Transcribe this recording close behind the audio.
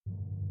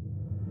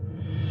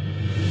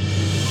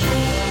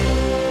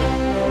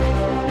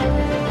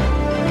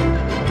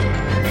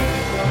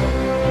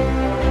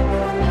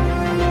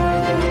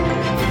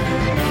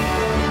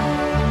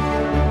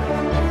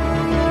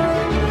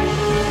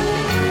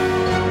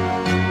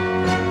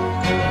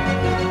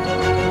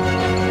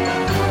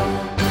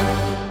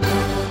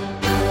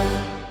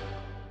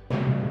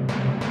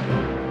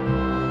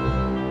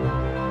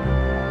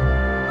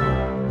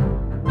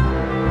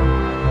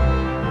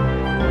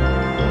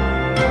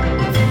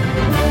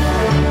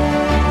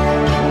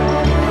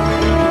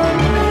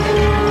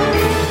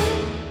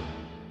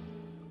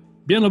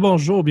Bien le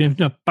bonjour,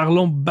 bienvenue à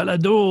Parlons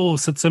Balado.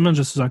 Cette semaine,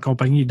 je suis en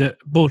compagnie de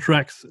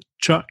Botrax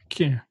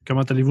Chuck.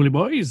 Comment allez-vous les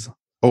boys?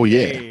 Oh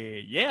yeah!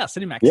 Hey, yeah,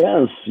 salut Max.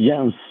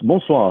 Yes,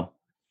 bonsoir.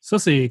 Ça,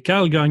 c'est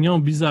Carl Gagnon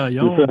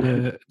Bisaillon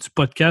du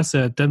podcast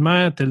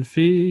Tellement telle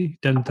fille,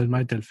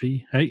 tellement telle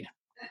fille. Hey!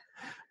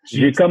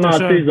 J'ai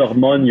commencé les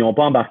hormones, ils n'ont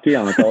pas embarqué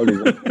encore les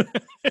autres.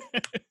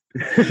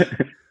 Je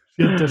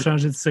viens de te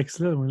changer de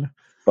sexe là. Voilà.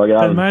 Pas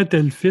grave. Tellement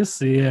tel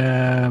fils,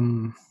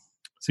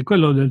 c'est quoi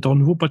là, ton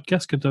nouveau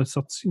podcast que tu as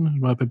sorti? Là? Je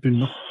ne me rappelle plus le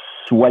nom.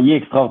 Soyez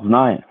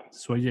extraordinaire.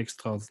 Soyez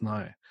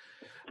extraordinaire.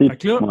 Fait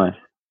que là,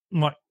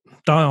 ouais,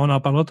 on en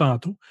parlera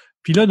tantôt.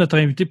 Puis là, notre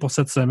invité pour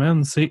cette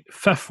semaine, c'est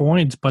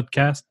Fafouin du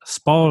podcast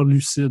Sport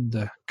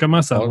Lucide.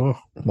 Comment ça va?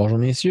 Bonjour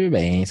messieurs,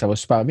 ben ça va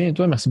super bien et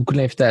toi? Merci beaucoup de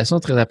l'invitation,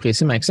 très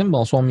apprécié Maxime.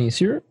 Bonsoir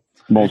messieurs.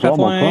 Bonsoir,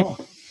 bonsoir.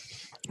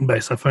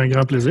 Ben, ça fait un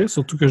grand plaisir,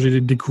 surtout que j'ai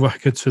découvert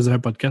que tu faisais un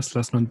podcast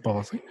la semaine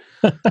passée.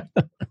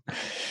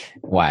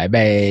 Ouais,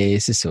 ben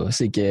c'est ça.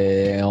 C'est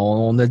que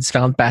on a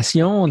différentes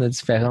passions, on a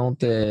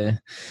différentes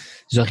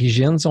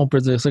origines, si on peut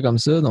dire ça comme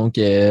ça. Donc,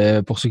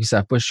 pour ceux qui ne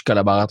savent pas, je suis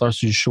collaborateur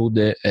sur le show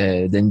de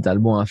Denis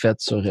Talbot, en fait,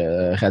 sur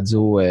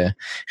Radio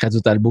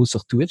Talbot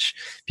sur Twitch.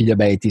 Puis là,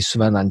 ben, t'es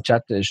souvent dans le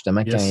chat,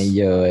 justement, quand il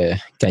y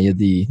a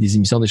des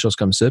émissions, des choses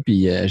comme ça.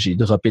 Puis j'ai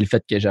droppé le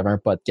fait que j'avais un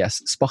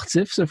podcast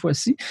sportif cette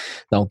fois-ci.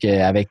 Donc,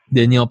 avec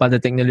Denis, on parle de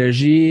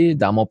technologie.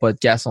 Dans mon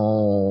podcast,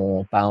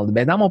 on parle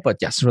dans mon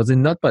podcast, je vais dire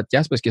notre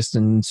podcast parce que c'est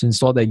une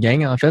histoire de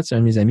gang, en fait. C'est un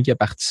de mes amis qui a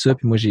parti ça,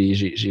 puis moi,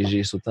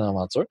 j'ai sauté dans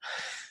l'aventure.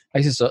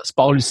 C'est ça,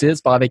 sport lucide,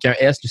 sport avec un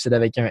S, lucide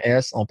avec un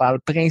S. On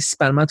parle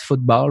principalement de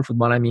football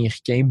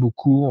américain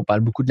beaucoup. On parle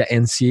beaucoup de la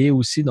NCAA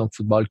aussi, donc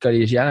football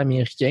collégial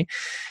américain.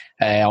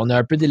 On a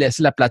un peu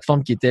délaissé la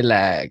plateforme qui était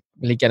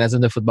les Canadiens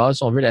de football,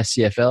 si on veut, la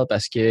CFL,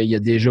 parce qu'il y a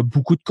déjà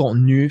beaucoup de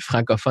contenu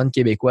francophone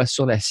québécois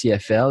sur la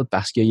CFL,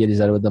 parce qu'il y a les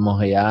Alouettes de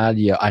Montréal,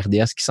 il y a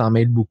RDS qui s'en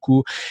mêle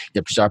beaucoup, il y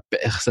a plusieurs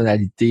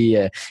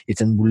personnalités,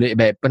 Étienne Boulay,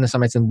 pas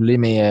nécessairement Étienne Boulay,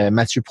 mais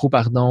Mathieu Pro,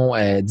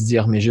 Didier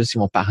Horméjus, qui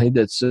vont parler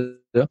de ça.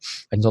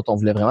 Nous autres, on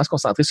voulait vraiment se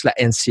concentrer sur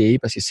la NCAA,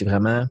 parce que c'est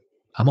vraiment,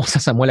 à mon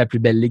sens, à moi, la plus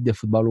belle ligue de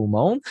football au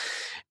monde.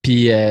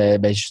 Puis,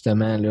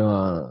 justement,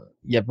 là,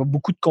 il y a pas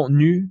beaucoup de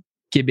contenu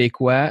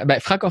québécois,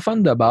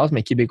 francophone de base,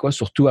 mais québécois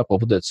surtout à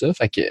propos de ça.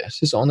 Fait que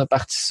c'est ça, on a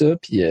parti ça,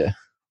 puis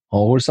on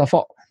roule ça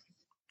fort.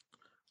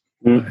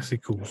 Ouais, c'est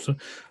cool, ça.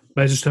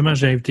 Ben justement,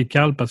 j'ai invité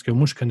Carl parce que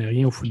moi, je connais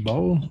rien au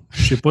football.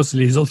 Je sais pas si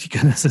les autres qui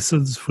connaissaient ça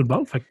du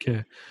football. Fait que,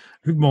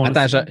 vu que mon...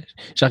 Attends,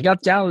 je regarde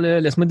Carl, là,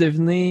 laisse-moi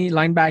deviner,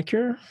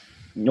 linebacker?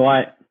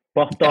 Ouais,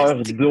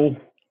 porteur d'eau.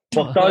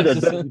 Porteur de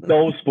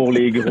Doritos pour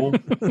les gros.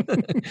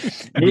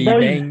 Les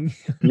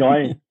boys,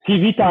 ouais.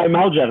 TV Time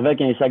Out, j'arrivais avec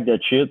un sac de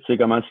chips. Tu sais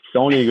comment ils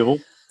sont, les gros?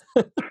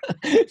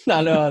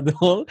 Dans le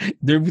huddle,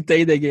 2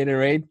 bouteilles de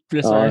Gatorade,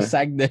 plus un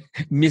sac de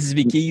Miss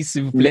Vicky,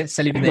 s'il vous plaît.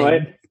 Salut, Vinay.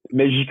 Ouais,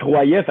 mais j'y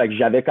croyais, fait que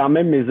j'avais quand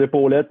même mes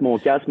épaulettes, mon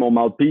casque, mon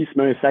mouthpiece,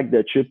 mais un sac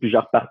de chips, puis je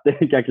repartais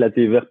quand la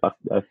TV repartait.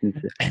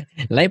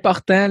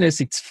 L'important, là,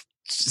 c'est que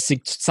tu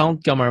te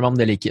sentes comme un membre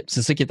de l'équipe.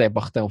 C'est ça qui est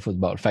important au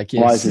football. Fait que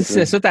si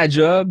c'est ça ta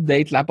job,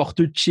 d'être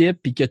l'apporteur de chips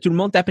puis que tout le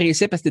monde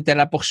t'appréciait parce que tu étais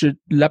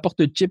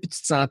l'apporteur de chips et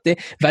tu te sentais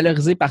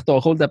valorisé par ton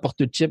rôle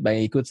d'apporteur de chips, ben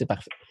écoute, c'est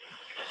parfait.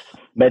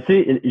 Ben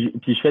tu sais,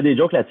 puis je fais des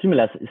jokes là-dessus, mais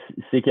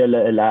c'est que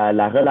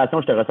la relation,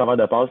 j'étais receveur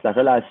de passe, la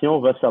relation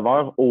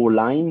receveur au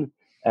line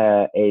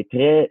est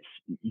très...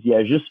 Il y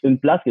a juste une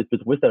place que tu peux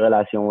trouver cette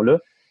relation-là.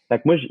 Fait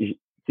que moi,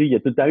 il y a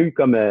tout le temps eu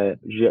comme...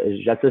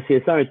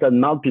 j'associais ça à un tas de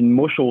marde puis une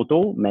mouche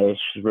autour, mais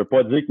je veux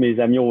pas dire que mes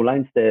amis au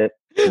line, c'était...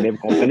 Mais vous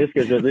comprenez ce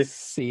que je veux dire?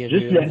 C'est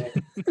juste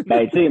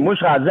ben, tu sais, moi, je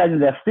suis rendu à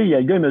l'université, il y a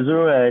un gars, il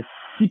mesure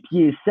 6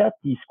 pieds 7,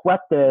 il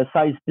squatte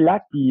 16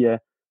 plaques, puis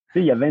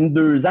il a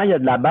 22 ans, il a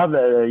de la barbe,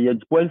 il a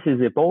du poil sur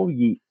ses épaules,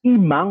 il est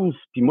immense,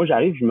 puis moi,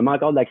 j'arrive, je me mets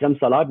encore de la crème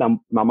solaire, puis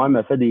ma mère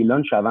me fait des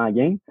lunchs avant la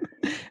game.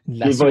 De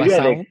la 60.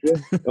 Avec ça.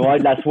 Ouais,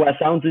 de la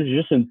 60, c'est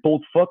juste une peau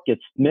de phoque que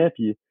tu te mets,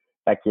 puis...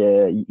 Fait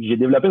que j'ai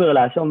développé une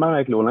relation de même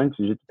avec l'O-line,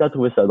 puis j'ai tout le temps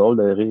trouvé ça drôle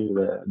de rire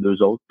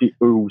d'eux autres, puis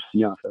eux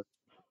aussi, en fait.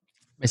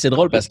 Mais c'est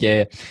drôle parce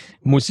que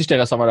moi aussi, j'étais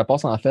receveur de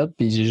passe, en fait,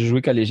 puis j'ai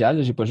joué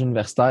collégial, j'ai pas joué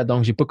universitaire,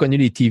 donc j'ai pas connu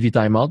les TV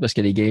timeouts parce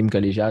que les games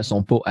collégiales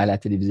sont pas à la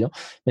télévision.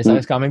 Mais ça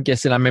reste quand même que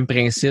c'est le même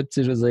principe, tu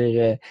sais, je veux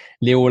dire,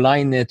 les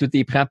O-line, tout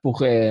est prêt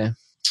pour...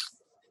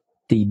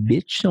 tes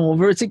bitches, si on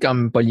veut, tu sais,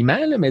 comme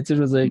poliment, là, mais tu sais,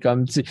 je veux dire,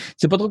 comme, tu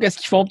sais pas trop qu'est-ce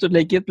qu'ils font pour toute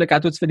l'équipe, là, quand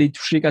toi, tu fais des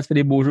touchés, quand tu fais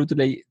des beaux jeux,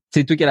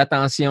 c'est toi qui as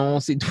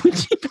l'attention, c'est toi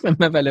qui est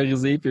vraiment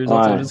valorisé, puis eux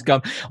autres sont juste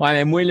comme, ouais,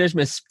 mais moi, là, je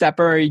me suis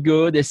tapé un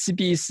gars de 6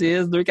 pieds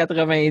 6,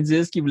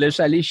 2,90 qui voulait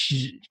aller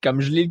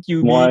comme geler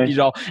le QB, puis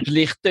genre, je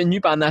l'ai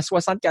retenu pendant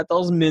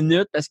 74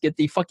 minutes parce que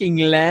t'es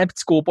fucking lent, puis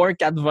tu cours pas un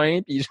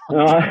 4,20, puis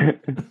genre...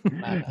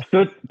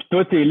 Ouais.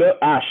 toi, t'es là,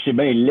 je sais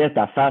bien, laid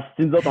ta face.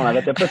 Tu sais, nous autres, on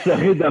n'arrêtait pas de se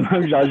rire de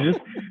même, genre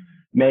juste...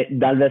 Mais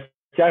dans le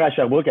vestiaire à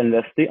Sherbrooke, à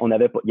l'université,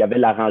 il y avait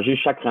la rangée,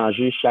 chaque à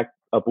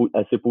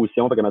ses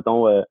positions. Fait que,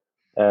 mettons,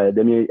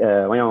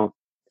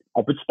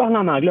 on peut-tu parler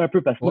en anglais un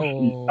peu? Parce que moi,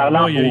 je parle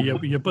en il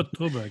n'y a pas de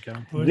trouble,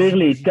 Carl. Dire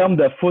les termes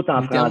de foot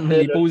en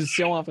français. Les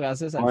positions en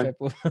français, ça ne le fait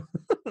pas.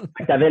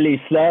 T'avais les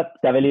slots,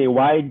 t'avais les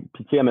wide,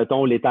 puis tu sais,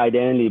 mettons, les tight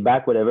ends, les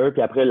backs, whatever,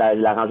 puis après,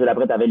 la rangée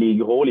d'après, t'avais les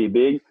gros, les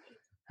bigs.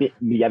 Mais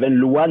il y avait une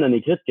loi non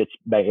écrite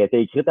elle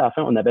était écrite à la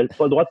fin, on n'avait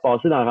pas le droit de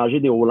passer dans la rangée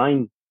des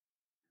O-line.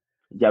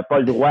 Il n'y a pas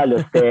le droit, là.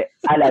 C'était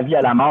à la vie,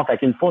 à la mort. Fait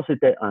qu'une fois,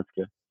 c'était, en tout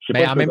cas.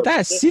 Mais en même temps,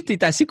 si tu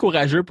es assez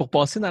courageux pour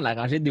passer dans la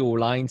rangée des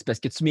O-line, c'est parce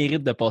que tu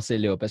mérites de passer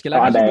là. Parce que la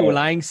rangée des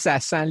O-line, ça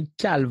sent le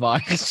calvaire.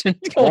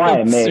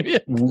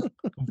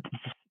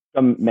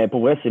 Mais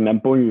pour vrai, c'est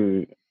même pas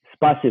c'est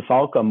pas assez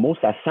fort comme mot.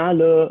 Ça sent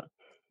là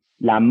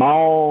la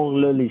mort,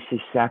 là,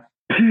 ça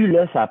pue,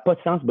 là, ça n'a pas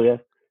de sens,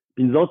 bref.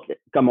 Puis nous autres,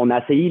 comme on a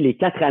essayé les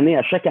 4 années,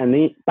 à chaque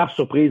année, par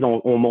surprise,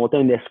 on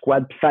montait une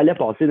escouade, puis il fallait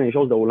passer dans les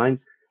choses de O-line.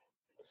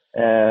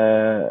 Pour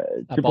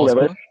le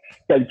vrai, je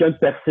suis quelqu'un de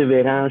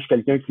persévérant, je suis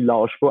quelqu'un qui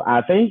lâche pas. À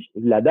la fin,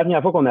 la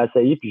dernière fois qu'on a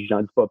essayé, puis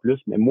j'en dis pas plus,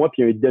 mais moi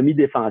puis un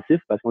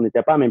demi-défensif, parce qu'on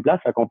n'était pas à la même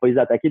place, fait qu'on peut les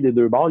attaquer des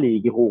deux bords,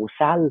 les gros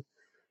salles.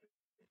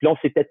 Puis là, on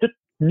s'était tous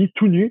mis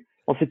tout nus,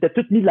 on s'était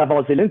tous mis de la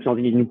vaseline, puis on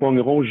dit ils nous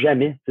pogneront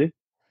jamais, tu sais.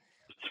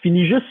 Tu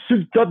finis juste sur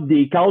le top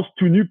des cases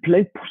tout nu,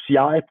 plein de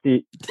poussière,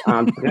 pis t'es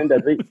en train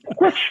de dire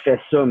pourquoi je fais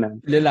ça, man?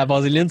 Là, la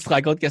vaseline, tu te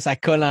rends compte que ça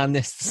colle en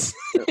esti.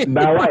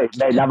 Ben ouais,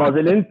 la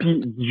vaseline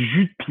pis du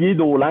jus de pied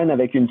d'O-line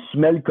avec une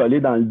semelle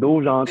collée dans le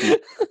dos, genre,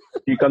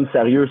 t'es comme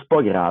sérieux, c'est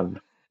pas grave.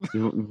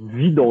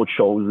 Vis d'autres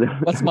choses.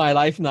 What's my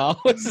life now?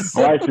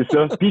 Ouais, c'est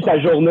ça. Puis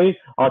ta journée,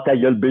 ta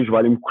gueule, B, je vais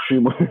aller me coucher,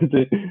 moi.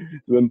 Tu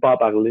veux même pas en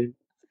parler.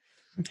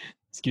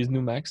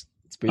 Excuse-nous, Max.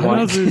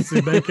 Non,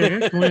 c'est bien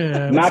correct.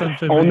 Moi,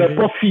 Max, on n'a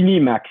pas fini,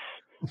 Max.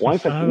 Ouais,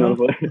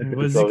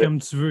 vas-y comme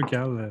tu veux,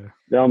 Carl.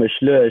 Non, mais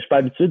je suis pas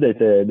habitué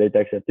d'être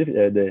accepté,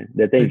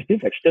 d'être invité,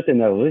 fait que je suis tout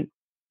énervé.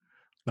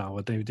 Ben, on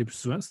va t'inviter plus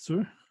souvent, si tu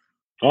veux.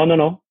 Oh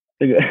non.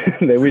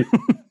 Ben oui.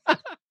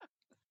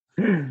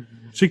 Je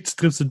sais que tu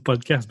tripes sur le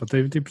podcast, on va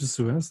t'inviter plus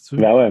souvent, si tu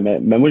veux. Ben ouais,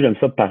 mais moi, j'aime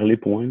ça parler,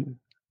 point.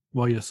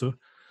 Ouais, il y a ça.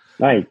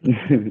 Ouais.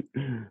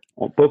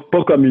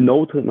 pas comme une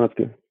autre, en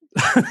tout cas.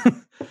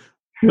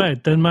 Ben,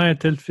 tel mère,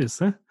 tel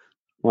fils, hein?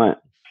 Ouais.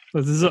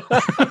 C'est ça.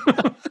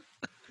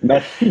 Ben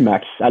si,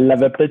 Max. Elle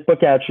l'avait peut-être pas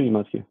catché,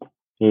 en tout cas.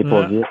 Il est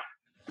pas vite.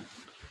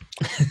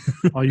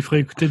 Il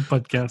faudrait écouter le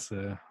podcast.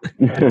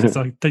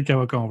 Peut-être qu'elle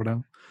va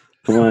comprendre.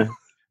 Ouais.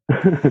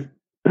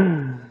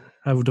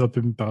 Elle voudra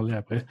plus me parler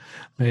après.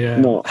 Mais,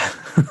 Non.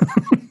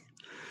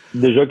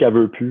 Déjà qu'elle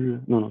veut plus.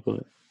 Non, pas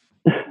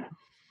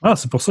vrai.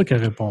 C'est pour ça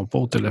qu'elle répond pas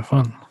au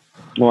téléphone.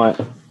 Ouais.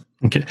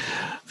 OK.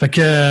 Fait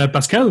que,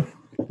 Pascal?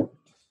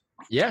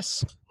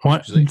 Yes. Ouais.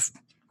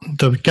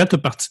 Quand tu as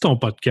parti ton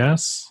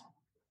podcast,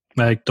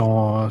 avec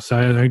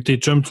tes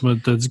chums, tu m'as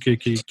dit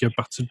qu'il a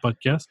parti le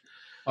podcast.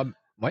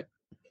 Ouais.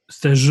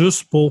 C'était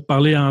juste pour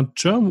parler entre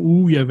chums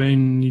ou il y avait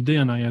une idée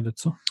en arrière de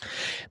ça?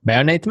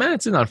 Ben honnêtement,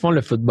 tu sais, dans le fond,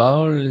 le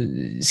football,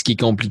 ce qui est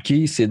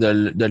compliqué, c'est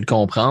de le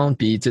comprendre.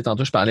 Puis, tu sais,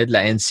 tantôt, je parlais de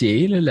la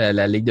NCAA,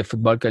 la Ligue de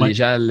football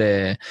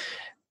collégial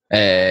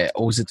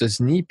aux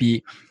États-Unis.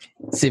 Puis,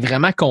 c'est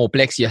vraiment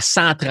complexe. Il y a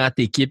 130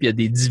 équipes, il y a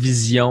des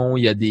divisions,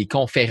 il y a des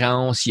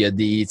conférences, il y a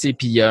des, tu sais,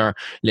 puis il y a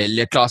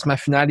le classement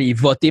final est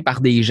voté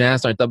par des gens,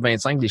 c'est un top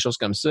 25, des choses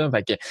comme ça.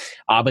 Fait que,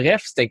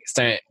 bref,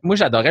 moi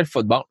j'adorais le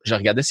football. Je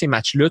regardais ces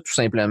matchs-là tout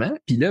simplement.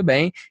 Puis là,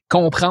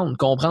 comprendre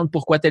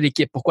pourquoi telle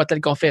équipe, pourquoi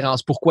telle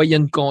conférence, pourquoi il y a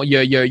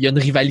une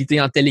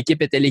rivalité entre telle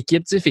équipe et telle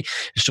équipe. Tu sais,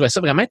 je trouvais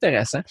ça vraiment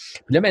intéressant.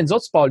 Puis là, nous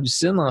autres, Sport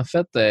Lucine, en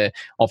fait,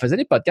 on faisait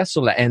des podcasts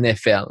sur la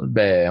NFL.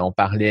 On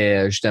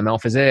parlait justement, on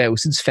faisait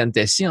aussi du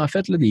fantasy en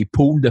fait, là, des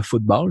pools de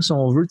football, si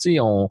on veut.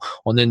 On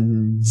a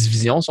une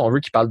division, si on veut,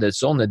 qui parle de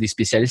ça. On a des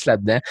spécialistes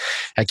là-dedans.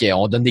 Okay,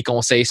 on donne des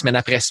conseils semaine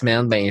après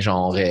semaine.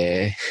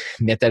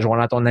 Mets tel joueur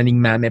dans ton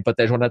alignement, mets pas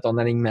tel joueur dans ton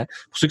alignement.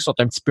 Pour ceux qui sont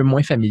un petit peu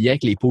moins familiers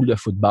avec les pools de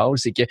football,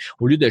 c'est que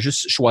au lieu de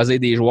juste choisir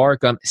des joueurs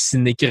comme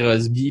Sidney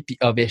Crosby puis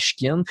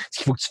Ovechkin, ce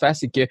qu'il faut que tu fasses,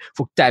 c'est que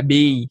faut que tu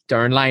habilles. Tu as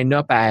un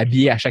line-up à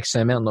habiller à chaque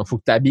semaine. Donc, il faut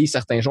que tu habilles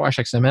certains joueurs à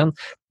chaque semaine.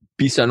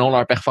 Puis, selon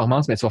leur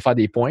performance, tu vas faire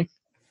des points.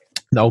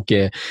 Donc,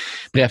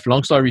 bref,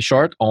 long story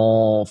short,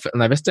 on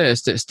avait cette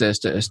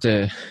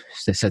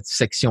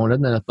section-là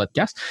de notre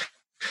podcast.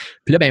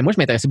 Puis là, moi, je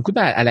m'intéressais beaucoup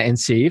à la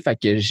NCAA, fait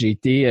que j'ai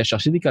été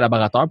chercher des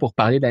collaborateurs pour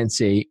parler de la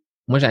NCAA.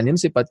 Moi, j'anime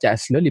ces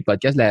podcasts-là, les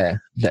podcasts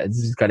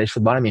du collège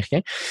football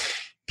américain.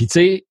 Puis, tu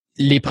sais,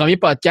 les premiers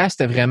podcasts,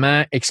 c'était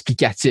vraiment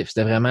explicatif.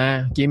 C'était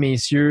vraiment, OK,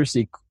 messieurs,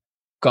 c'est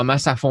comment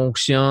ça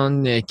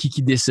fonctionne,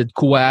 qui décide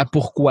quoi,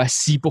 pourquoi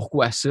ci,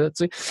 pourquoi ça,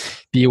 tu sais.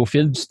 Puis, au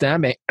fil du temps,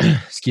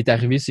 ce qui est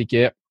arrivé, c'est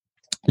que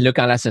là,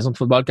 quand la saison de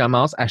football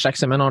commence, à chaque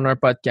semaine, on a un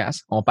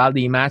podcast. On parle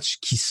des matchs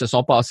qui se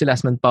sont passés la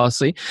semaine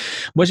passée.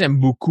 Moi, j'aime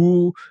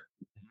beaucoup,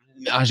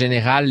 en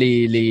général,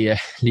 les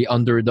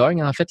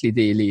underdogs, en fait,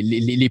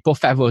 les pas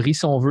favoris,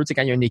 si on veut. Tu sais,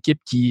 quand il y a une équipe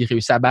qui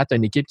réussit à battre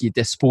une équipe qui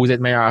était supposée être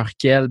meilleure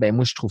qu'elle,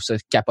 moi, je trouve ça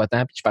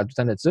capotant, puis je parle tout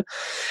le temps de ça.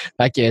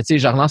 Fait que, tu sais,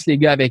 je relance les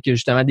gars avec,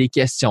 justement, des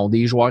questions,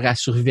 des joueurs à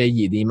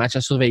surveiller, des matchs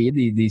à surveiller,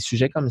 des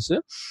sujets comme ça.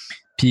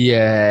 Puis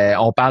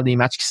on parle des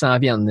matchs qui s'en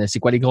viennent. C'est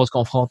quoi les grosses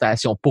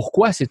confrontations?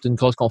 Pourquoi c'est une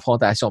grosse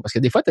confrontation? Parce que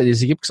des fois, tu as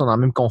des équipes qui sont dans la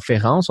même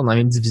conférence, sont dans la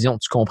même division.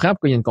 Tu comprends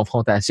pourquoi il y a une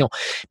confrontation.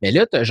 Mais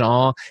là, tu as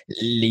genre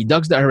les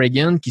Ducks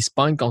d'Oregon qui se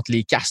pognent contre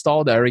les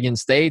Castors d'Oregon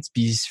State.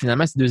 Puis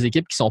finalement, c'est deux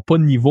équipes qui sont pas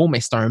de niveau,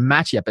 mais c'est un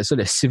match, ils appellent ça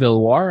le Civil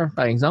War,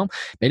 par exemple.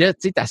 Mais là, tu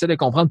sais, tu essaies de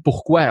comprendre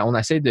pourquoi. On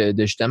essaie de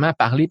justement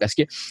parler parce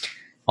que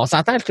on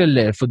s'entend que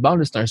le football,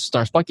 là, c'est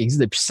un sport qui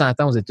existe depuis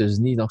 100 ans aux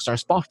États-Unis. Donc, c'est un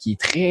sport qui est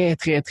très,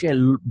 très, très,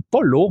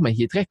 pas lourd, mais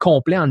qui est très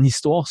complet en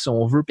histoire, si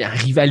on veut, puis en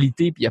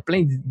rivalité, puis il y a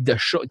plein de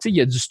choses. Tu sais, il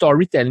y a du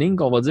storytelling,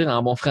 qu'on va dire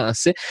en bon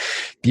français.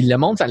 Puis le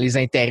monde, ça les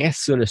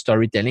intéresse, ça, le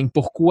storytelling.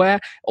 Pourquoi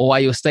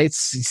Ohio State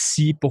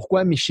ici?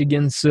 Pourquoi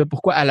Michigan ça?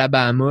 Pourquoi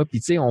Alabama?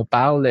 Puis, tu sais, on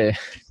parle...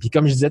 puis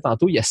comme je disais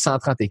tantôt, il y a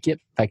 130 équipes.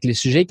 Fait que le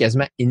sujet est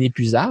quasiment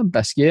inépuisable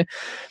parce que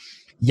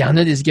il y en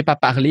a des équipes à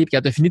parler, puis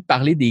quand tu as fini de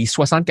parler des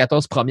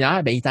 74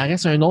 premières, ben il t'en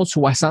reste un autre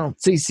 60.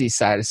 Tu sais,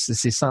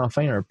 c'est sans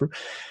fin un peu.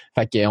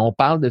 Fait qu'on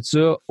parle de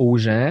ça aux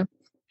gens.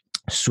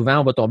 Souvent,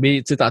 on va tomber,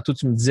 tu sais, tantôt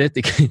tu me disais,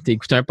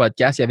 t'écoutais un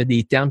podcast, il y avait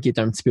des termes qui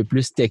étaient un petit peu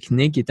plus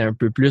techniques, qui étaient un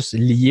peu plus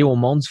liés au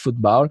monde du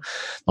football.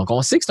 Donc,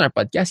 on sait que c'est un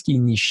podcast qui est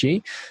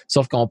niché,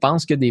 sauf qu'on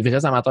pense que des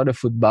vrais amateurs de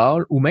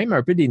football ou même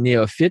un peu des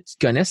néophytes qui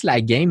connaissent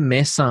la game,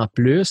 mais sans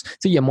plus. Tu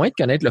sais, il y a moyen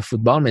de connaître le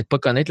football, mais de pas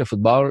connaître le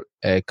football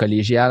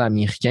collégial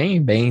américain,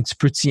 ben tu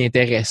peux t'y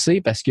intéresser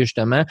parce que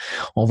justement,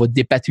 on va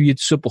dépatouiller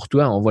tout ça pour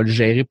toi, on va le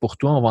gérer pour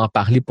toi, on va en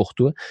parler pour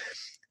toi.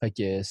 Fait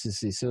que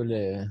c'est ça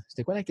le...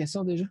 C'était quoi la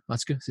question déjà? En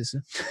tout cas, c'est ça.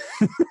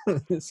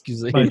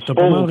 Excusez. Ben, tu as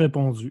pas mal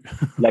répondu.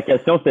 La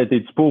question, c'était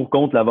es-tu pour ou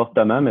contre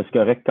l'avortement, mais c'est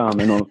correct quand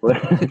même.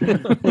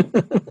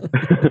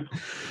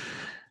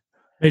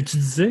 Ben, tu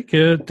disais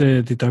que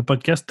tu es un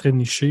podcast très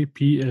niché,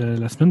 puis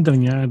la semaine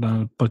dernière, dans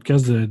le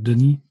podcast de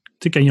Denis,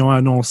 tu sais, quand ils ont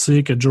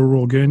annoncé que Joe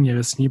Rogan il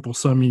avait signé pour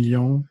 100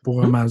 millions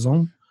pour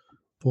Amazon,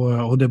 pour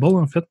Audible,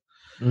 en fait,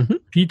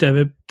 puis tu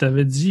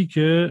avais dit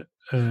que...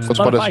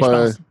 Spotify, je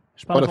pense.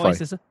 Spotify,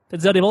 c'est ça. T'as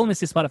dit Audible, mais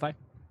c'est Spotify.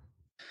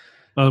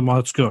 Moi,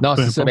 en tout cas, non,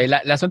 c'est ça. Ben,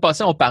 la semaine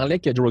passée, on parlait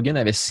que Joe Rogan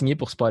avait signé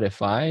pour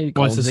Spotify.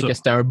 On disait ça. que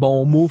c'était un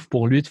bon move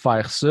pour lui de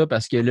faire ça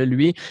parce que là,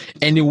 lui,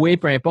 anyway,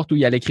 peu importe où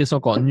il allait écrire son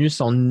contenu,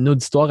 son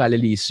auditoire allait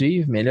les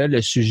suivre. Mais là,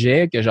 le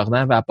sujet que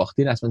Jordan avait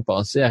apporté la semaine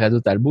passée à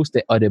Radio Talbot,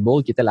 c'était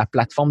Audible, qui était la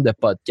plateforme de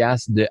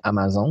podcast de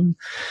Amazon.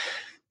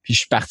 Puis je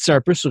suis parti un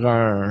peu sur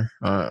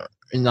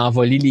une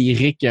envolée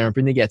lyrique un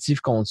peu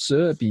négative contre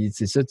ça. Puis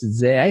c'est ça, tu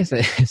disais, hey,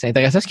 c'est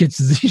intéressant ce que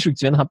tu dis, je veux que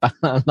tu viennes en parler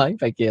en live.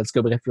 Fait que, en tout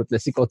cas, bref, je vais te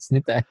laisser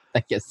continuer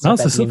ta question. Non,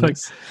 c'est ça.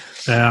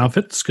 Fait, en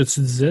fait, ce que tu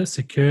disais,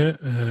 c'est que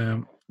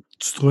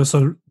tu trouvais ça,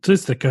 tu sais,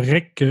 c'était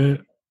correct qu'il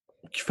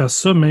fasse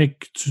ça, mais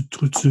que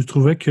tu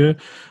trouvais que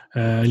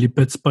les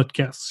petits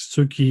podcasts,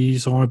 ceux qui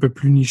sont un peu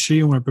plus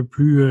nichés ou un peu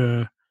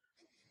plus...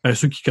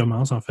 ceux qui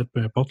commencent, en fait,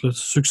 peu importe, là,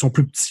 ceux qui sont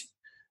plus petits,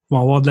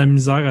 vont avoir de la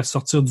misère à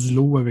sortir du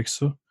lot avec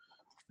ça.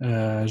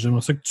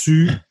 J'aimerais ça que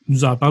tu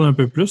nous en parles un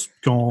peu plus,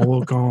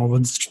 qu'on va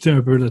discuter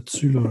un peu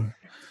là-dessus. Là.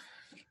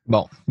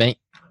 Bon, ben,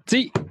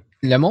 tu sais,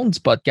 le monde du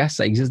podcast,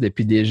 ça existe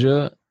depuis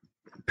déjà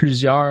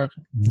plusieurs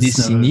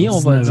décennies, on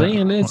va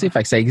dire. Là, ouais.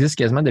 Fait que ça existe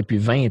quasiment depuis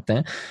 20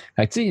 ans.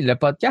 Fait que, tu sais, le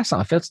podcast,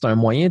 en fait, c'est un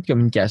moyen de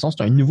communication,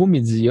 c'est un nouveau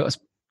média.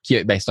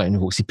 C'est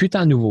plus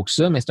tant nouveau que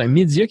ça, mais c'est un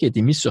média qui a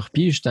été mis sur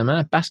pied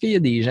justement parce qu'il y a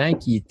des gens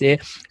qui étaient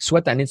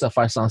soit tannés de se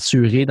faire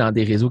censurer dans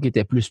des réseaux qui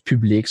étaient plus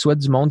publics, soit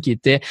du monde qui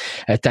était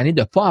tanné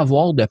de pas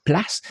avoir de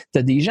place.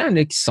 T'as des gens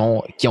là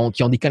qui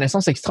ont des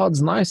connaissances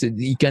extraordinaires,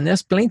 ils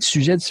connaissent plein de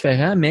sujets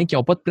différents, mais qui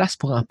n'ont pas de place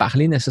pour en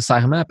parler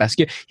nécessairement parce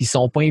que ils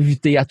sont pas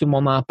invités à tout le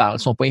monde en parle,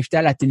 ils sont pas invités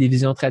à la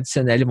télévision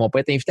traditionnelle, ils vont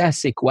pas être invités à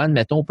C'est quoi,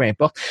 mettons, peu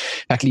importe.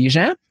 Fait que les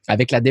gens,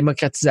 avec la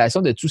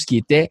démocratisation de tout ce qui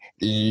était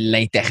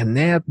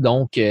l'Internet,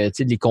 donc tu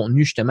sais, les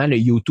contenus, justement, le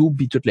YouTube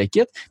puis tout le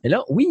kit. Mais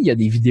là, oui, il y a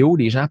des vidéos,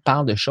 les gens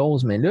parlent de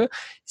choses, mais là,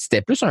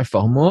 c'était plus un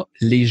format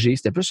léger,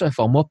 c'était plus un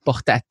format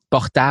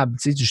portable.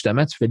 Tu sais,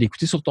 justement, tu fais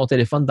l'écouter sur ton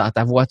téléphone dans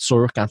ta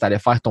voiture quand tu allais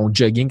faire ton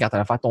jogging, quand tu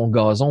allais faire ton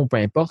gazon, peu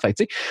importe. Fait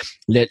que, tu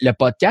sais, le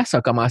podcast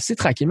a commencé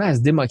tranquillement à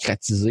se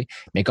démocratiser.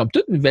 Mais comme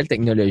toute nouvelle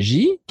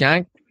technologie,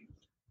 quand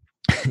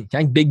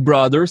Big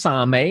Brother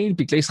s'en mêle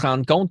puis que là, ils se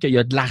rendent compte qu'il y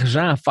a de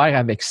l'argent à faire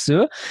avec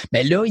ça,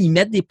 ben là, ils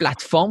mettent des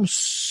plateformes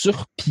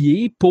sur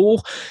pied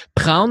pour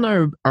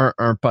prendre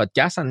un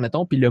podcast,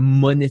 admettons, puis le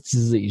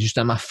monétiser,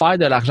 justement, faire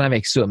de l'argent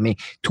avec ça. Mais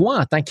toi,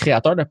 en tant que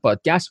créateur de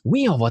podcast,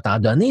 oui, on va t'en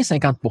donner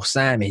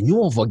 50%, mais nous,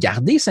 on va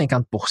garder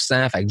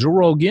 50%. Fait que Joe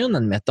Rogan,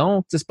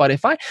 admettons, tu sais,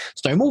 Spotify,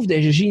 c'est un move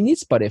de génie de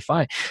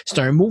Spotify. C'est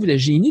un move de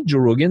génie de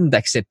Joe Rogan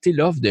d'accepter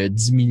l'offre de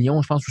 10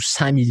 millions, je pense, ou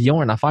 100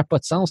 millions, une affaire pas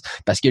de sens.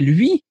 Parce que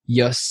lui,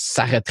 il a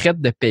sa retraite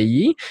de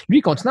payer. Lui,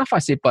 il continue à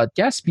faire ses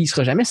podcasts, puis il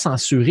sera jamais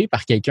censuré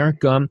par quelqu'un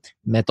comme,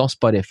 mettons,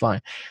 Spotify.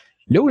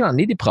 Là où j'en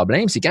ai des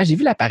problèmes, c'est quand j'ai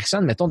vu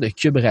l'apparition, mettons, de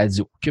Cube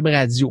Radio. Cube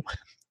Radio,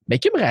 Ben,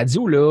 Cube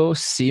Radio, là,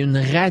 c'est une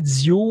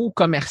radio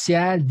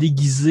commerciale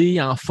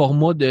déguisée en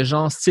format de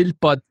genre style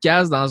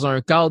podcast dans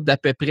un cadre d'à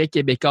peu près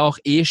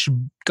québécois-ish,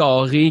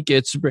 carré, que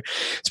tu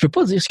peux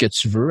pas dire ce que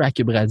tu veux à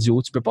Cube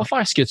Radio. Tu peux pas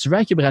faire ce que tu veux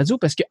à Cube Radio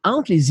parce que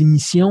entre les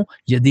émissions,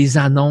 il y a des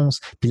annonces.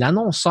 Puis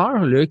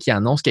l'annonceur, là, qui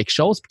annonce quelque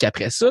chose, puis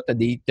qu'après ça, t'as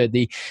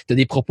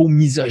des propos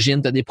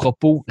misogynes, t'as des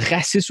propos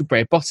racistes ou peu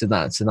importe. C'est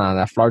dans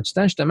la fleur du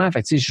temps, justement.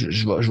 Fait que, tu sais,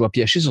 je vais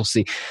piocher sur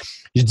ces...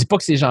 Je dis pas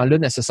que ces gens-là,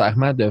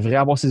 nécessairement, devraient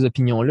avoir ces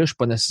opinions-là. Je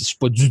suis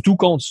pas du tout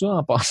contre ça,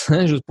 en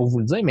passant, juste pour vous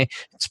le dire, mais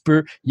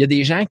il y a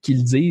des gens qui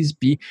le disent,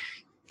 puis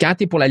quand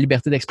tu es pour la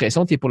liberté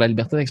d'expression, tu es pour la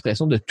liberté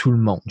d'expression de tout le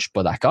monde. Je suis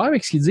pas d'accord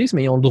avec ce qu'ils disent,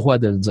 mais ils ont le droit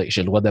de le dire.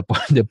 J'ai le droit de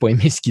pas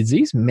aimer ce qu'ils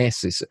disent, mais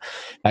c'est ça.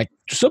 Fait que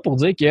tout ça pour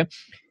dire que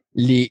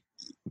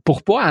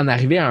pour pas en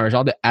arriver à un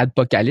genre de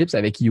apocalypse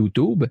avec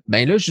YouTube,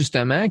 ben là,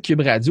 justement,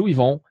 Cube Radio, ils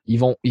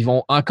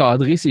vont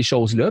encadrer ces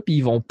choses-là, puis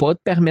ils vont pas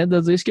te permettre de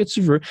dire ce que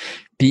tu veux.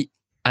 Puis,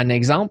 un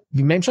exemple,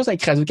 même chose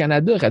avec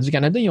Radio-Canada.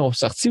 Radio-Canada, ils ont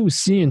sorti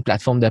aussi une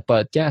plateforme de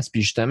podcast.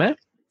 Puis justement,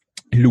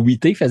 Louis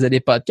T faisait des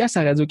podcasts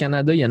à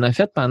Radio-Canada. Il en a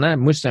fait pendant...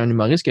 Moi, c'est un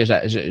humoriste que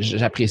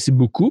j'apprécie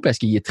beaucoup parce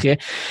qu'il est très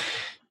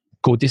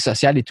côté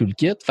social et tout le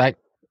kit. Fait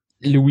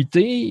que Louis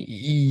T,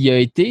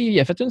 il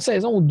a fait une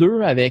saison ou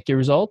 2 avec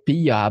eux autres, puis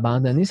il a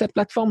abandonné cette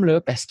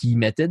plateforme-là parce qu'il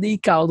mettait des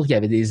cadres, il y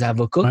avait des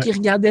avocats qui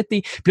regardaient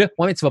tes... Puis là,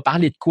 ouais, mais tu vas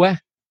parler de quoi?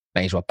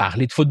 Ben, je vais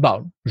parler de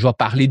football, je vais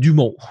parler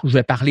d'humour, je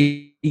vais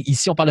parler,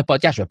 ici on parle de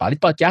podcast, je vais parler de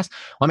podcast.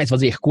 Ouais, mais tu vas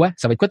dire quoi?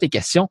 Ça va être quoi tes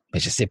questions? Ben,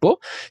 je sais pas.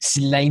 Si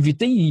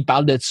l'invité, il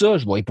parle de ça,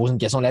 je vais lui poser une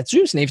question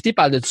là-dessus. Si l'invité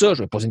parle de ça,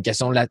 je vais poser une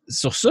question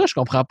sur ça, je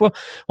comprends pas.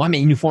 Ouais, mais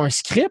il nous faut un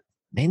script.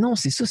 Ben non,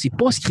 c'est ça, c'est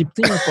pas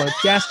scripté un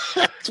podcast.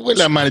 Tu vois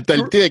la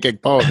mentalité à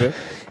quelque part, hein?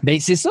 Ben,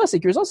 c'est ça, c'est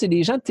qu'eux autres, c'est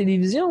des gens de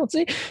télévision, tu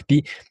sais.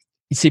 Puis,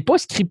 c'est pas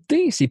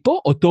scripté, c'est pas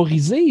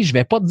autorisé. Je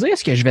vais pas te dire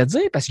ce que je vais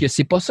dire parce que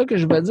c'est pas ça que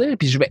je vais dire,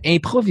 puis je vais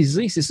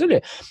improviser. C'est ça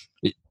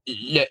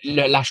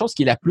la chose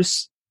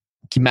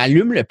qui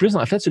m'allume le plus,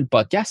 en fait, sur le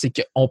podcast, c'est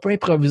qu'on peut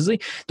improviser.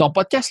 Ton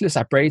podcast, là,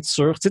 ça peut être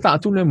sur... Tu sais,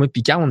 tantôt, là, moi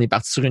et Carl, on est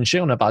parti sur une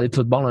chaire, on a parlé de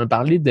football, on a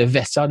parlé de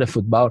vestiaire de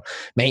football.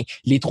 Mais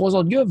les 3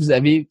 autres gars,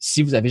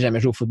 si vous avez jamais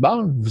joué au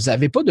football, vous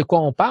savez pas de quoi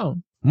on parle.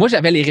 Moi,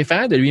 j'avais les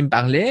référents de lui, il me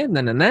parlait,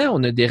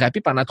 on a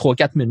dérapé pendant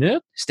 3-4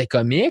 minutes, c'était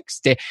comique,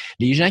 c'était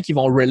les gens qui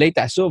vont relate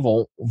à ça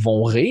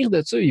vont rire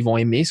de ça, ils vont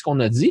aimer ce qu'on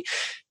a dit,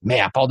 mais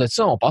à part de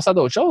ça, on passe à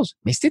d'autres choses.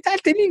 Mais si t'es à la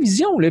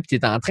télévision, là, puis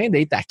t'es en train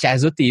d'être à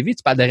Casa TV,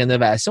 tu parles de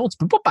rénovation, tu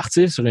peux pas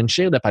partir sur une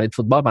chaire de parler de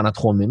football pendant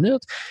 3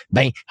 minutes.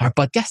 Ben, un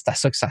podcast, c'est à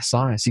ça que ça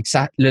sert, c'est que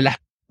ça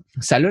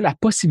a la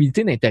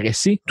possibilité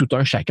d'intéresser tout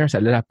un chacun. Ça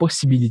a la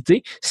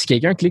possibilité, si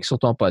quelqu'un clique sur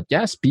ton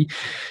podcast, puis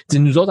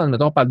nous autres,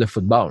 admettons, on parle de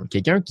football.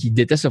 Quelqu'un qui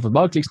déteste le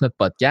football clique sur notre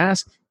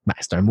podcast, ben,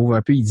 c'est un move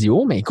un peu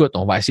idiot, mais écoute,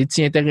 on va essayer de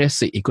t'y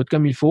intéresser. Écoute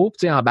comme il faut,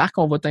 puis embarque,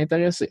 on va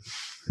t'intéresser.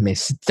 Mais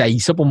si tu haïs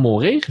ça pour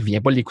mourir,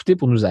 viens pas l'écouter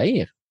pour nous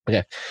haïr.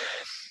 Bref.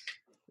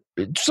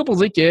 Tout ça pour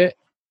dire que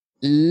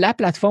la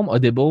plateforme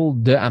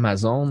Audible de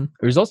Amazon,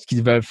 eux autres, ce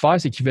qu'ils veulent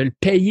faire, c'est qu'ils veulent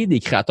payer des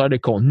créateurs de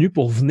contenu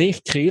pour venir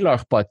créer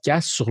leur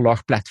podcast sur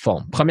leur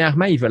plateforme.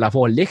 Premièrement, ils veulent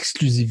avoir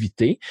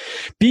l'exclusivité,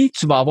 puis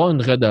tu vas avoir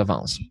une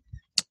redevance.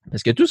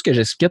 Parce que tout ce que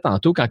j'expliquais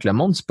tantôt, quand le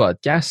monde du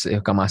podcast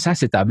a commencé à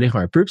s'établir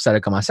un peu, puis ça a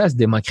commencé à se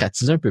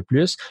démocratiser un peu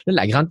plus, là,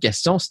 la grande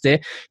question,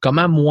 c'était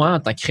comment moi, en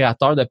tant que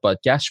créateur de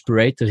podcast, je peux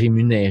être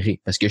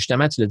rémunéré. Parce que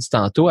justement, tu l'as dit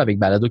tantôt, avec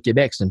Balado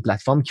Québec, c'est une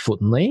plateforme qu'il faut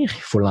tenir, il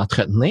faut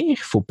l'entretenir, il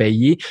faut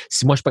payer.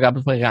 Si moi, je suis pas capable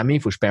de programmer,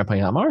 il faut que je paye un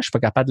programmeur. Je suis pas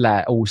capable de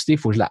la hoster, il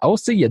faut que je la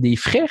hoste. Il y a des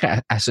frais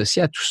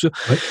associés à tout ça.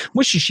 Oui.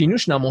 Moi, je suis chez nous,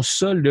 je suis dans mon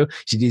sol, là.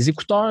 J'ai des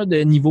écouteurs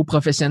de niveau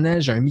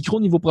professionnel, j'ai un micro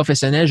niveau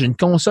professionnel, j'ai une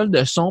console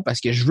de son parce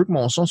que je veux que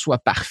mon son soit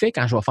parfait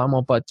quand je vais faire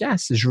mon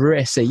podcast. Je veux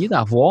essayer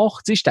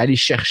d'avoir, tu sais, j'étais allé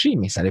chercher,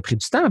 mais ça a pris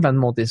du temps avant de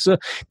monter ça.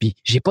 Puis,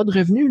 j'ai pas de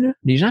revenus, là.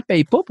 Les gens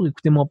payent pas pour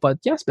écouter mon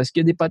podcast parce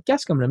qu'il y a des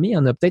podcasts comme le mien, il y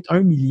en a peut-être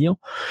 1 million.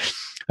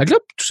 Donc là,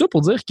 tout ça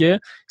pour dire que,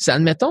 c'est,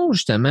 admettons,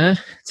 justement,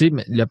 tu sais,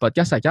 le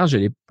podcast à Carl, je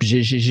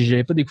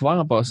l'ai pas découvert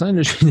en passant,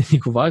 là, je l'ai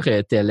découvert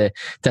tel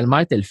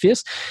mère, tel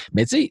fils.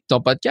 Mais tu sais,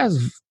 ton podcast,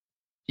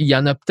 il y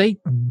en a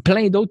peut-être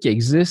plein d'autres qui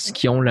existent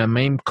qui ont le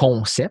même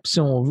concept, si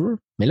on veut.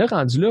 Mais là,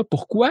 rendu là,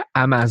 pourquoi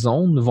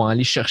Amazon vont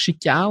aller chercher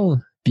Carl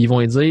puis ils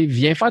vont lui dire,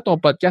 viens faire ton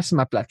podcast sur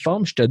ma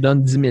plateforme, je te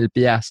donne 10 000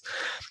 $.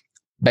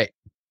 Ben,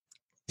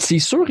 c'est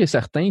sûr et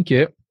certain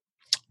que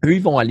eux,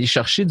 ils vont aller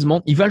chercher du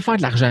monde. Ils veulent faire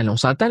de l'argent. Là. On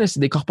s'entend, là,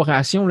 c'est des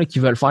corporations là, qui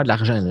veulent faire de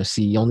l'argent. Là.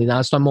 On est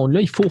dans ce monde-là,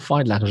 il faut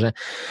faire de l'argent.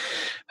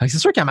 C'est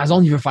sûr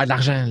qu'Amazon, il veut faire de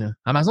l'argent. Là.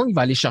 Amazon, il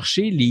va aller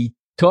chercher les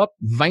top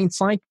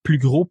 25 plus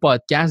gros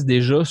podcasts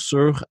déjà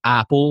sur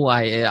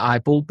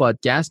Apple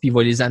Podcasts, puis il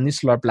va les amener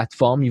sur leur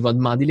plateforme. Il va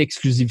demander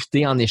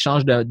l'exclusivité en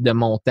échange de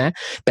montants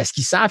parce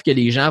qu'ils savent que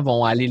les gens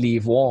vont aller les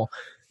voir.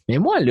 Mais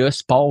moi, là,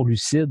 sport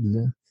lucide,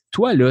 là,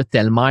 toi, là,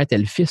 telle mère,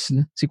 tel fils,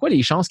 là, c'est quoi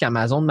les chances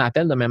qu'Amazon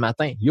m'appelle demain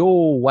matin?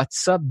 Yo,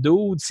 what's up,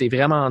 dude? C'est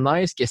vraiment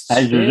nice. Qu'est-ce que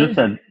tu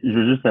fais? Je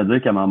veux juste te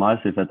dire que ma mère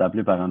s'est fait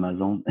appeler par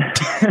Amazon.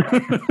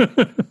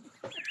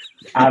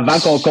 avant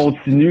qu'on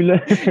continue,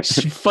 là. Je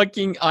suis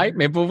fucking hype,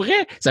 mais pour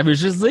vrai, ça veut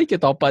juste dire que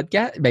ton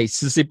podcast, ben,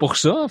 si c'est pour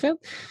ça, en fait,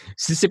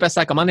 si c'est parce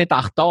que sa commande est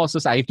en retard,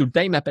 ça arrive tout le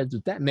temps, il m'appelle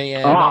tout le temps,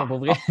 mais non, pour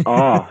vrai.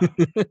 Non,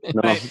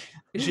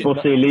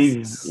 pour ses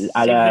livres,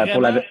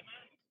 pour la...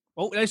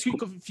 Oh, là,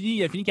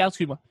 fini, Carl,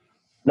 excuse-moi.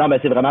 Non, mais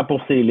c'est vraiment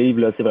pour ses livres,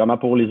 là. C'est vraiment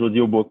pour les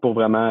audiobooks, pour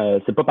vraiment...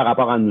 c'est pas par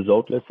rapport à nous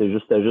autres, là. C'était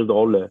juste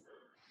drôle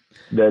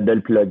de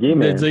le plugger,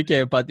 mais... De dire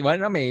que... Ouais,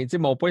 non, mais tu sais,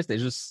 mon point, c'était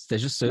juste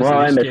ça.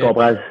 Ouais, mais je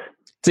comprends.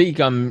 Tu sais,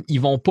 comme, ils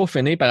vont pas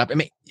finir par...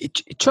 Mais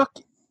Chuck,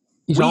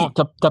 genre,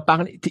 t'as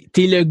parlé...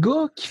 T'es le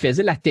gars qui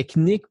faisait la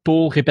technique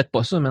pour Répète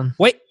pas ça, man.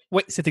 Oui,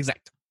 c'est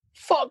exact.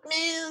 Fuck,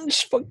 man! Je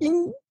suis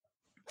fucking...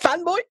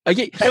 fanboy!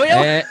 OK. Ça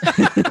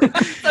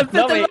me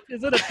fait tellement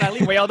plaisir de te parler,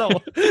 voyons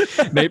donc.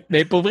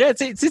 mais pour vrai,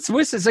 tu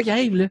vois, c'est ça qui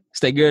arrive, là.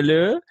 Ce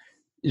gars-là,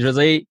 je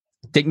veux dire,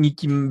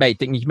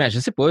 techniquement, je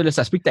sais pas, là,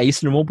 ça se peut que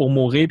t'aillisses le mot pour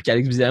mourir puis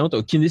qu'Alex Vizarion, t'as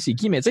aucune idée c'est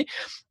qui, mais tu sais,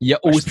 il a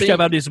aussi... Je suis plus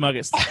capable des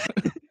humoristes.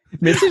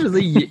 Mais tu sais, je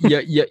veux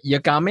dire, il a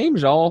quand même,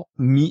 genre,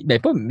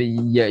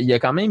 il a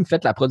quand même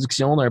fait la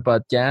production d'un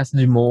podcast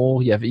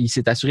d'humour, il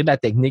s'est assuré de la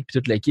technique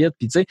puis tout le kit,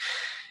 puis tu sais,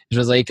 je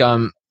veux dire,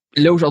 comme,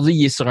 là, aujourd'hui,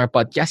 il est sur un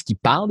podcast qui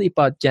parle des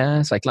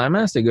podcasts. Fait,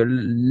 clairement, ce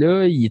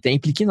gars-là, il est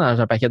impliqué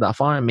dans un paquet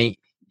d'affaires, mais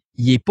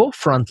il est pas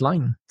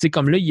frontline. Tu sais,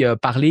 comme là, il a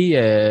parlé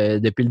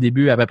depuis le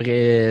début à peu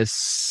près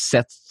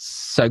 7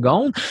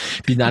 secondes.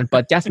 Puis dans le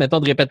podcast,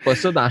 mettons, de Répète pas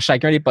ça, dans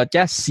chacun des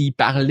podcasts, s'il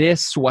parlait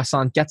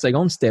 64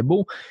 secondes, c'était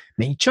beau.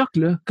 Mais Chuck,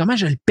 là, comment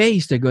je le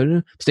paye, ce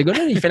gars-là? Ce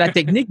gars-là, il fait la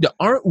technique de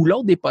un ou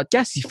l'autre des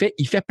podcasts.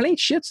 Il fait plein de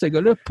shit, ce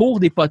gars-là, pour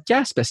des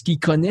podcasts parce qu'il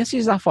connaît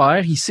ses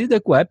affaires, il sait de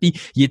quoi, puis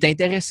il est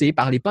intéressé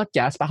par les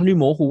podcasts, par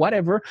l'humour ou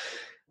whatever.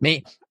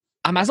 Mais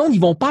Amazon, ils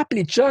vont pas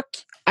appeler Chuck.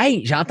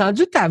 Hey, j'ai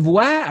entendu ta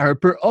voix un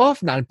peu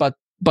off dans le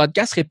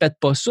podcast Répète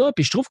pas ça,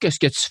 puis je trouve que ce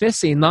que tu fais,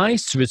 c'est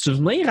nice. Tu veux-tu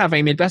venir à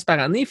 20 000 $ par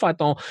année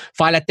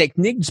faire la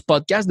technique du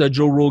podcast de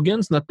Joe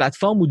Rogan sur notre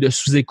plateforme ou de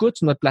sous-écoute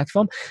sur notre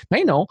plateforme?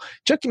 Ben non.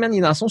 Chuck, man, il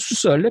est dans son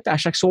sous-sol, là, puis à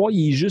chaque soir,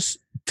 il est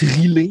juste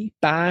drillé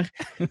par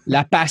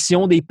la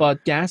passion des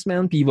podcasts,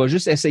 man, puis il va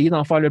juste essayer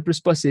d'en faire le plus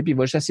possible, puis il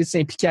va juste essayer de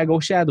s'impliquer à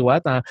gauche et à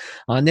droite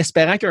en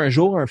espérant qu'un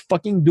jour, un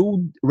fucking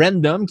dude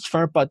random qui fait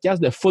un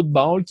podcast de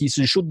football, qui est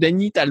sur le show de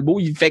Denis Talbot,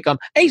 il fait comme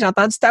 « Hey, j'ai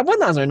entendu ta voix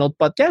dans un autre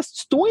podcast,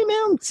 tu toi,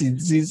 man! »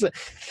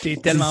 T'es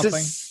tellement fin.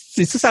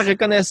 C'est ça sa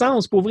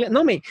reconnaissance, pour vrai.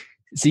 Non, mais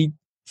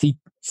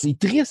c'est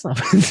triste, en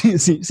fait.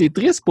 C'est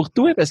triste pour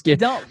toi parce que...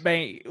 Non,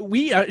 ben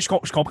oui, je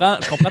comprends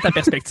ta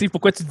perspective.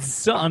 Pourquoi tu dis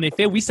ça? En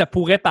effet, oui, ça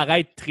pourrait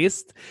paraître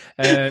triste,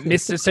 mais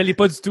ça l'est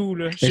pas du tout.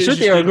 Là.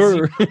 T'es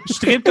heureux. Je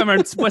tripe comme un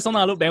petit poisson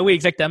dans l'eau. Ben oui,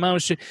 exactement.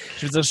 Je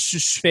veux dire,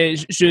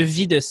 je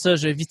vis de ça,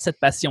 je vis de cette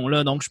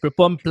passion-là, donc je peux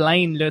pas me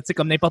plaindre, là, tu sais,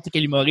 comme n'importe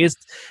quel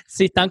humoriste.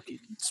 C'est tant que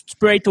tu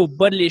peux être au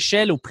bas de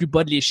l'échelle, au plus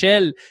bas de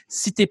l'échelle,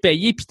 si t'es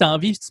payé puis t'as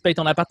envie, si tu payes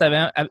ton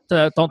appartement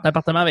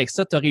avec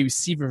ça, t'as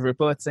réussi, veux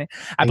pas, tu sais.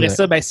 Après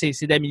ça, ben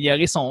c'est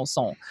d'améliorer sa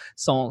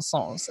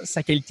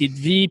qualité de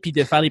vie, puis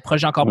de faire des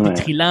projets encore plus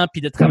trillants, puis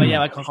de travailler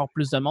avec encore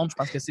plus de monde. Je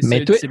pense que c'est ça,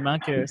 ultimement,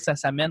 que ça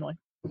s'amène, ouais.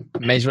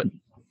 Mais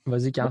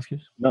vas-y, Carl,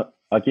 excuse. Non,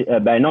 OK.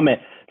 Non,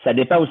 mais ça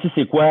dépend aussi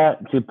c'est quoi,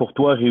 pour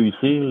toi,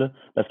 réussir, là.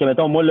 Parce que,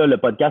 mettons, moi, là, le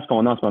podcast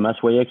qu'on a en ce moment,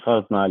 Soyez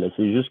extraordinaire, là,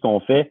 c'est juste qu'on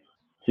fait,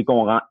 c'est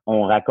qu'on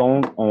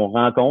rencontre,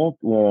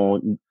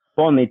 ou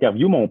pas en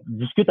interview, mais on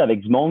discute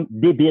avec du monde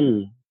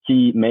débile,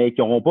 mais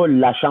qui n'auront pas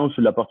la chance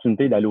ou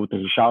l'opportunité d'aller au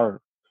tricheur.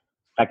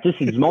 Fait que,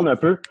 c'est du monde un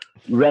peu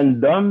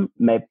random,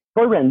 mais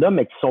pas random,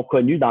 mais qui sont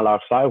connus dans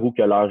leur sphère ou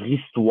que leur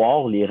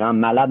histoire les rend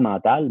malades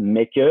mentales,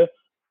 mais que,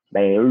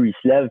 ben, eux, ils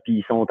se lèvent puis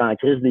ils sont en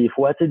crise des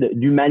fois, tu sais,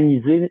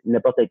 d'humaniser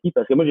n'importe qui.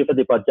 Parce que moi, j'ai fait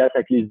des podcasts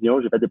avec les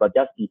Dion, j'ai fait des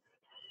podcasts puis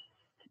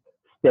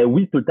c'était,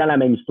 oui, tout le temps la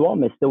même histoire,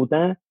 mais c'était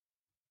autant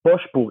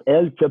poche pour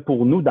elle que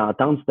pour nous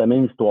d'entendre cette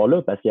même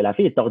histoire-là, parce que la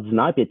fille est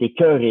ordinaire puis elle était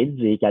écœurée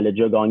et qu'elle a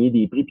déjà gagné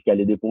des prix puis qu'elle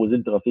a déposé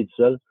le trophée tout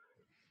seul.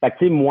 Fait que,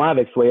 tu sais, moi,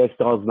 avec Soyez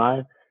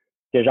extraordinaire,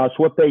 que j'en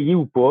sois payé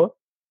ou pas,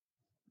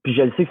 puis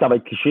je le sais que ça va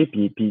être cliché,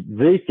 puis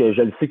dire que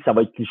je le sais que ça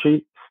va être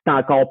cliché, c'est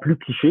encore plus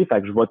cliché, fait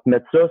que je vais te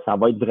mettre ça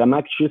va être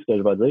vraiment cliché ce que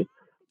je vais dire.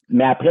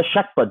 Mais après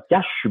chaque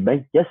podcast, je suis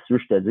bien, qu'est-ce que tu veux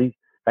que je te dise?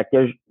 Fait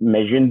que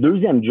mais j'ai une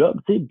deuxième job,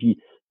 tu sais, puis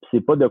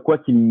c'est pas de quoi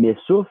qui me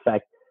m'essouffle, fait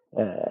que,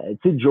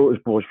 tu sais,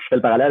 je fais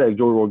le parallèle avec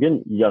Joe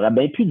Rogan, il aurait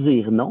bien pu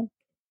dire non.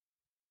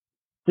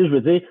 Tu sais, je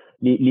veux dire,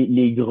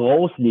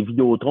 les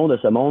Vidéotrons de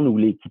ce monde ou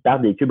qui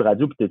partent des cubes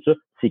radio pis tout ça,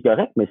 c'est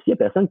correct, mais s'il y a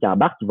personne qui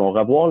embarque, ils vont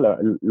revoir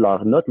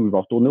leur note ou ils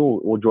vont retourner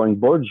au drawing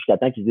board jusqu'à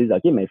temps qu'ils disent,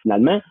 OK, mais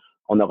finalement,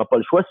 on n'aura pas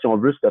le choix, si on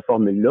veut cette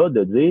formule-là,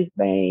 de dire,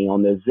 ben,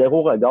 on a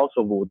zéro regard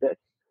sur vos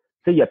textes.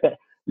 Tu sais,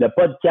 le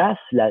podcast,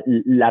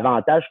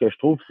 l'avantage que je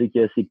trouve, c'est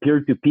que c'est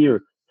peer-to-peer.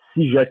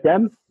 Si je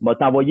t'aime, va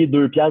t'envoyer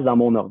 2 piastres dans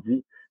mon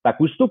ordi. Fait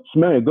qu'aussitôt que tu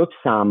mets un gars qui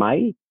s'en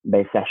mêle,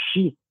 ben, ça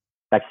chie.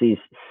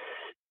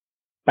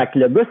 Fait que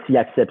le gars, s'il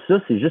accepte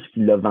ça, c'est juste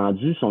qu'il l'a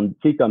vendu. Tu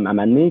sais, comme à un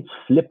moment donné, tu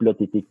flippes, là,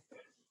 tu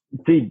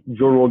sais,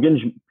 Joe Rogan,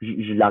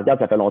 je la regarde,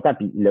 ça fait longtemps,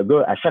 puis le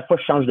gars, à chaque fois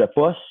que je change de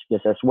poste, que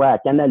ce soit à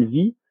Canal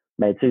Vie,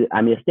 ben, tu sais,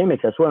 américain, mais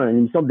que ce soit une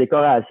émission de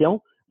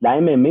décoration, de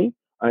la MMA,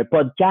 un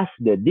podcast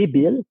de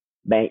débile,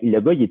 ben le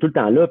gars, il est tout le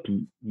temps là,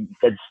 puis il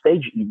fait du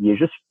stage, il est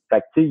juste,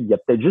 fait que, tu sais, il a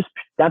peut-être juste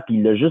plus de temps, puis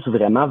il l'a juste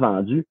vraiment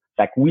vendu.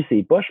 Fait que oui,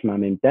 c'est poche, mais en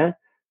même temps,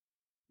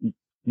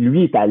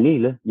 lui est allé,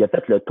 là. Il a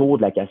fait le tour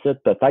de la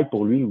cassette, peut-être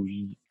pour lui.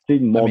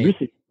 Mon but,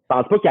 c'est, je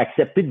pense pas qu'il a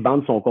accepté de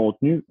vendre son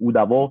contenu ou de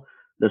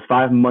se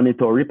faire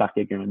monitorer par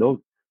quelqu'un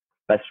d'autre.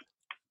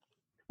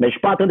 Mais je suis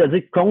pas en train de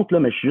dire contre, là,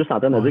 mais je suis juste en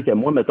train de dire que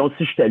moi, mettons,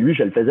 si j'étais lui,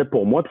 je le faisais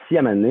pour moi. Puis si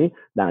à un moment donné,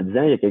 dans 10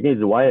 ans, il y a quelqu'un qui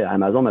dit ouais,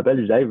 Amazon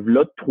m'appelle, je dis hey,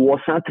 là,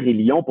 300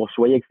 trillions pour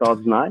Soyez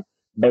extraordinaire,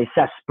 ben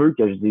ça se peut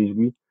que je dise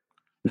oui.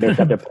 Mais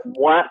ça fait pour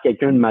moi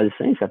quelqu'un de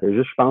malsain, ça fait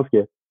juste, je pense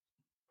que.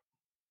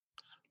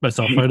 Ben,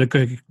 ça va faire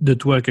de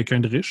toi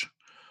quelqu'un de riche.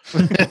 Ça,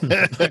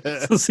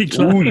 c'est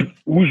clair.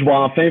 Ou je vais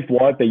enfin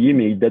pouvoir payer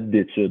mes dettes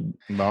d'études.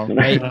 Bon.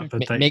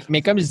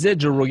 Mais comme je disais,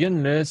 Joe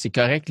Rogan, là, c'est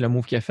correct le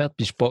move qu'il a fait.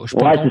 Puis je suis pas ouais,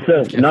 c'est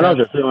ça. Non,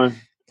 je sais, ouais.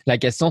 La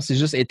question, c'est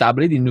juste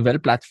établir des nouvelles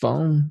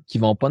plateformes qui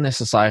vont pas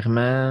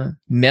nécessairement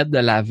mettre de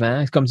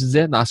l'avant. Comme tu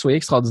disais, dans Soyez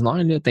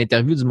extraordinaire, tu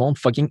interviews du monde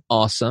fucking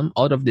awesome,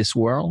 out of this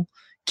world,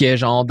 que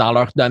genre, dans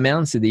leur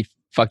domaine, c'est des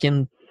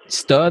fucking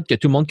studs que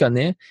tout le monde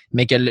connaît,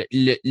 mais que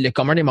le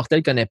commun des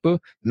mortels connaît pas.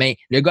 Mais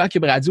le gars à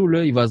Cube Radio,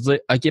 là, il va se dire,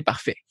 OK,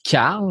 parfait.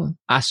 Carl,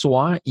 à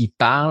soir, il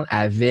parle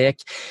avec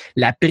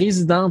la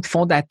présidente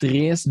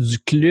fondatrice du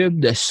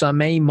club de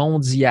sommeil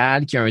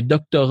mondial qui a un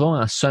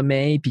doctorat en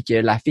sommeil, puis que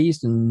la fille,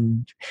 c'est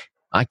une...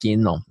 OK,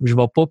 non, je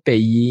vais pas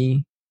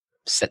payer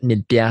 7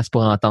 000$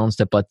 pour entendre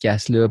ce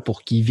podcast-là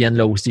pour qu'ils viennent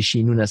là aussi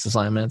chez nous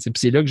nécessairement. Puis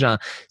c'est là que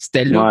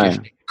c'était là que je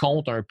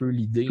compte un peu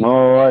l'idée.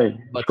 Ouais.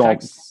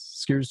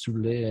 Excuse, tu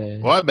voulais...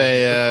 Ouais,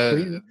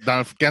 ben,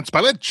 quand tu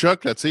parlais de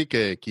Chuck, là, tu sais,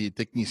 qui est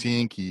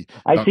technicien, qui...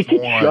 Hey, c'est qui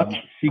Chuck?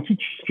 C'est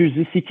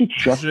qui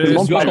Chuck?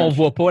 On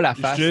voit pas la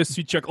face. Je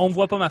suis Chuck. On ne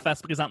voit pas ma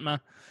face présentement.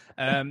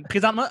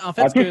 Présentement, en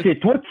fait... OK, c'est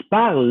toi qui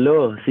parles,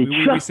 là. C'est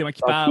Chuck. Oui, c'est moi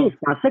qui parle. Je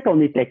pensais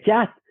qu'on était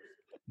 4.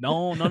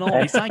 Non,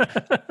 les 5.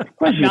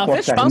 Mais en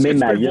fait, je pense que tu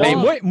peux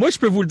voir... moi, je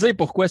peux vous le dire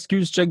pourquoi,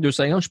 excuse Chuck 2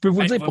 secondes, je peux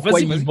vous dire pourquoi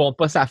ils ne voient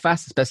pas sa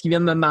face. C'est parce qu'ils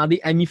viennent me demander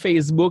ami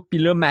Facebook, puis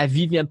là, ma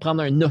vie vient de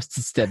prendre un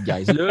hostie step,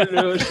 guys. Là,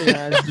 je suis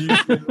rendu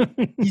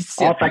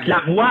ici. Fait que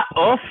la voix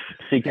off,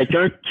 c'est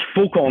quelqu'un qu'il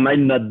faut qu'on mette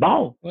notre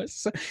bord. Ouais,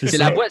 c'est ça. C'est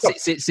la voix,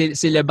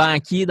 c'est le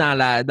banquier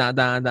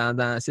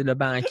c'est le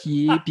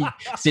banquier, puis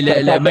c'est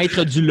le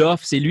maître du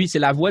loft. C'est lui, c'est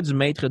la voix du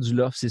maître du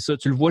loft. C'est ça.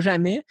 Tu le vois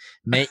jamais,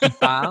 mais il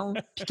parle,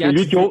 puis quand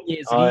tu dis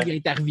niaiserie, il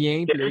intervient.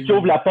 C'est lui qui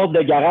ouvre la porte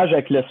de garage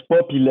avec le spa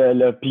puis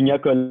le pina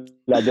colada.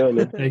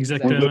 Là.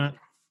 Exactement.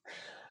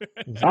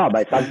 Ah,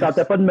 ben, ça ne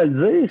tentait pas de me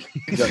le dire.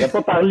 J'aurais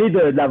pas parlé de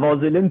la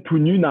vaseline tout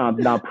nu dans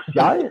la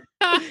poussière.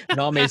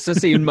 Non, mais ça,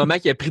 c'est le moment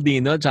qu'il a pris des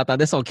notes.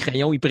 J'entendais son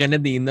crayon, il prenait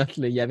des notes.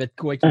 Là. Il y avait de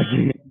quoi.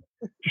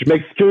 Je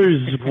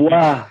m'excuse,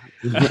 voix.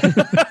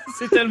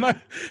 c'est tellement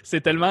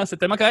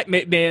correct.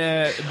 Mais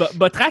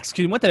Botrax,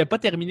 excuse-moi, tu n'avais pas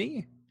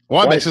terminé?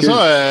 Ouais, ben c'est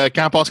ça.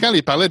 Quand Pascal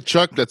il parlait de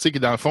Chuck, là, tu sais, qui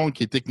dans le fond,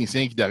 qui est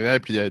technicien, qui est derrière,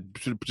 puis il y a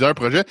plusieurs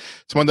projets,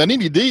 tu m'as donné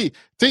l'idée.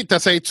 Tu sais,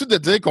 t'essayes-tu de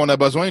dire qu'on a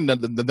besoin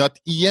de notre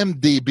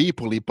IMDB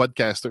pour les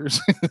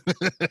podcasters?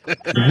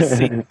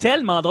 C'est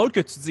tellement drôle que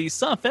tu dises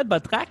ça, en fait,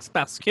 Botrax,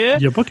 parce que...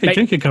 Il n'y a pas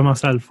quelqu'un qui a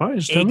commencé à le faire,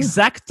 justement.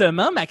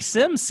 Exactement,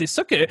 Maxime. C'est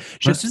ça que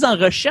je suis en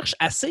recherche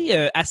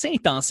assez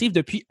intensive.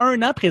 Depuis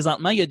 1 an,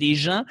 présentement, il y a des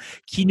gens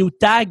qui nous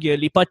taguent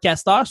les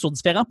podcasteurs sur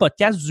différents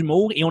podcasts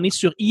d'humour et on est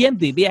sur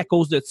IMDB à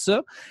cause de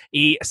ça.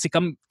 Et c'est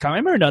comme quand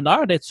même un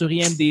honneur d'être sur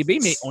IMDB,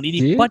 mais on est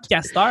des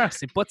podcasteurs.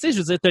 C'est pas, tu sais, je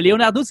veux dire, t'as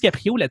Leonardo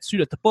DiCaprio là-dessus,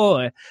 là, t'as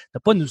pas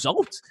nous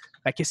autres.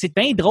 Fait que c'est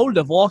bien drôle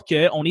de voir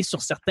qu'on est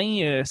sur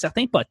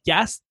certains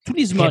podcasts. Tous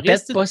les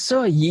humoristes... Répète pas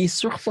ça, il est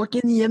sur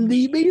fucking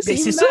IMDB, c'est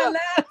ça.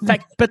 Fait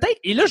que peut-être,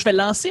 et là, je vais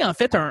lancer en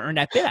fait un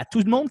appel à tout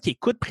le monde qui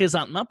écoute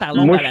présentement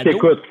Parlons Balado.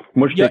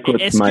 Moi, je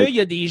t'écoute. Est-ce qu'il y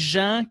a des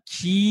gens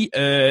qui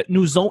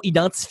nous ont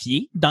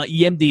identifiés dans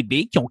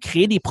IMDB, qui ont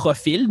créé des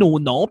profils, nos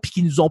noms, puis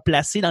qui nous ont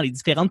placés dans les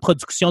différentes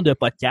productions de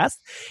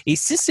podcasts? Et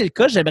si c'est le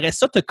cas, j'aimerais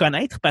ça te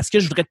connaître parce que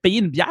je voudrais te payer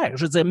une bière.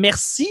 Je veux dire,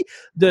 merci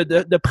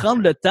de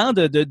prendre le temps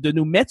de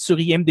nous mettre sur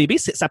IMDB.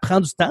 Ça prend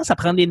du temps, ça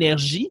prend de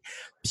l'énergie,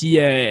 puis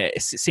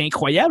c'est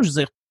incroyable. Je veux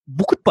dire,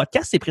 beaucoup de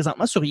podcasts, c'est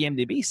présentement sur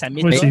IMDb. Ça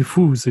ouais, c'est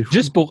fou.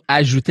 Juste pour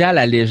ajouter à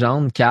la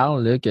légende,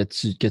 Carl, là, que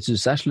tu le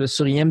saches, là,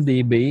 sur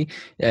IMDb,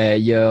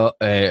 il y a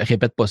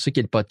Répète pas ça, qui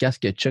est le podcast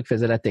que Chuck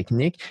faisait la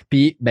technique.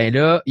 Puis, ben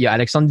là, il y a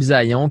Alexandre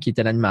Bisaillon, qui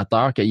était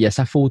l'animateur, qu'il y a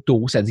sa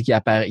photo, ça dit qu'il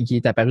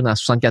est apparu dans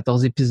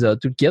 74 épisodes,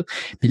 tout le kit.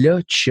 Puis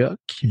là, Chuck,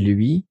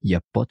 lui, il n'y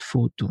a pas de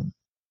photo.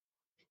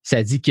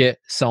 Ça dit que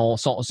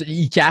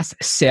il casse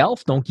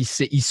self, donc il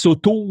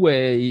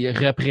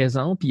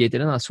s'auto-représente, puis il était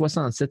là dans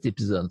 67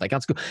 épisodes. Fait en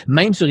tout cas,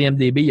 même sur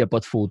IMDb, il n'y a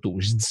pas de photo.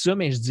 Je dis ça,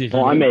 mais je dis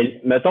rien. Ouais,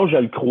 mais mettons, je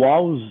le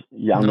croise,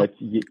 il y en a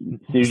qui...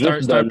 C'est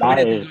juste un point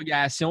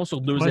d'interrogation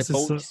sur 2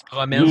 épaules qui se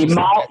promène. Il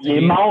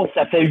est mort,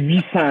 ça fait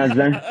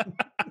 800 ans.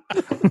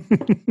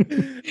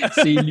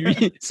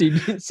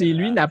 c'est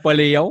lui,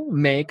 Napoléon,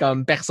 mais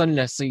comme personne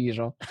le sait,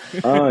 genre.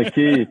 Ah, OK.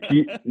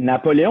 Puis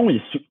Napoléon, il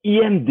est sur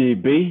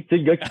IMDb. Tu sais,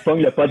 le gars qui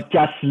pogne le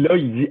podcast là,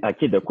 il dit «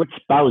 OK, de quoi tu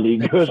parles, les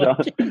gars? »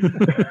 genre.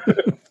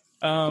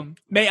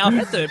 Mais en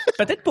fait,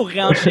 peut-être pour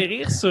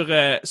réenchérir sur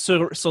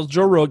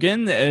Joe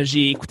Rogan,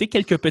 j'ai écouté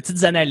quelques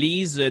petites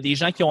analyses des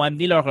gens qui ont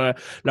amené leur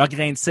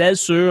grain de sel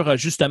sur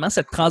justement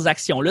cette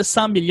transaction-là,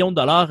 100 millions de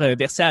dollars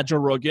versés à Joe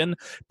Rogan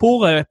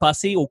pour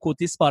passer au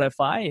côté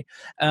Spotify.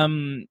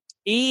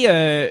 Et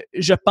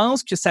je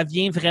pense que ça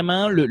vient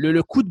vraiment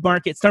le coup de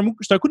marketing.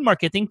 C'est un coup de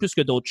marketing plus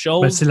que d'autres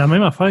choses. Ben, c'est la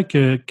même affaire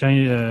que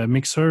quand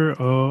Mixer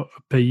a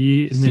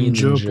payé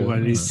Ninja pour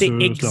aller sur leur plateforme.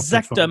 C'est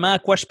exactement à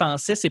quoi je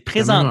pensais. C'est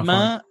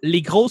présentement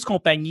les grosses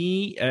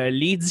compagnies,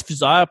 les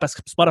diffuseurs, parce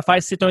que Spotify,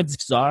 c'est un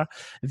diffuseur,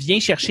 vient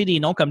chercher des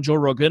noms comme Joe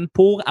Rogan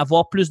pour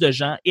avoir plus de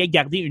gens et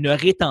garder une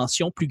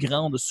rétention plus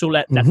grande sur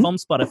la plateforme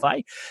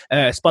Spotify.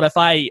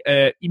 Spotify,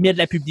 il met de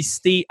la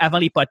publicité avant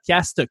les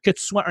podcasts, que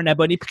tu sois un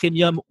abonné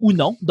premium ou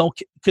non. Donc,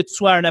 que tu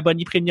sois un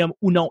abonné premium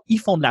ou non, ils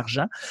font de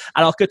l'argent.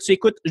 Alors que tu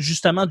écoutes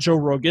justement Joe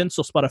Rogan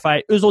sur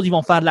Spotify, eux autres, ils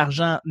vont faire de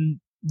l'argent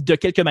de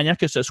quelque manière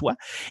que ce soit.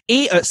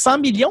 Et 100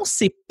 millions,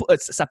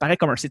 ça paraît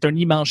comme c'est un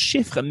immense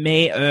chiffre,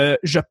 mais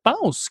je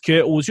pense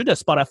qu'aux yeux de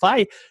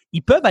Spotify,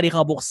 ils peuvent aller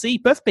rembourser, ils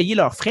peuvent payer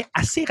leurs frais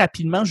assez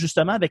rapidement,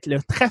 justement, avec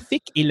le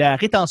trafic et la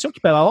rétention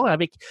qu'ils peuvent avoir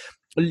avec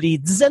les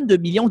dizaines de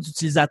millions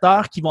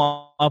d'utilisateurs qui vont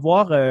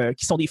avoir,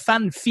 qui sont des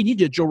fans finis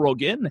de Joe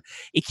Rogan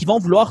et qui vont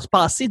vouloir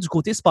passer du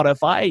côté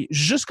Spotify.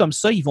 Juste comme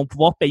ça, ils vont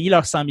pouvoir payer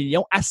leurs 100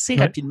 millions assez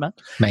rapidement.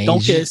 Mais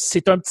donc,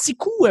 c'est un petit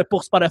coup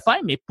pour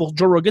Spotify, mais pour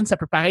Joe Rogan, ça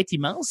peut paraître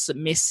immense,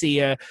 mais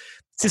c'est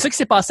ça qui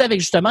s'est passé avec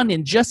justement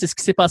Ninja, c'est ce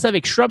qui s'est passé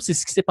avec Shrub, c'est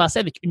ce qui s'est passé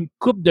avec une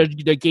couple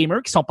de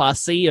gamers qui sont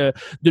passés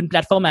d'une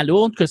plateforme à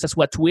l'autre, que ce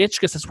soit Twitch,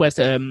 que ce soit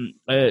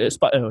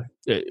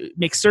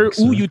Mixer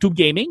ou YouTube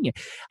Gaming.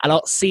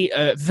 Alors, c'est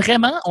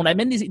vraiment, on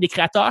amène des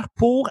créateurs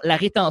pour la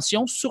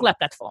rétention sur la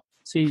plateforme.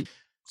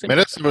 Mais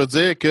là, ça veut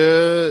dire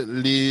que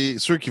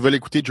ceux qui veulent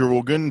écouter Joe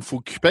Rogan, il faut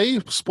qu'ils payent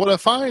pour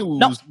Spotify ou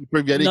ils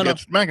peuvent y aller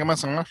gratuitement? Comment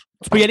ça marche?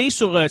 Tu peux y aller si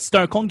tu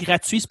as un compte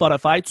gratuit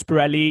Spotify, tu peux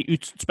aller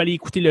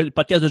écouter le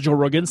podcast de Joe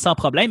Rogan sans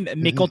problème,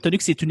 mais compte tenu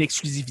que c'est une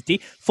exclusivité,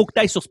 il faut que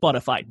tu ailles sur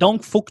Spotify.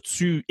 Donc, il faut que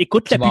tu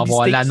écoutes la publicité. Tu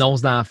vas avoir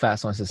l'annonce d'en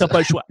face, c'est ça. Tu n'as pas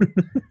le choix.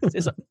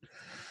 C'est ça.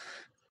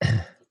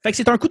 Fait que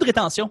c'est un coût de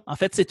rétention. En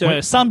fait,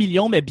 c'est 100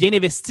 millions, mais bien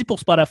investi pour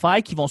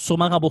Spotify, qui vont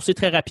sûrement rembourser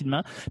très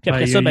rapidement. Puis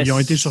après ils ont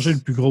été chercher le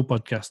plus gros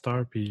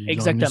podcasteur, puis ils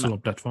l'ont mis sur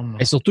leur plateforme. Là.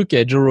 Et surtout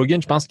que Joe Rogan,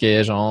 je pense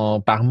que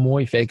genre par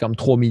mois, il fait comme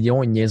 3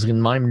 millions, une niaiserie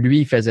de même. Lui,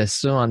 il faisait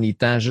ça en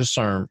étant juste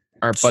un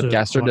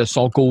podcaster de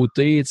son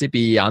côté, tu sais,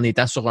 puis en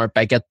étant sur un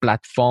paquet de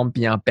plateformes,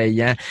 puis en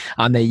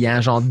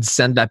ayant genre 10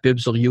 cents de la pub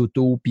sur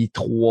YouTube, puis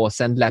 3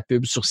 cents de la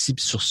pub sur ci,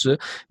 puis sur ça.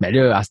 Mais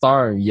là, à cette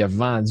heure, il a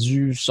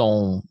vendu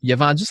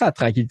sa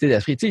tranquillité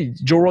d'esprit. Tu sais,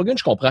 Joe Rogan,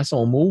 je comprends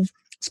son move.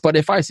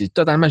 Spotify, c'est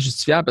totalement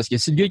justifiable parce que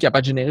si le gars est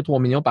capable de générer 3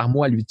 millions par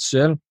mois à lui tout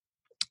seul,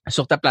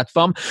 sur ta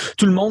plateforme,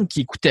 tout le monde qui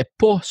écoutait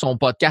pas son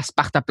podcast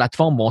par ta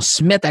plateforme vont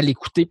se mettre à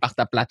l'écouter par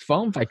ta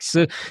plateforme. Fait que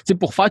ça, tu sais,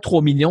 pour faire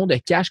 3 millions de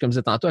cash, comme je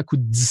disais tantôt, à coût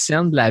de 10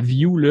 cents de la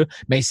view, là,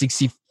 ben, c'est que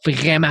c'est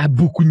vraiment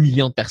beaucoup de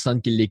millions de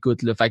personnes qui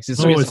l'écoutent, là. Fait que c'est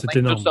sûr que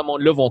tout ce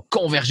monde-là vont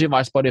converger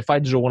vers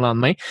Spotify du jour au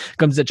lendemain.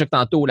 Comme disait Chuck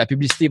tantôt, la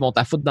publicité, ils vont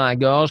t'affoutre dans la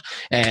gorge.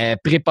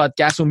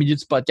 Pré-podcast, au milieu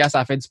du podcast, à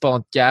la fin du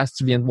podcast,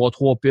 tu viens de voir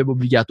 3 pubs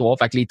obligatoires.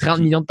 Fait que les 30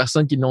 millions de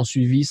personnes qui l'ont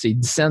suivi, c'est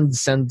 10 cents, 10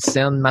 cents, 10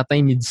 cents,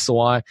 matin, midi,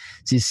 soir.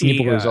 C'est signé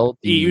pour eux autres.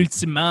 Et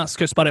ultimement, ce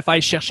que Spotify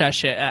cherche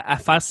à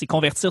faire, c'est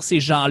convertir ces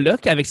gens-là,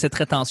 avec cette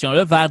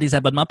rétention-là, vers des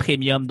abonnements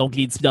premium. Donc,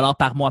 les $10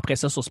 par mois après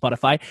ça sur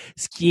Spotify,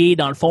 ce qui est,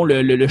 dans le fond,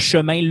 le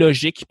chemin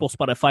logique pour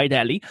Spotify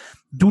d'aller.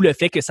 D'où le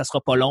fait que ça sera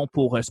pas long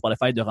pour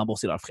Spotify de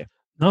rembourser leurs frais.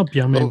 Non,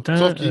 puis en même temps...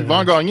 Sauf qu'il va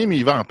en gagner, mais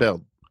il va en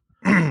perdre.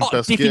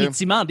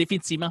 Définitivement.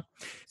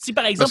 Si,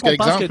 par exemple, on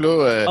pense que...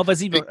 Là,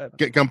 vas-y.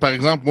 Comme par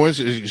exemple, moi,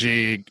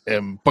 j'ai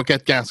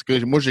Pocket Cast.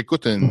 Moi,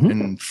 j'écoute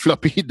une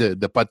flopée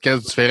de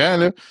podcasts différents,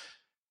 là.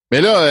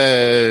 Mais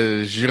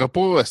là, j'irai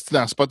pas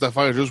dans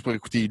Spotify juste pour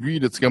écouter lui.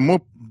 Là. Comme moi,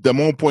 de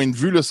mon point de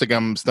vue, là, c'est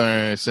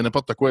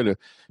n'importe quoi. Là.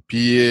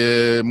 Puis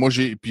moi,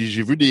 j'ai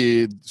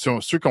vu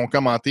ceux qui ont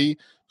commenté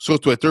sur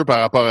Twitter par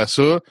rapport à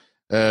ça.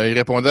 Ils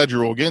répondaient à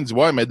Joe Rogan, ils disaient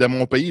ouais, mais dans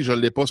mon pays, je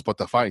l'ai pas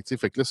Spotify. T'sais.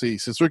 Fait que là, c'est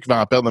sûr qu'il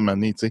va en perdre un moment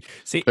donné.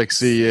 Fait que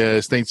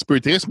c'est un petit peu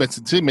triste,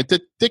 mais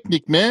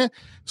techniquement,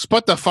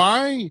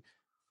 Spotify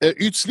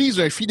utilise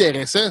un feed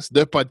RSS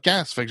de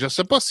podcast. Fait que je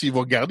sais pas s'il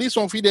va garder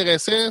son feed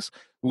RSS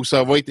ou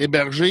ça va être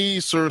hébergé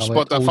sur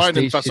Spotify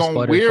d'une façon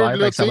weird.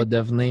 Là, ça va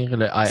devenir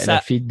le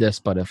feed de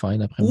Spotify,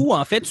 d'après moi. Ou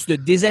en fait, tu te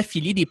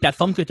désaffilies des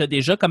plateformes que tu as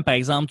déjà, comme par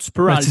exemple, tu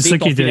peux enlever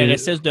ton feed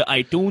RSS de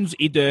iTunes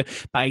et de,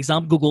 par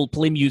exemple, Google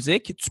Play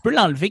Music. Tu peux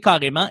l'enlever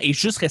carrément et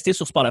juste rester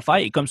sur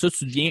Spotify et comme ça,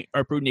 tu deviens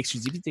un peu une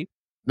exclusivité.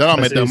 Non,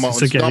 mais dans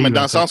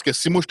le sens que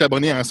si moi je suis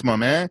abonné en ce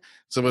moment,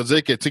 ça veut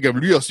dire que, tu sais, comme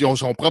lui, il a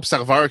son propre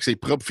serveur avec ses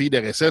propres feeds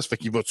RSS, fait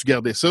qu'il va-tu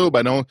garder ça?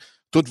 Ben non,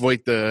 tout va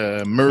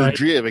être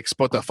mergé avec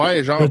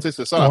Spotify, genre, tu sais,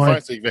 c'est ça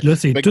l'affaire. Là,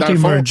 c'est tout est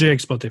mergé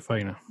avec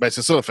Spotify. Là. Ben,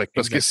 c'est ça. Fait que,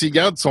 parce que s'il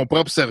garde son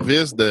propre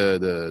service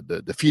de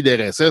feed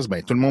RSS,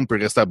 ben, tout le monde peut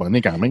rester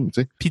abonné quand même,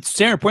 tu sais. Puis tu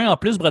tiens un point en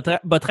plus,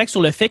 Botrac,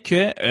 sur le fait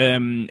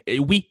que,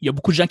 oui, il y a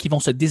beaucoup de gens qui vont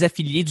se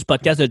désaffilier du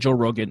podcast de Joe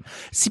Rogan.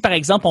 Si, par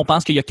exemple, on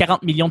pense qu'il y a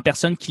 40 millions de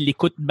personnes qui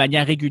l'écoutent de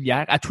manière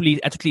régulière à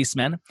toutes les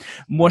semaines,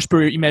 moi, je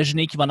peux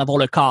imaginer qu'il va en avoir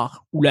le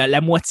quart ou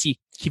la moitié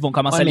qui vont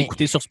commencer à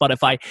l'écouter sur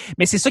Spotify.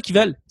 Mais c'est ça qu'ils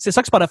veulent. C'est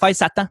ça que Spotify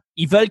s'attend.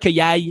 Ils veulent qu'il y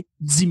ait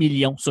 10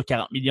 millions sur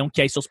 40 millions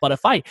qui aillent sur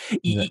Spotify.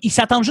 Ils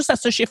s'attendent juste à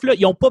ce chiffre-là.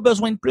 Ils n'ont pas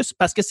besoin de plus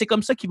parce que c'est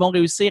comme ça qu'ils vont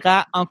réussir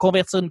à en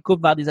convertir une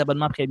coupe vers des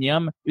abonnements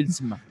premium,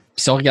 ultimement.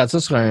 Puis si on regarde ça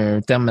sur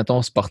un terme,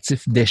 mettons,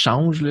 sportif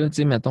d'échange, là, tu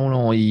sais, mettons,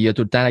 là, il y a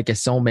tout le temps la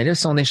question, mais là,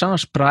 si on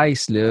échange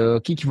price, là,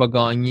 qui va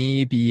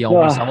gagner, puis on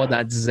va savoir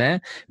dans 10 ans.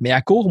 Mais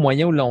à court,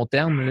 moyen ou long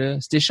terme, là,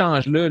 cet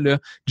échange-là, là,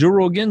 Joe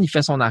Rogan, il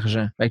fait son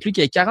argent. Fait que lui,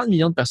 qu'il y ait 40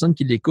 millions de personnes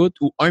qui l'écoutent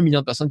ou 1 million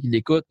de personnes qui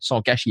l'écoutent,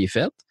 son cash, il est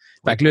fait.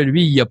 Fait que là,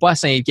 lui, il n'a pas à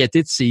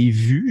s'inquiéter de ses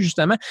vues,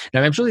 justement.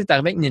 La même chose est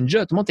arrivée avec Ninja.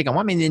 Tout le monde était comme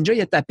moi, mais Ninja,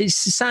 il a tapé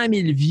 600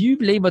 000 vues,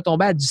 puis là, il va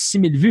tomber à du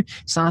 6 000 vues.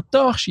 Il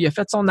s'entorche, il a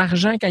fait son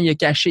argent quand il a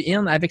caché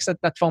in avec cette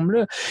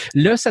plateforme-là.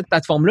 Là, cette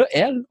plateforme-là,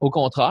 elle, au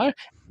contraire,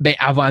 ben,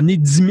 elle va amener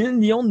 10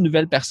 millions de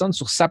nouvelles personnes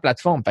sur sa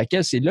plateforme. Fait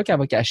que c'est là qu'elle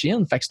va cacher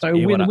in. Fait que c'est un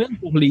win-win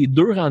pour les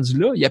deux rendus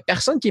là. Il y a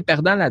personne qui est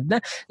perdant là-dedans.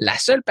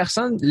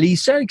 Les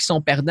seuls qui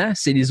sont perdants,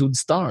 c'est les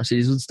auditeurs. C'est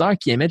les auditeurs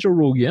qui aimaient Joe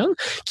Rogan,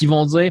 qui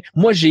vont dire,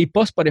 moi, j'ai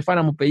pas Spotify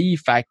dans mon pays,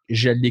 fait que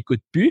je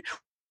l'écoute plus.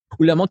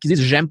 Ou le monde qui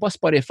dit, j'aime pas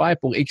Spotify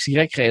pour X,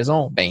 Y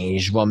raison, ben,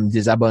 je vais me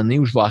désabonner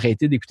ou je vais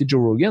arrêter d'écouter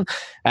Joe Rogan.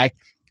 Fait que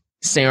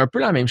c'est un peu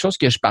la même chose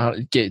que je parle,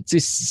 que, tu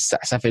sais,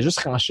 ça fait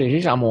juste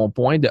renchérir à mon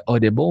point de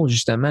Audible,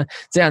 justement. Tu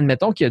sais,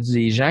 admettons qu'il y a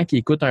des gens qui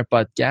écoutent un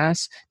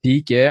podcast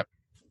puis que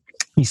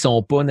ils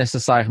sont pas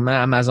nécessairement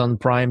Amazon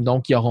Prime,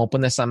 donc ils n'auront pas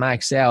nécessairement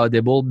accès à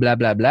Audible,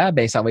 blablabla,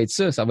 ben ça va être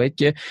ça. Ça va être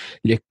que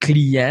le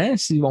client,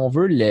 si on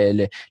veut,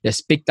 le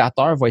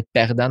spectateur va être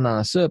perdant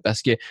dans ça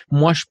parce que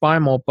moi, je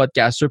perds mon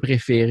podcasteur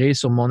préféré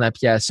sur mon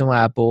application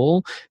Apple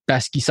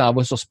parce qu'il s'en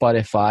va sur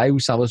Spotify ou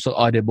il s'en va sur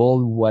Audible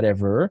ou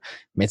whatever.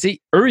 Mais tu sais,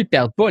 eux, ils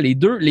perdent pas. Les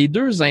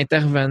deux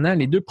intervenants,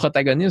 les deux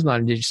protagonistes dans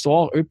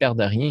l'histoire, eux,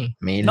 perdent rien.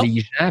 Mais les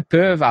gens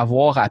peuvent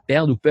avoir à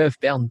perdre ou peuvent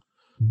perdre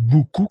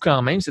beaucoup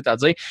quand même,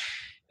 c'est-à-dire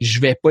je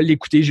vais pas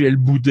l'écouter, je vais le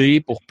bouder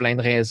pour plein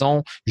de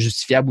raisons,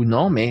 justifiables ou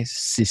non, mais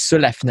c'est ça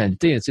la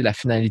finalité. Tu sais, la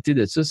finalité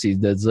de ça, c'est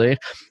de dire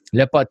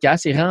le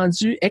podcast est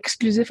rendu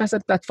exclusif à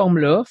cette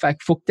plateforme-là. Fait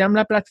qu'il faut que tu aimes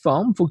la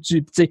plateforme. Faut que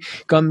tu sais,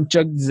 comme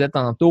Chuck disait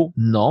tantôt,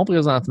 non,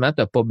 présentement,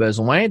 tu n'as pas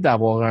besoin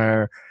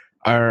d'avoir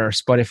un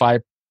Spotify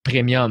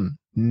Premium.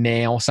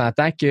 Mais on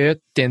s'entend que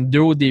Tinder,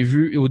 au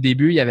début,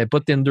 il n'y avait pas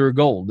Tinder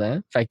Gold.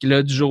 Hein? Fait que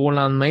là, du jour au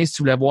lendemain, si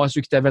tu voulais voir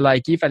ceux qui t'avaient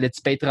liké, il fallait que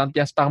tu payes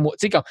 30$ par mois.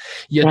 Tu sais,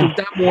 il y a tout le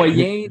temps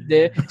moyen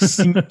de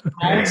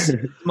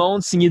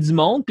signer du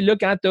monde. Puis là,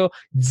 quand tu as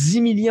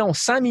 10 millions,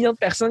 100 millions de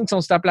personnes qui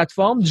sont sur ta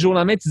plateforme, du jour au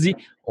lendemain, tu dis,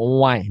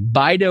 ouais,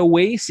 by the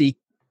way, ces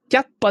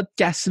 4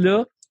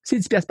 podcasts-là, c'est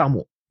 10$ par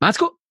mois. En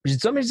tout cas, je dis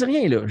ça, mais je dis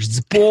rien, là. Je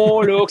dis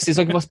pas, là, que c'est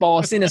ça qui va se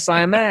passer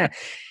nécessairement.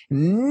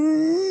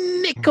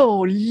 Mais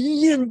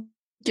Colin,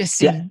 que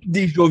c'est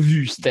déjà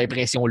vu, cette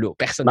impression-là,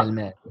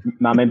 personnellement.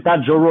 Mais en même temps,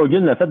 Joe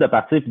Rogan, le fait de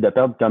partir et de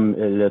perdre comme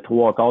le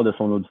 3/4 de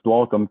son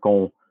auditoire, comme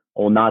qu'on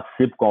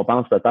anticipe ou qu'on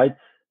pense peut-être,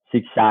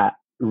 c'est que ça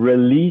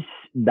release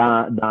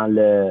dans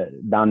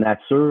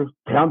nature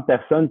 30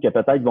 personnes qui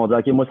peut-être vont dire «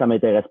 OK, moi, ça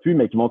m'intéresse plus »,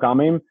 mais qui vont quand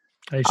même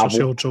aller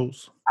chercher autre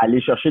chose. Aller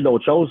chercher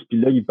d'autres choses,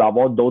 puis là, il peut y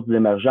avoir d'autres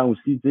émergents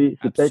aussi. Tu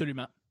sais,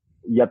 Absolument.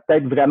 Il y a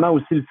peut-être vraiment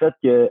aussi le fait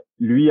que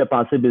lui a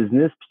pensé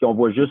business puis qu'on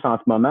voit juste en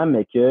ce moment,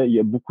 mais qu'il y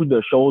a beaucoup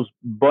de choses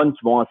bonnes qui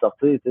vont en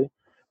sortir, tu sais.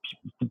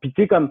 Puis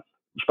tu sais, comme,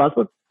 je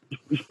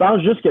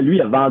pense juste que lui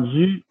il a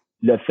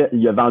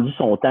vendu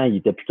son temps, il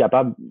était plus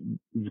capable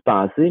d'y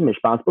penser, mais je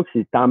pense pas que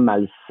c'est tant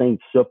malsain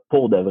que ça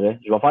pour de vrai.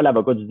 Je vais faire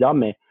l'avocat du diable,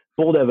 mais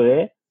pour de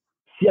vrai,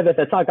 s'il avait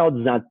fait ça encore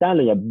 10 ans de temps,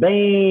 là, il y a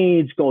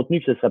bien du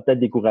contenu qui se serait peut-être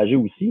découragé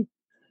aussi.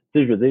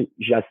 Tu sais, je veux dire,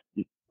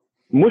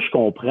 moi, je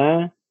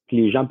comprends que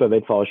les gens peuvent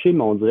être fâchés,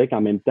 mais on dirait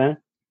qu'en même temps,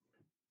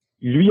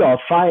 lui a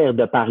offert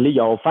de parler, il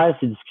a offert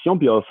ses discussions,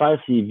 puis il a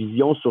offert ses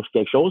visions sur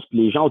quelque chose, puis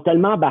les gens ont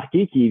tellement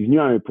embarqué qu'il est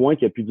venu à un point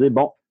qu'il a pu dire,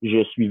 bon,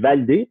 je suis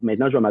validé,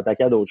 maintenant je vais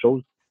m'attaquer à d'autres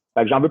choses.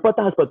 Fait que j'en veux pas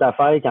tant à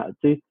Spotify, quand,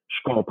 tu sais, je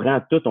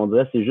comprends tout, on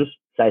dirait, c'est juste,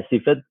 ça s'est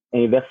fait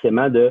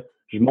inversement de,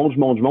 je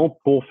monte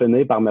pour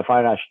finir par me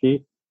faire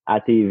acheter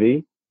à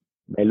TV.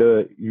 Mais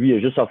là, lui, il a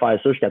juste offert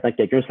ça jusqu'à temps que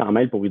quelqu'un s'en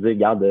mêle pour lui dire,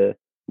 regarde,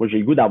 moi, j'ai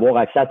le goût d'avoir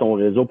accès à ton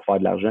réseau pour faire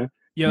de l'argent.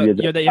 Il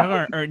y a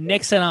d'ailleurs un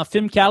excellent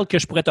film, Carl, que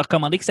je pourrais te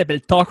recommander qui s'appelle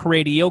Talk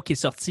Radio, qui est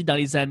sorti dans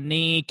les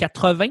années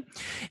 80.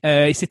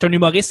 Et c'est un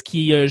humoriste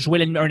qui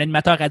jouait un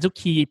animateur radio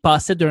qui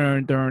passait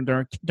d'un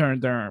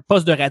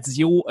poste de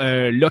radio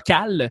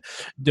local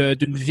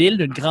d'une ville,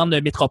 d'une grande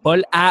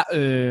métropole à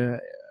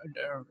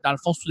dans le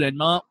fond,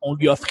 soudainement, on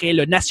lui offrait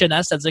le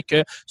national, c'est-à-dire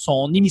que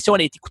son émission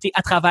elle a été écoutée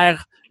à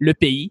travers le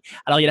pays.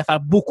 Alors, il allait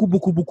faire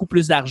beaucoup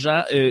plus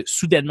d'argent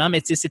soudainement,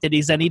 mais c'était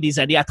des années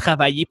à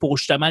travailler pour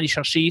justement aller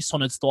chercher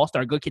son auditoire. C'est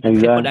un gars qui était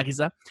très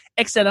polarisant.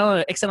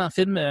 Excellent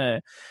film.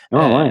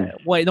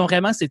 Ouais, donc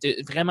vraiment, c'était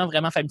vraiment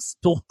famille.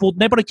 Pour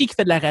n'importe qui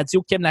fait de la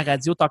radio, qui aime la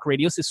radio, Talk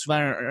Radio, c'est souvent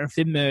un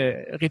film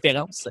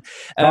référence.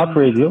 Talk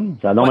Radio,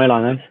 ça donne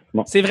l'air.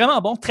 Bon. C'est vraiment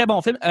bon, très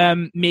bon film.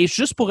 Mais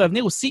juste pour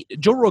revenir aussi,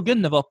 Joe Rogan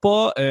ne va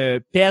pas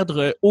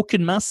perdre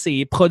aucunement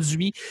ses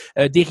produits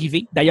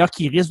dérivés. D'ailleurs,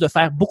 qui risque de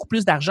faire beaucoup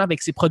plus d'argent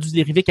avec ses produits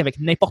dérivés qu'avec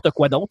n'importe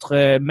quoi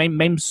d'autre.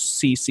 Même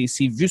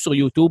ses vues sur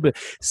YouTube,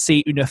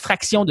 c'est une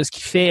fraction de ce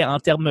qu'il fait en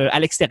termes à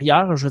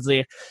l'extérieur. Je veux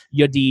dire, il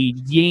y a des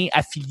liens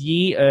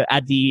affiliés à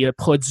des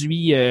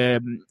produits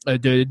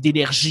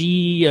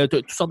d'énergie,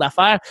 toutes sortes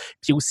d'affaires.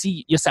 Puis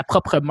aussi, il y a sa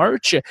propre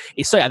merch.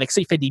 Et ça, avec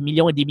ça, il fait des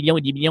millions et des millions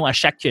et des millions à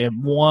chaque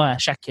mois, à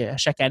chaque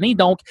année.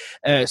 Donc,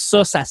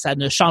 ça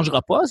ne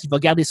changera pas. Il va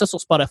garder ça sur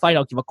Spotify.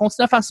 Donc, il va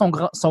continuer à faire son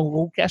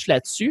gros cash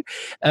là-dessus.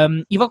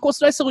 Il va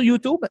continuer sur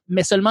YouTube,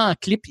 mais seulement en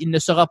clip.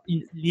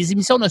 Les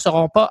émissions ne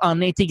seront pas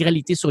en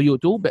intégralité sur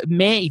YouTube,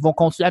 mais ils vont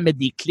continuer à mettre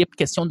des clips.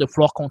 Question de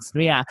pouvoir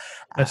continuer à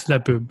c'est de la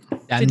pub.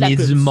 Amener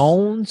du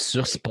monde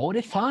sur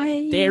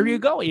Spotify. There you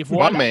go. Et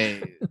voilà.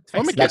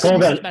 La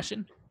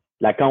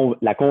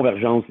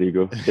convergence, les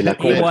gars. C'est la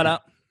convergence. Et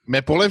voilà.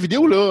 Mais pour la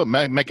vidéo, là,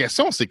 ma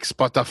question, c'est que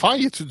Spotify,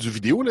 y a-tu du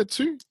vidéo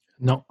là-dessus?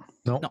 Non.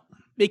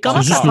 Mais il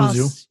commence à avoir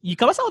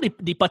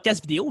des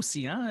podcasts vidéo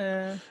aussi,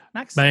 hein,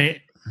 Max? Ben,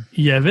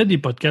 il y avait des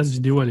podcasts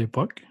vidéo à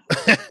l'époque.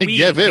 Il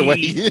y avait,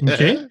 oui.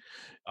 OK.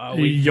 Ah,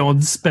 oui. Ils ont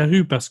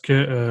disparu parce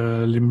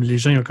que les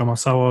gens ils ont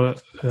commencé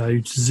à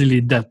utiliser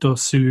les datas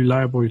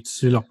cellulaires pour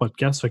utiliser leurs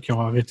podcasts. Fait qu'ils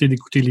ont arrêté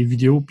d'écouter les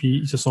vidéos puis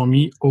ils se sont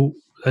mis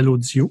à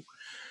l'audio.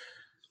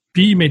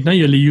 Puis maintenant,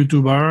 il y a les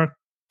YouTubers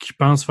qui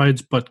pensent faire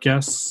du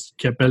podcast,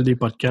 qui appellent des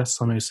podcasts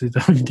sans essayer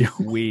en vidéo.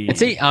 Oui. Tu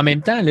sais, en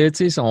même temps, là,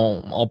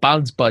 on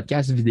parle du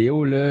podcast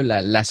vidéo, là,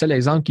 la seule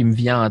exemple qui me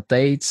vient en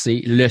tête,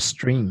 c'est le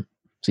stream.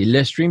 C'est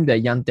le stream de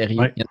Yann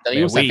Terriot. Ouais. Yann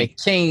Terriot, ça fait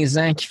 15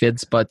 ans qu'il fait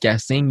du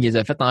podcasting. Il les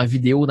a fait en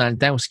vidéo dans le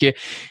temps où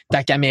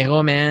ta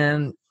caméra,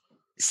 man,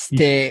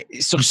 c'était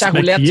sur chaque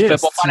roulette, tu ne peux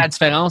pas faire la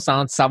différence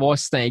entre savoir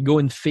si c'est un gars ou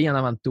une fille en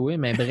avant de toi,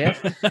 mais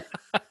bref,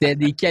 c'était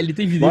des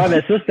qualités vidéo. Ouais,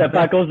 mais ça, c'était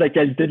pas à cause de la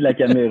qualité de la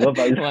caméra,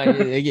 par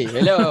exemple. Ouais, OK.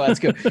 Mais là, en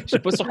tout cas, je sais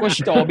pas sur quoi je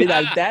suis tombé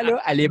dans le temps,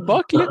 là, à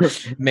l'époque, là.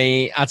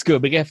 Mais en tout cas,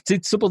 bref, tu sais,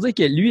 tout ça pour dire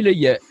que lui, là,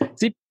 il a, tu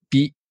sais,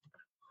 puis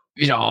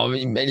genre,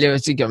 là,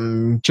 tu sais,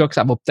 comme Chuck,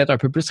 ça va peut-être un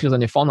peu plus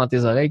résonner fort dans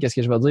tes oreilles, qu'est-ce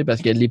que je veux dire,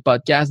 parce que les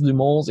podcasts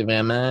d'humour, c'est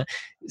vraiment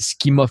ce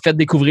qui m'a fait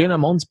découvrir le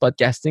monde du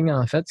podcasting,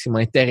 en fait, ce qui m'a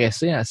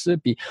intéressé à ça,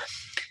 puis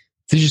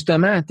tu sais,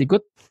 justement,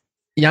 t'écoutes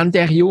Yann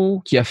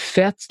Terriot qui a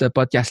fait ce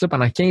podcast-là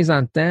pendant 15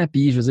 ans de temps,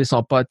 puis je veux dire,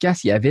 son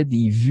podcast, il y avait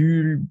des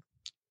vues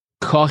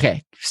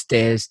correctes.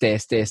 C'était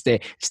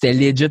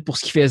legit pour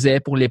ce qu'il faisait,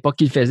 pour l'époque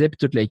qu'il faisait, puis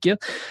toute l'équipe.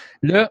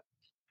 Là,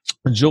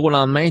 du jour au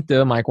lendemain,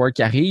 t'as Mike Ward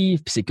qui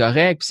arrive, puis c'est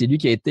correct, puis c'est lui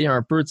qui a été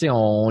un peu, tu sais,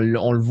 on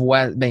le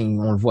voit,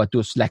 on le voit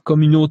tous. La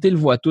communauté le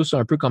voit tous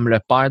un peu comme le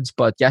père du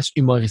podcast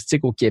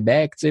humoristique au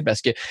Québec, tu sais,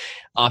 parce que,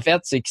 en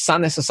fait, c'est que sans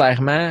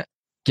nécessairement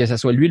que ce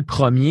soit lui le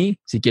premier,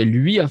 c'est que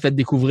lui a fait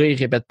découvrir,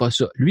 répète pas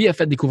ça, lui a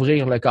fait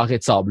découvrir le carré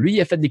de sable, lui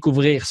a fait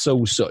découvrir ça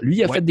ou ça,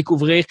 lui a fait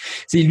découvrir,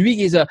 c'est lui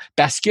qui les a,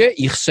 parce que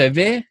il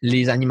recevait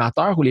les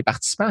animateurs ou les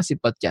participants à ces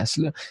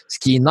podcasts-là. Ce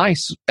qui est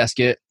nice, parce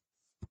que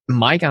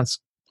Mike,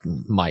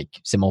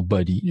 c'est mon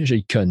buddy, je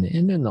le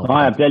connais. Là, non,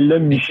 ouais, appelle-le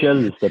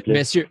Michel, s'il te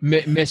plaît.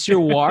 Monsieur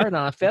Ward,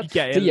 en fait,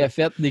 il a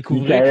fait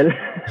découvrir...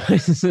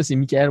 ça, c'est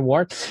Michael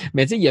Ward.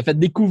 Mais tu sais, il a fait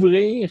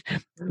découvrir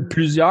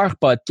plusieurs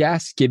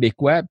podcasts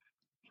québécois,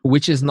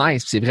 which is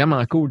nice, c'est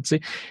vraiment cool, tu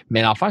sais.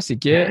 Mais l'affaire, c'est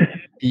que,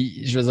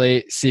 je veux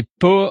dire,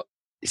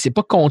 c'est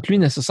pas contre lui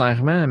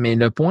nécessairement, mais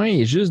le point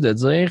est juste de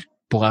dire,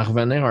 pour en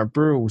revenir un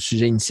peu au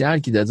sujet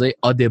initial, qui est de dire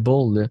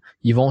Audible, là,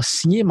 ils vont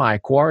signer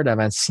Mike Ward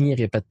avant de signer,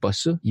 répète pas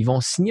ça, ils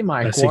vont signer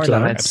Mike Ward clair,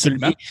 avant de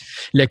signer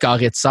le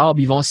carré de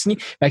sable, ils vont signer.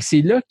 Fait que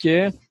c'est là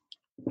que,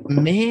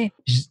 mais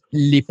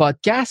les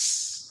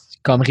podcasts,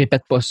 comme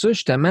répète pas ça,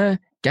 justement,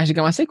 quand j'ai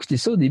commencé à écouter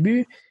ça au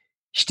début,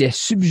 j'étais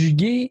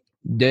subjugué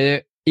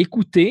de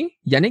écouter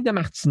Yannick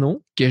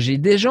Damartino, que j'ai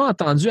déjà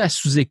entendu à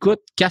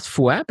sous-écoute 4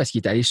 fois, parce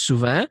qu'il est allé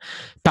souvent,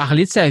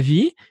 parler de sa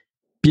vie.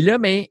 Puis là,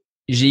 ben,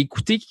 j'ai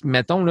écouté,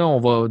 mettons, là, on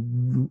va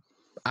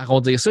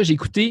arrondir ça, j'ai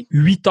écouté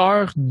 8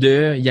 heures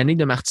de Yannick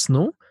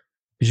Damartino.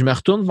 Je me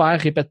retourne vers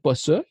Répète pas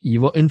ça. Il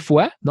va une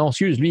fois. Non,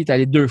 excuse, lui, il est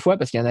allé 2 fois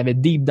parce qu'il en avait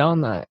deep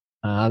down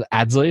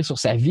à dire sur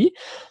sa vie.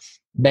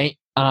 Ben,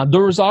 en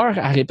 2 heures,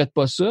 à Répète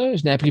pas ça,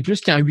 je n'ai appris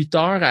plus qu'en 8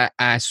 heures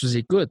à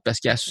sous-écoute. Parce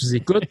qu'à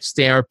sous-écoute,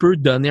 c'était un peu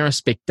donner un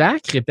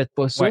spectacle. Répète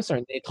pas ça, c'est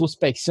une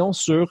introspection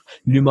sur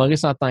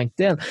l'humoriste en tant que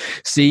tel.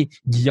 C'est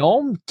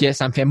Guillaume, que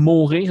ça me fait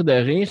mourir de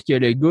rire, que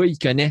le gars, il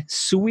connaît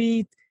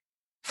sweet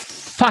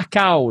fuck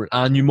all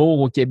en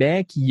humour au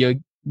Québec. Il y a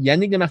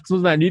Yannick Damartino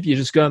devant lui, puis il est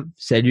juste comme «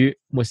 Salut,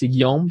 moi c'est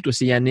Guillaume, toi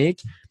c'est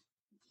Yannick.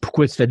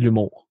 Pourquoi tu fais de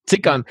l'humour? » Tu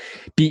sais, comme...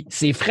 Puis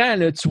c'est franc,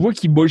 là, tu vois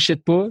qu'il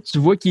bullshit pas, tu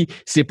vois qu'il...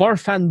 C'est pas un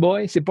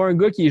fanboy, c'est pas un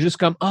gars qui est juste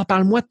comme « Ah,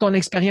 parle-moi de ton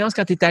expérience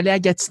quand t'es allé à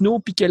Gatineau,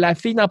 puis que la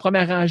fille dans la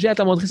première rangée, elle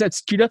t'a montré sa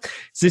petite culotte. »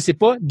 C'est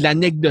pas de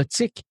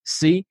l'anecdotique,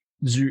 c'est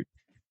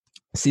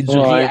c'est du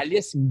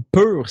réalisme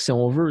pur, si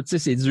on veut. Tu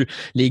sais,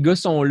 les gars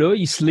sont là,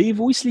 ils se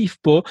livrent ou ils se livrent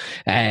pas.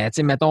 Tu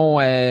sais, mettons,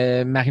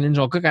 Marilyn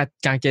Jonca,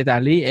 quand elle est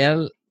allée,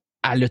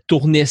 elle a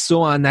tourné ça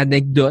en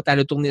anecdote, elle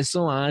a tourné ça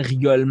en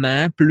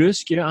rigolement,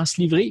 plus qu'en se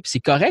livrer. Puis c'est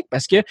correct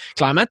parce que,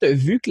 clairement, tu as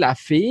vu que la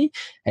fille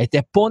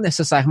était pas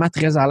nécessairement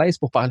très à l'aise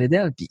pour parler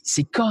d'elle. Puis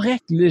c'est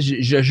correct, là,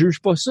 je juge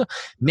pas ça.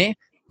 Mais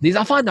des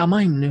affaires de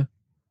même, là,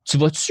 tu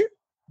vas-tu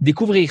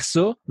découvrir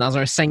ça dans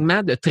un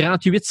segment de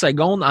 38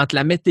 secondes entre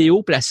la météo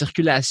et la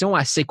circulation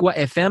à C'est quoi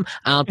FM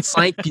entre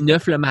 5 et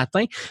 9 le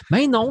matin?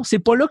 Ben non, c'est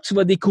pas là que tu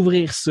vas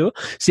découvrir ça.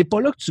 C'est pas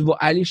là que tu vas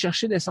aller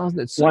chercher l'essence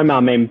de ça. Ouais, mais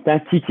en même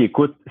temps, qui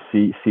écoute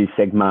ces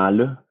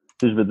segments-là?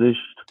 Tu sais, je veux dire,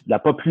 la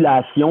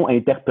population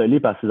interpellée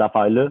par ces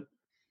affaires-là,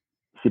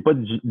 c'est pas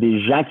des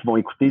gens qui vont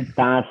écouter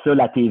tant ça,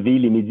 la TV,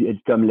 les médias,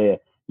 comme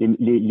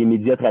les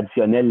médias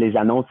traditionnels, les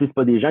annonces. C'est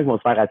pas des gens qui vont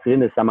se faire attirer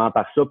nécessairement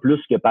par ça, plus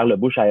que par le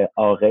bouche à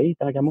oreille,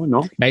 tant qu'à moi,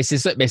 non? Ben c'est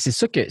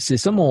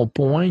ça mon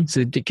point,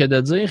 c'est que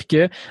de dire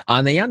que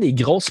en ayant des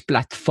grosses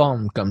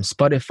plateformes comme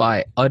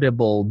Spotify,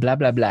 Audible,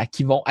 blablabla,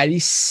 qui vont aller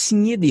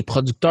signer des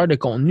producteurs de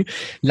contenu,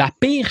 la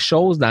pire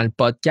chose dans le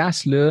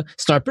podcast, là,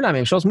 c'est un peu la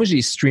même chose. Moi,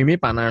 j'ai streamé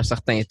pendant un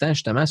certain temps,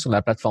 justement, sur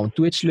la plateforme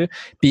Twitch, là.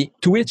 Puis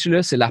Twitch,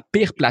 là, c'est la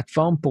pire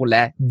plateforme pour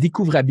la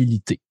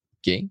découvrabilité.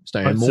 Okay? C'est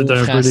un mot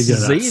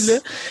francisé, là.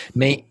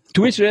 Mais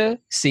Twitch, là,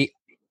 c'est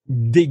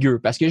dégueu.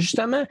 Parce que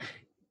justement,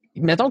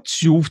 mettons que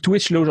tu ouvres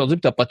Twitch là aujourd'hui et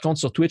tu n'as pas de compte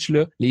sur Twitch,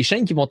 là, les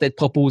chaînes qui vont être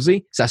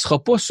proposées, ça ne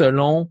sera pas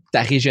selon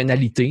ta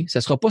régionalité, ça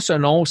ne sera pas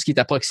selon ce qui est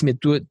à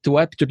proximité de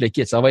toi et toute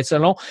l'équipe. Ça va être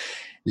selon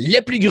le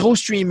plus gros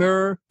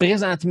streamer,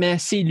 présentement,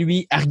 c'est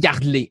lui,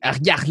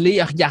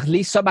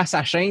 regarde-les, sub à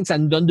sa chaîne, ça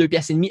nous donne 2,5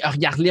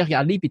 piastres,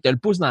 regarde-les, puis tu as le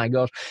pouce dans la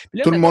gorge.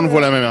 Là, tout le monde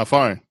voit la même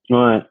affaire.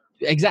 Ouais.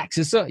 Exact,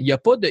 c'est ça. Il y a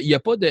pas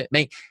de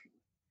ben,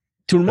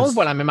 tout le monde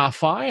voit la même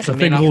affaire. Ça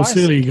fait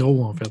grossir les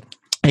gros, en fait.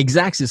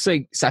 Exact, c'est ça.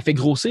 Ça fait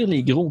grossir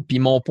les gros. Puis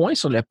mon point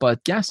sur le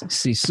podcast,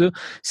 c'est ça.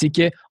 C'est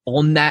que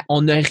on a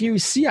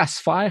réussi à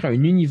se faire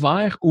un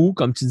univers où,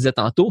 comme tu disais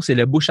tantôt, c'est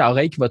le bouche à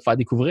oreille qui va te faire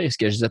découvrir. Ce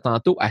que je disais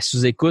tantôt, à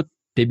sous-écoute,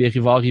 PB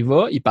Rivard y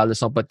va, il parle de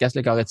son podcast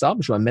Le Carré de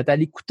Sable, je vais me mettre à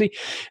l'écouter.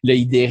 Là,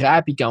 il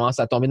dérape, il commence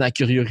à tomber dans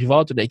Curieux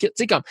Rivard, tout l'équipe.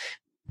 Tu sais, comme,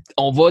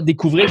 je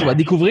vais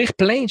découvrir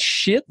plein de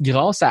shit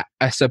grâce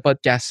à ce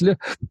podcast-là.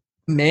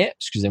 Mais,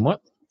 excusez-moi,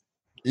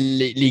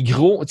 les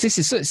gros, tu sais,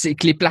 c'est ça, c'est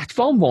que les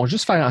plateformes vont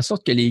juste faire en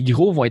sorte que les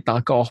gros vont être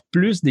encore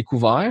plus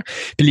découverts,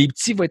 puis les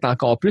petits vont être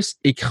encore plus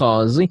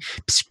écrasés.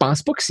 Puis je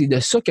pense pas que c'est de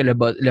ça que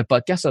le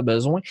podcast a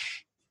besoin.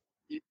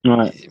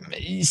 Ouais.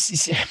 Tu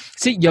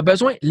sais,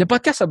 le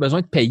podcast a besoin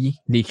de payer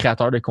les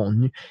créateurs de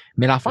contenu.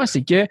 Mais l'affaire,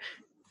 c'est que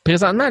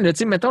présentement, là, tu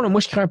sais, mettons, là,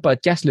 moi, je crée un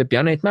podcast, là, puis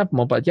honnêtement, pour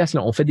mon podcast,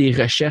 là, on fait des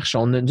recherches.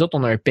 Nous autres,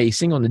 on a un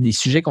pacing, on a des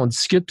sujets qu'on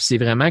discute, puis c'est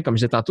vraiment, comme je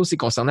disais tantôt, c'est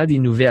concernant des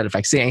nouvelles.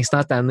 Fait que c'est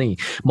instantané.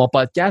 Mon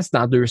podcast,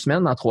 dans 2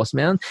 semaines, dans 3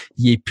 semaines,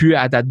 il est plus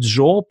à date du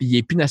jour, puis il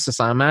est plus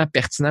nécessairement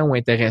pertinent ou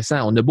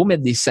intéressant. On a beau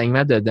mettre des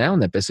segments dedans,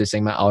 on appelle ça des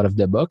segments out of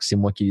the box, c'est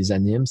moi qui les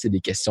anime, c'est des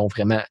questions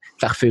vraiment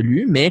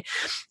farfelues, mais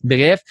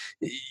bref,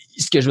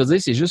 ce que je veux dire,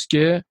 c'est juste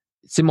que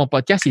sais, mon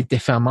podcast, il est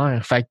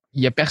éphémère. Fait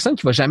qu'il y a personne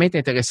qui va jamais être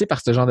intéressé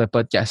par ce genre de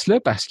podcast-là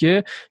parce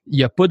que il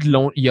y a pas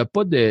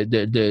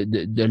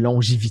de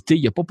longévité.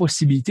 Il n'y a pas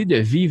possibilité de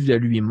vivre de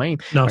lui-même.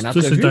 Non,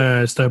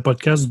 c'est un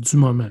podcast du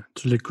moment.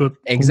 Tu l'écoutes.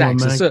 Exact,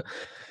 c'est ça.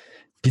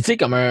 Puis, tu sais,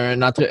 comme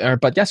un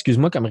podcast,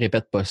 excuse-moi, comme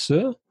répète pas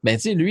ça, ben,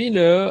 tu sais, lui,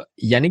 là,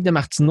 Yannick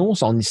Demartino,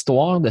 son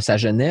histoire de sa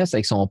jeunesse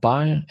avec son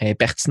père est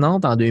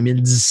pertinente en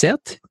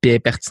 2017, puis est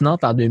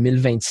pertinente en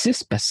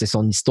 2026 parce que c'est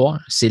son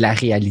histoire, c'est la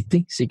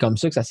réalité. C'est comme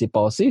ça que ça s'est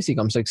passé, c'est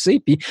comme ça que c'est.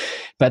 Puis,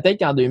 peut-être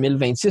qu'en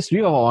 2026, lui,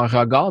 il va avoir un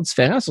regard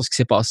différent sur ce qui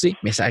s'est passé,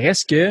 mais ça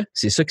reste que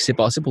c'est ça qui s'est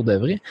passé pour de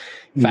vrai.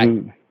 Fait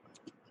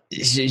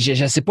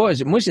je sais pas,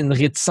 moi, j'ai une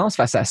réticence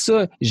face à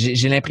ça.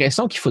 J'ai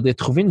l'impression qu'il faudrait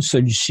trouver une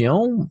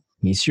solution.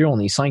 Messieurs, on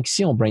est 5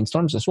 ici, on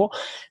brainstorm ce soir.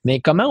 Mais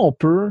comment on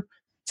peut...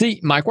 Tu sais,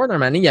 Mike Ward, un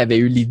moment donné, il avait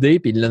eu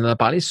l'idée, puis il en a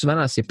parlé souvent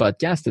dans ses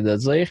podcasts, de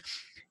dire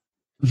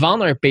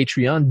vendre un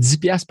Patreon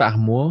 10$ par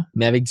mois,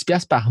 mais avec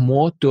 10$ par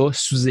mois, t'as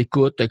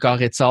sous-écoute, t'as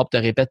carré de sable, te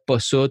répètes pas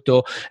ça,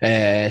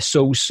 t'as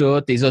ça ou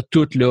ça, t'es as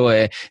toutes,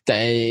 là.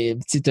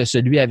 T'as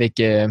celui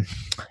avec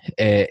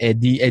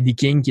Eddie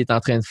King qui est en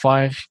train de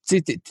faire...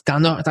 Tu sais,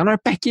 t'en as un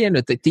paquet,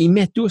 là. T'es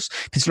mets tous.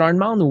 Puis tu leur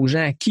demandes aux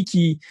gens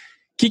qui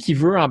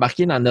veut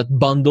embarquer dans notre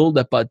bundle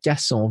de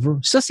podcasts si on veut.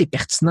 Ça, c'est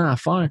pertinent à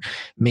faire.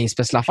 Mais c'est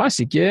parce que l'affaire,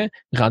 c'est que,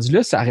 rendu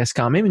là, ça reste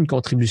quand même une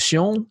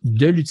contribution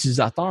de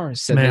l'utilisateur.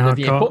 Ça ne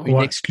devient pas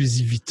une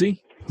exclusivité.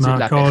 Mais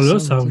encore là,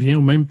 ça revient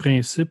au même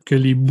principe que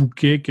les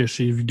bouquets que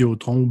chez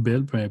Vidéotron ou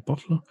Bell, peu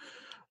importe. Là.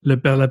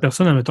 La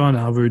personne, admettons, elle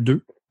en veut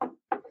 2.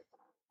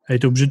 Elle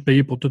est obligée de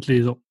payer pour toutes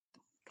les autres.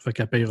 Fait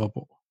qu'elle ne payera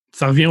pas.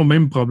 Ça revient au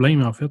même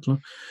problème, en fait. Là.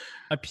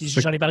 Ah, puis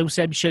j'en ai parlé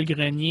aussi à Michel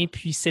Grenier.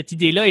 Puis cette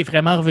idée-là est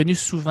vraiment revenue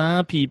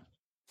souvent. Puis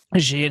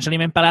j'en ai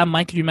même parlé à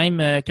Mike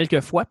lui-même quelques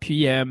fois.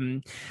 Puis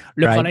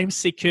le problème,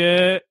 c'est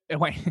que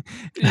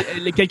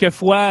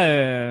quelquefois,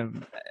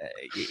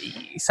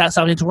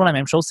 ça revient toujours à la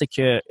même chose, c'est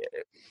que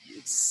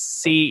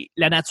c'est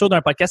la nature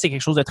d'un podcast, c'est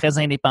quelque chose de très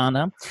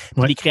indépendant.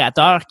 Puis Ouais. les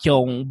créateurs qui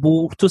ont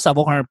beau tous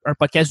avoir un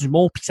podcast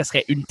d'humour, puis que ça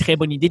serait une très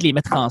bonne idée de les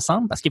mettre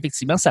ensemble, parce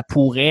qu'effectivement, ça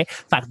pourrait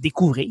faire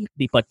découvrir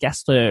des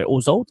podcasts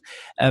aux autres.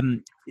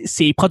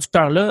 Ces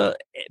producteurs-là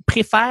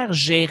préfèrent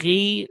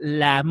gérer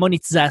la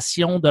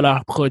monétisation de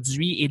leurs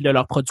produits et de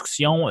leur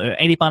production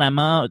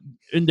indépendamment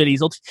une de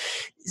les autres.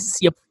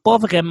 Il n'y a pas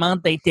vraiment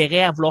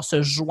d'intérêt à vouloir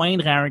se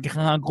joindre à un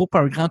grand groupe,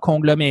 un grand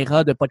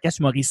conglomérat de podcasts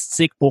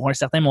humoristiques pour un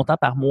certain montant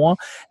par mois,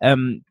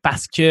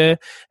 parce que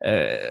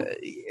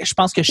je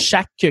pense que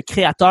chaque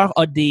créateur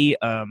a des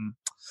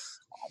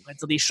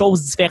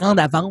choses différentes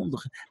à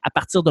vendre à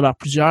partir de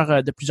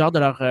plusieurs de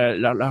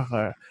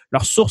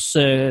leurs sources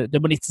de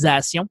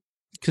monétisation,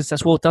 que ce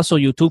soit autant sur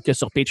YouTube que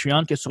sur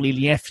Patreon, que sur les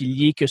liens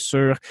affiliés, que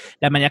sur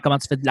la manière comment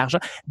tu fais de l'argent.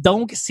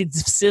 Donc, c'est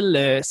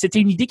difficile. C'était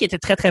une idée qui était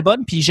très, très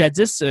bonne. Puis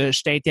jadis,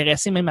 j'étais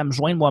intéressé même à me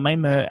joindre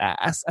moi-même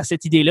à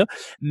cette idée-là.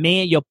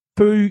 Mais il y a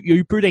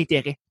eu peu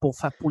d'intérêt pour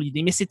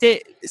l'idée. Mais c'est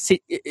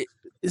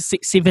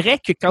vrai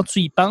que quand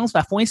tu y penses,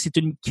 parfois, c'est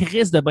une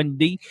crise de bonne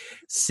idée.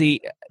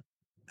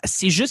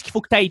 C'est juste qu'il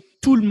faut que tu ailles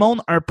tout le monde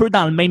un peu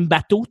dans le même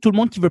bateau, tout le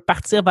monde qui veut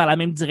partir vers la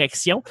même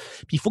direction.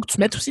 Puis il faut que tu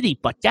mettes aussi des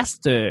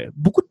podcasts,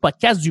 beaucoup de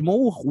podcasts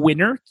d'humour,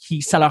 winner,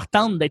 qui ça leur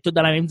tente d'être tous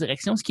dans la même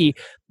direction, ce qui est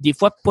des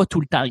fois pas tout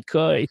le temps le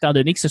cas, étant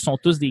donné que ce sont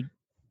tous des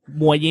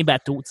moyens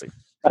bateaux. Tu sais.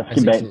 Parce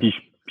que, puis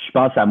je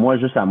pense à moi,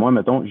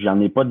 mettons,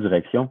 j'en ai pas de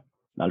direction.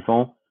 Dans le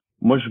fond,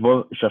 moi, je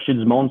vais chercher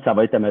du monde, ça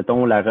va être,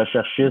 mettons, la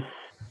recherchiste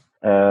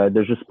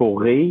de Juste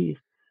pour rire.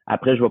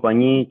 Après, je vais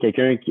pogner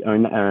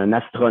un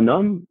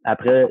astronome.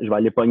 Après, je vais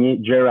aller pogner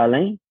Jer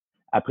Alain.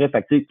 Après,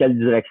 fait tu sais, quelle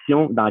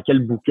direction, dans quel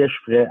bouquet je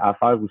ferais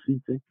affaire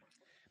aussi, tu sais.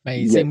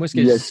 Ben, tu sais, moi, ce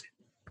que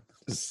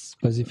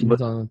Vas-y, finis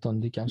ton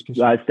décalage.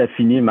 Ouais, c'était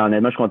fini, mais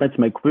honnêtement, je suis content que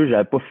tu m'aies coupé.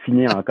 J'avais pas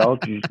fini encore,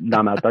 puis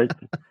dans ma tête.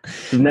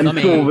 Tu venais me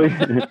sauver.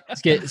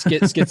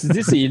 Ce que tu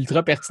dis, c'est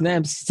ultra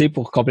pertinent. Tu sais,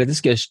 pour compléter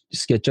ce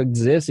que Chuck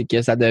disait, c'est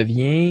que ça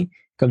devient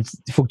comme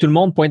il faut que tout le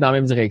monde pointe dans la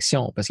même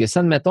direction. Parce que si,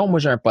 admettons, moi,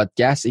 j'ai un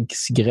podcast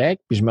XY,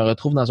 puis je me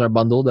retrouve dans un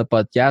bundle de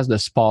podcasts de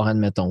sport,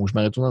 admettons, ou je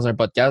me retrouve dans un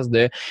podcast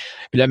de...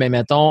 Puis là, ben,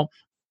 mettons,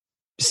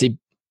 c'est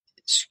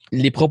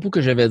les propos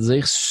que je vais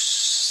dire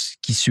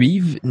qui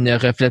suivent ne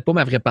reflètent pas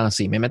ma vraie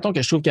pensée. Mais mettons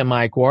que je trouve que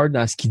Mike Ward,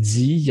 dans ce qu'il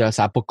dit,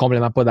 ça n'a pas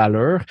complètement pas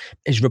d'allure.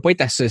 Et je veux pas être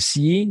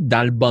associé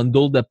dans le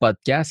bundle de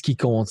podcasts qui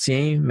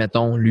contient,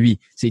 mettons, lui.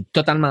 C'est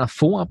totalement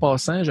faux en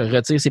passant. Je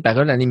retire ses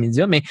paroles dans les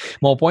médias. Mais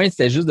mon point,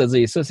 c'était juste de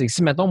dire ça. C'est que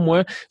si, mettons,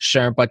 moi, je suis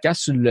un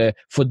podcast sur le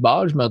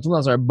football, je me retrouve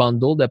dans un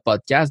bundle de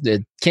podcasts de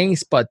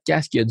 15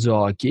 podcasts qui a du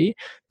hockey,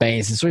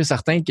 ben c'est sûr et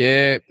certain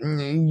que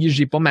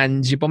j'ai pas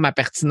ma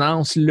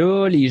pertinence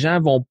là. Les gens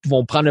vont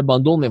prendre le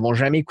bundle, mais vont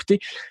jamais écouter.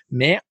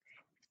 Mais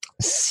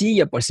s'il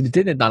y a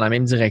possibilité d'être dans la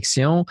même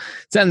direction, tu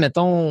sais,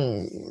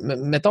 admettons,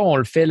 on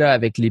le fait là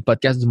avec les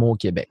podcasts du mot au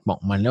Québec. Bon,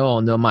 moi là,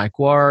 on a Mike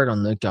Ward,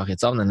 on a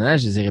Carré-Tard,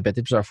 je les ai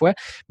répétés plusieurs fois.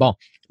 Bon,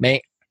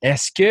 mais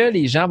est-ce que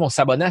les gens vont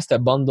s'abonner à ce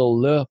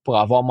bundle-là pour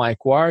avoir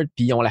Mike Ward,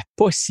 puis ils ont la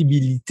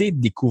possibilité de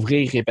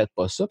découvrir Répète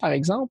pas ça, par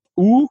exemple?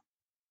 Ou,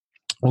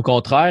 au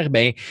contraire,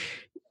 ben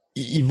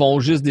ils vont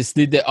juste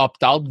décider de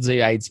opt-out, de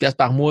dire hey, 10$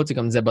 par mois, tu sais,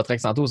 comme disait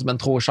Botrex tantôt, c'est bien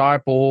trop cher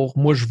pour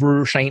moi, je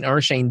veux chaîne 1,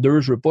 chaîne 2,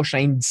 je veux pas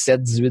chaîne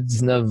 17, 18,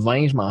 19,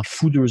 20, je m'en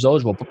fous d'eux autres,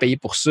 je vais pas payer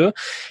pour ça.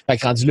 Fait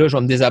que rendu là, je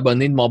vais me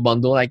désabonner de mon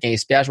bundle à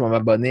 15$, je vais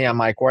m'abonner à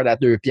Mike Ward à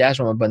 2$,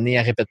 je vais m'abonner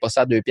à Répète pas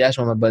ça à 2$, je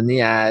vais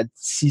m'abonner à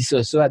ci, ça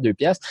à 2$.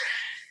 Tu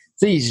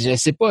sais, je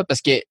sais pas,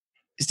 parce que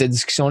cette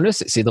discussion-là,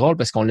 c'est drôle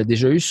parce qu'on l'a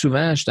déjà eu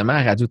souvent, justement,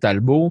 à Radio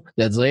Talbot,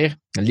 de dire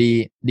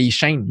les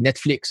chaînes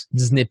Netflix,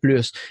 Disney+,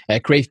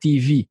 Crave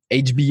TV,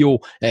 HBO,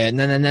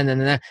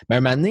 nanana. Ben,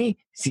 un moment donné,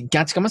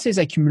 quand tu commences à les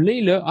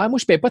accumuler, là, moi,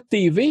 je paye pas de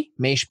TV,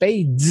 mais je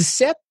paye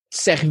 17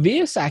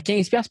 services à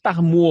 15$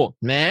 par mois.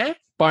 Mais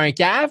pas un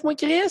cave, moi,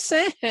 Chris,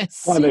 hein?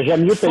 Ouais, mais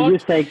j'aime mieux payer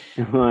 5.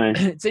 Ouais.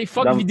 Tu sais,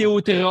 fuck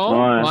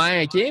Vidéotron.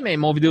 Ouais, OK, mais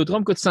mon Vidéotron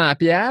me coûte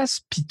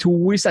 100$, puis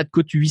toi, ça te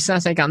coûte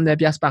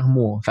 859$ par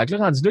mois. Fait que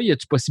là, rendu là, il y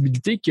a-tu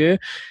possibilité que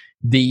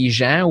des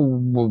gens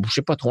ou, je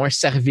sais pas trop, un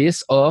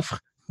service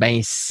offre,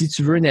 ben, si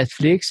tu veux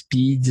Netflix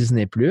puis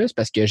Disney+,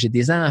 parce que j'ai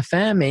des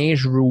enfants, mais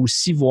je veux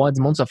aussi voir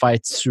du monde se faire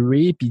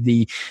tuer puis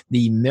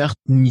des meurtres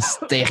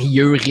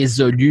mystérieux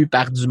résolus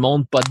par du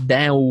monde pas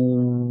dedans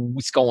ou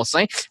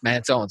Wisconsin.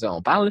 Ben, tu sais,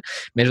 on parle,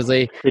 mais je veux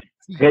dire...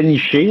 C'est très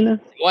niché, là.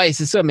 Ouais,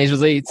 c'est ça, mais je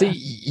veux dire, tu sais,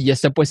 il y a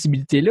cette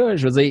possibilité-là.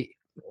 Je veux dire,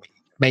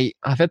 ben,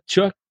 en fait,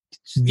 Chuck,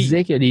 tu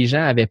disais que les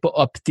gens avaient pas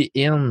opté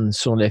in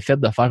sur le fait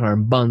de faire un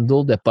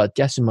bundle de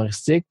podcasts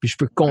humoristiques, puis je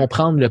peux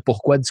comprendre le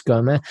pourquoi du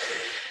comment.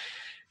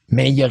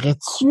 Mais y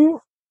aurait-tu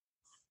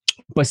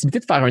possibilité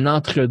de faire un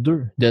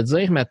entre-deux, de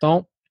dire,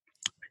 mettons,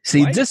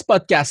 ces 10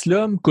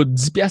 podcasts-là me coûtent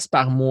 10$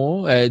 par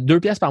mois,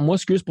 2$ par mois,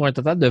 pour un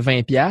total de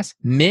 20$,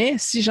 mais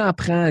si j'en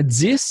prends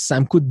 10, ça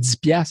me coûte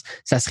 10$.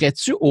 Ça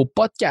serait-tu au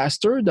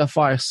podcaster de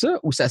faire ça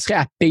ou ça serait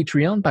à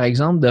Patreon, par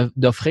exemple,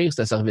 d'offrir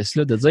ce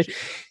service-là, de dire,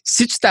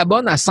 si tu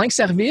t'abonnes à 5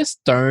 services,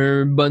 tu as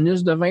un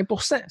bonus de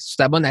 20%. Si tu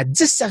t'abonnes à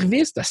 10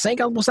 services, tu as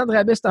 50% de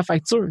rabais sur ta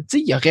facture. Tu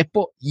sais,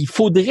 il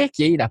faudrait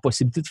qu'il y ait la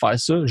possibilité de faire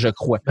ça, je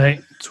crois. Ben,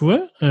 tu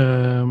vois,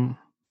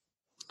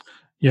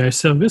 il y a un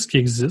service qui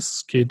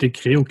existe, qui a été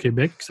créé au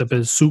Québec, qui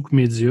s'appelle Souk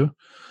Media.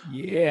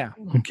 Yeah!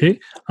 OK?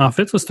 En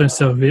fait, ça, c'est un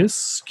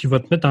service qui va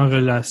te mettre en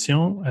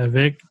relation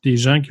avec des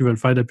gens qui veulent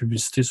faire de la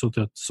publicité sur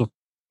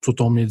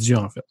ton média,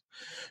 en fait.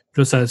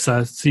 Puis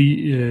là,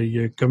 il y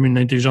a comme une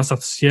intelligence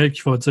artificielle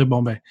qui va dire,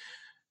 bon, ben,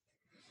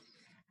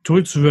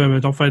 toi, tu veux,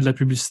 mettons, faire de la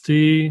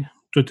publicité,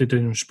 toi, tu es,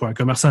 je sais pas, un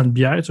commerçant de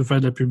bière, tu veux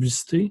faire de la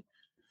publicité,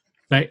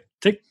 ben,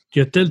 peut-être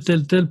qu'il y a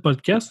tel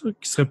podcast là,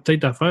 qui serait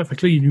peut-être à faire. Fait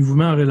que là, il vous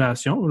met en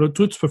relation. Là,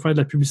 toi, tu peux faire de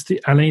la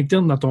publicité à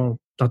l'interne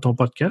dans ton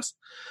podcast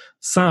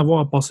sans avoir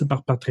à passer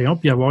par Patreon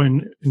puis avoir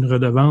une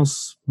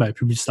redevance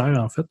publicitaire,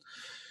 en fait.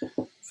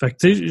 Fait que,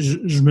 tu sais,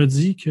 je me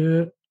dis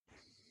que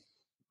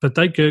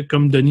peut-être que,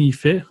 comme Denis il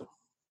fait,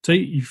 tu sais,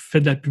 il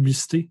fait de la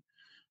publicité.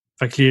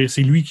 Fait que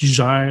c'est lui qui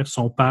gère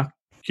son parc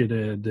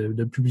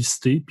de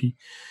publicité, puis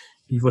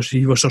il va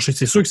chercher.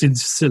 C'est sûr que c'est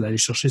difficile d'aller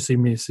chercher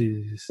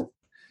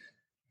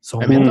son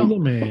mettons,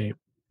 monde, mais...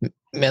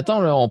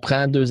 Mettons, là, on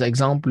prend 2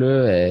 exemples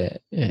là,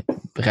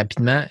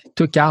 rapidement.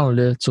 Toi, Carl,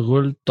 là, tu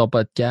roules ton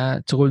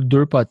podcast, tu roules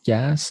 2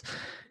 podcasts.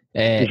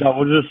 J'en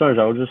roule juste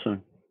un.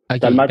 Okay,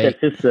 Tellement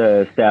Texas,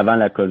 c'était avant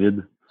la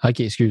COVID. OK,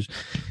 excuse.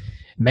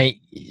 Mais,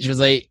 je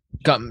veux dire,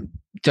 comme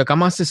tu as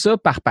commencé ça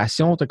par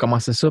passion, tu as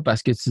commencé ça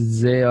parce que tu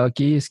disais,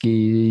 OK,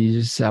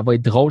 ça va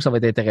être drôle, ça va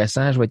être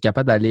intéressant, je vais être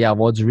capable d'aller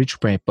avoir du reach ou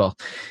peu importe.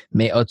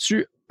 Mais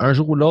as-tu un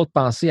jour ou l'autre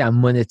pensé à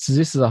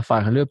monétiser ces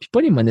affaires-là, puis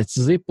pas les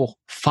monétiser pour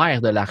faire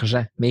de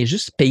l'argent, mais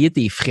juste payer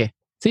tes frais?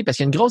 Tu sais, parce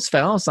qu'il y a une grosse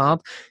différence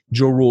entre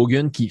Joe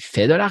Rogan qui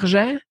fait de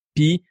l'argent,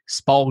 puis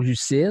Sport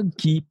Lucide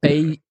qui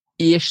paye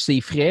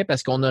ses frais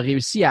parce qu'on a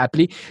réussi à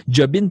appeler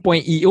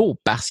Jobin.io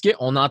parce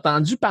qu'on a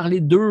entendu parler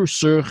d'eux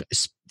sur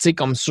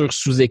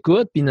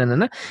sous-écoute, puis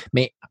nanana.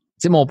 Mais, tu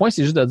sais, mon point,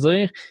 c'est juste de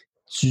dire,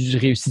 tu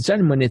réussis-tu à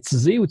le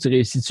monétiser ou tu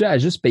réussis-tu à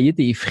juste payer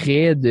tes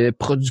frais de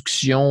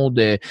production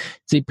tu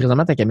sais,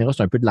 présentement, ta caméra,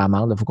 c'est un peu de la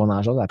merde, il faut qu'on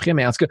en jase après,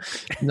 mais en tout cas,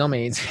 non,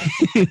 mais...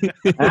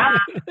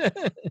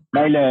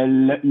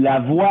 Ben, la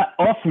voix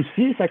off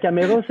aussi, sa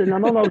caméra, c'est de la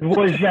merde, on le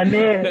voit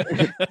jamais.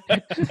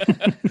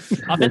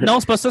 En fait,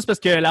 non, c'est pas ça, c'est parce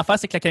que l'affaire,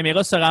 c'est que la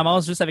caméra se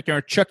ramasse juste avec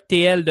un Chuck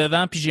TL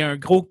devant, puis j'ai un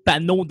gros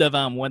panneau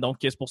devant moi, donc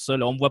c'est pour ça,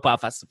 là, on me voit pas en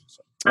face, c'est pour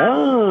ça.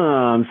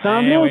 Ah, me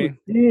semble oui.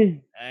 aussi.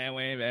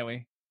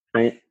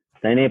 Oui.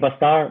 C'est un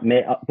imposteur.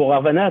 Mais pour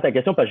revenir à ta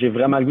question, parce que j'ai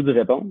vraiment le goût de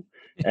répondre,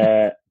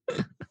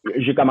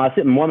 j'ai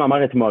commencé, moi, ma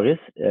mère est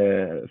humoriste,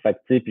 fait que,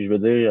 tu sais, puis je veux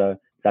dire,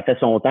 ça fait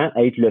son temps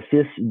être le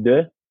fils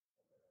de...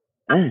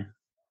 Hein?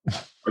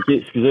 OK,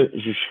 excusez,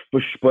 je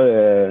suis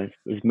pas...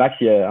 Max,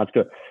 en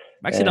tout cas...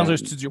 Max est dans un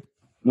studio.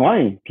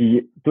 Ouais,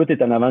 puis toi,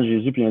 t'es en avant de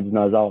Jésus puis un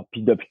dinosaure.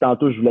 Puis depuis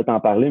tantôt, je voulais t'en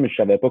parler, mais je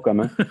savais pas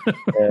comment.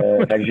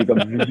 Fait que j'ai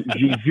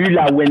vu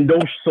la window,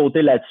 je suis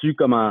sauté là-dessus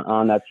comme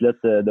en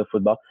athlète de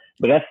football.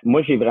 Bref,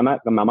 moi, j'ai vraiment,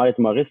 comme ma mère est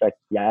humoriste,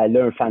 elle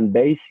a un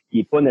fanbase qui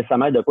est pas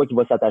nécessairement de quoi qui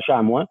va s'attacher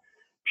à moi.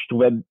 Puis je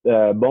trouvais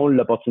bon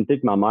l'opportunité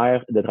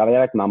de travailler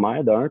avec ma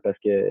mère d'un, parce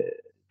que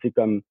c'est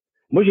comme...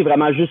 Moi, j'ai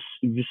vraiment juste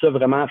vu ça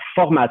vraiment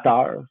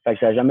formateur. Fait que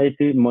ça n'a jamais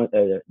été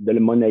de le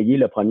monnayer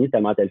le premier,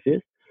 tellement tel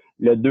fils.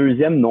 Le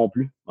deuxième, non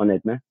plus,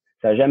 honnêtement.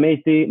 Ça n'a jamais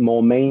été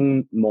mon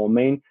main.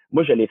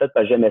 Moi, je l'ai fait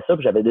parce que j'aimais ça,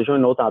 puis j'avais déjà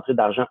une autre entrée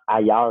d'argent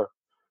ailleurs.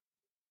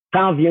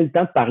 Quand vient le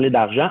temps de parler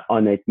d'argent,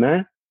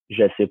 honnêtement,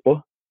 je sais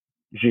pas.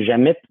 C'est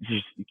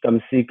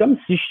comme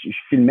si je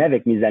filmais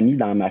avec mes amis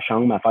dans ma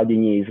chambre à faire des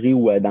niaiseries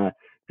ou tu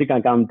sais,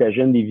 quand on était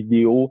jeune, des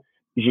vidéos.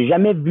 J'ai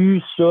jamais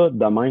vu ça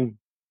de même.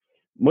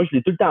 Moi, je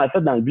l'ai tout le temps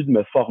fait dans le but de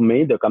me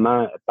former, de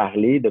comment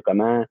parler, de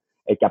comment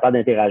être capable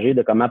d'interagir,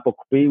 de comment pas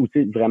couper, ou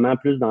tu sais, vraiment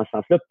plus dans ce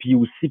sens-là. Puis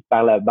aussi,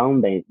 par la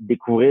bande,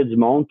 découvrir du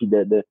monde, puis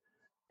de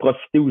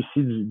profiter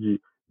aussi du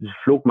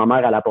flow que ma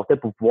mère, elle apportait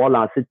pour pouvoir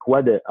lancer de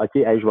quoi de, OK,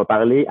 hey, je vais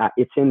parler à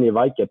Étienne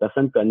Lévesque, que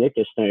personne connaît,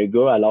 que c'est un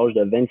gars à l'âge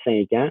de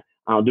 25 ans.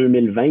 En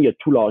 2020, il a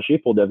tout lâché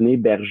pour devenir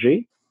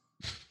berger.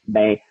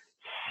 Ben,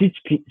 si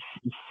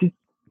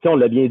on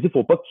l'a bien dit,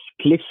 faut pas que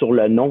tu cliques sur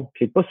le nom.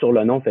 Clique pas sur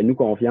le nom, fais-nous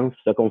confiance.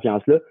 Cette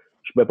confiance-là,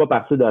 je pouvais pas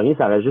partir de rien,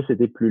 ça aurait juste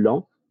été plus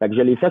long. Fait que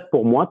je l'ai fait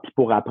pour moi, puis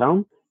pour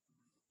apprendre.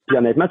 Puis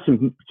honnêtement, tu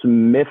me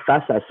mets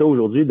face à ça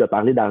aujourd'hui de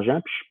parler d'argent,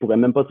 puis je pourrais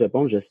même pas te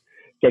répondre.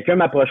 Quelqu'un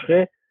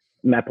m'approchait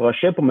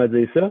pour me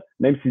dire ça,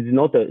 même s'il dit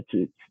non, t'as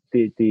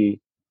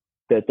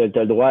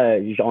le droit,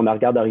 on ne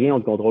regarde rien, on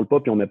ne contrôle pas,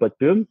 puis on met pas de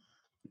pub.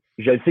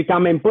 Je le sais quand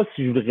même pas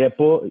si je voudrais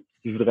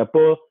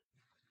pas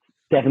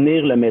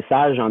ternir le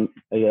message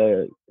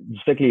du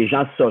fait que les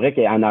gens sauraient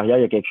qu'en arrière,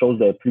 il y a quelque chose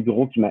de plus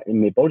gros qui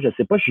m'épaule. Je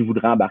sais pas si je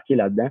voudrais embarquer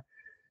là-dedans.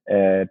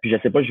 Puis je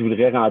sais pas si je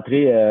voudrais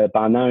rentrer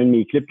pendant un de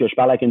mes clips que je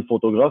parle avec une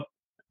photographe,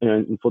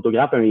 un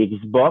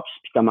Xbox,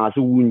 puis commencer,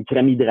 ou une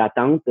crème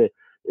hydratante.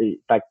 Fait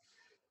que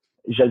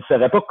je ne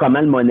saurais pas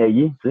comment le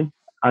monnayer, tu sais,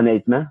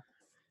 honnêtement.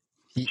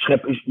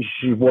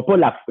 Je vois pas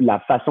la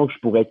façon que je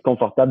pourrais être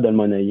confortable de le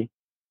monnayer.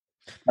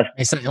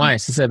 C'est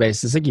ça. Ben,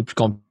 c'est ça qui est plus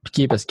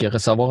compliqué parce que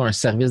recevoir un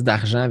service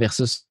d'argent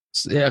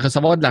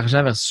recevoir de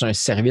l'argent versus un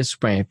service ou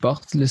peu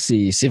importe, là,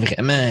 c'est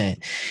vraiment...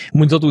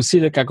 Moi, nous autres aussi,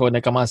 là, quand on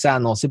a commencé à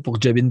annoncer pour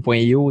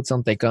Jobin.io, on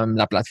était comme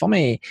la plateforme,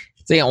 mais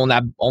on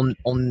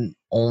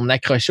on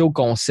accrochait au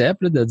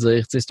concept là, de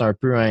dire, tu sais, c'est un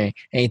peu un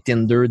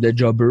Tinder de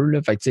jobber.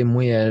 Là. Fait que, tu sais,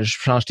 moi, je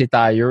change tes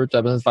tires, tu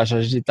as besoin de faire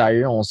changer tes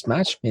tires, on se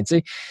match. Mais, tu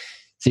sais,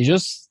 c'est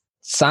juste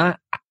sans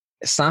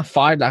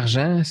faire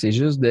d'argent, c'est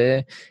juste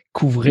de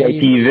couvrir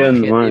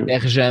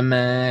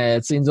l'hébergement.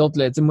 Tu sais, nous autres,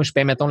 là, tu sais, moi, je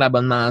paye, mettons,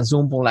 l'abonnement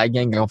Zoom pour la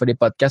gang. Quand on fait des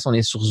podcasts, on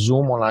est sur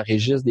Zoom, on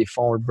l'enregistre, des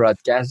fois, on le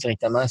broadcast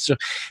directement sur...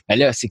 Ben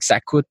là, c'est que ça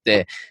coûte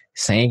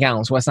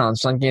 50, 60,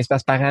 75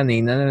 $ par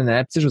année. Tu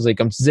sais, je veux dire,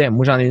 comme tu disais,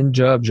 moi, j'en ai une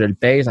job, je le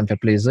paye, ça me fait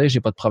plaisir,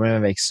 j'ai pas de problème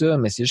avec ça,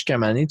 mais c'est juste qu'à un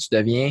moment donné, tu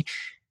deviens... Tu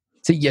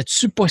sais, y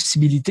a-tu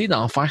possibilité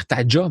d'en faire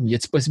ta job? Y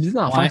a-tu possibilité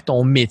d'en faire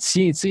ton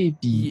métier, tu sais?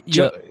 Puis,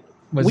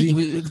 vas-y.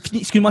 Oui,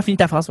 excuse-moi, finis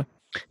ta phrase. Ouais.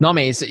 Non,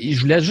 mais je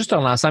voulais juste te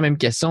relancer la même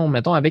question,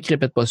 mettons, avec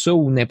Répète pas ça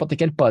ou n'importe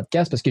quel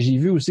podcast, parce que j'ai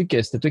vu aussi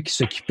que c'était toi qui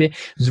s'occupais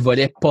du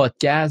volet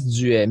podcast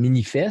du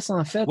Minifest,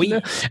 en fait. Oui.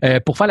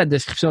 Là. Pour faire la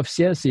description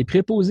officielle, c'est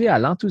préposé à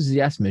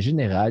l'enthousiasme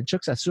général.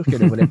 Chuck s'assure que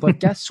le volet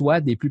podcast soit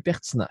des plus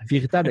pertinents.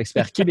 Véritable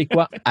expert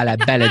québécois à la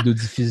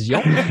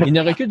balado-diffusion. Il ne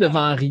recule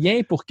devant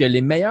rien pour que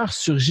les meilleurs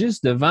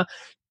surgissent devant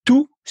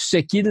tout ce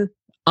qu'ils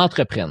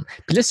entreprennent.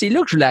 Puis là, c'est là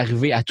que je voulais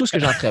arriver à tout ce que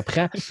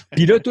j'entreprends.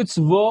 Puis là, toi,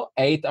 tu vas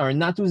être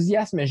un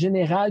enthousiasme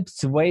général, puis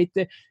tu vas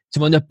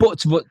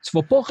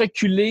pas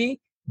reculer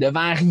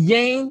devant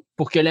rien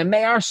pour que le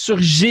meilleur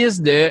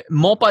surgisse de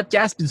mon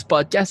podcast, puis du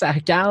podcast à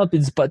Carl, puis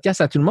du podcast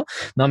à tout le monde.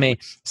 Non, mais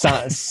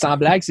sans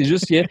blague, c'est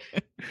juste que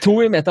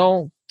toi,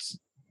 mettons,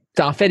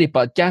 t'en fais des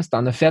podcasts,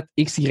 t'en as fait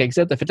X, Y,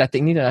 Z, t'as fait la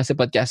technique de ces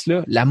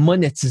podcasts-là, la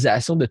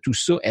monétisation de tout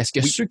ça. Est-ce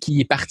que ceux qui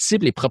y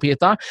participent, les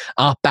propriétaires,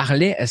 en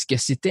parlaient? Est-ce que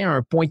c'était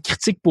un point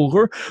critique pour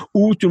eux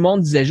ou tout le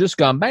monde disait juste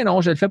comme, ben non,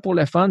 je le fais pour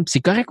le fun? Puis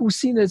c'est correct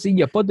aussi, là, il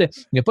n'y a pas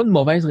de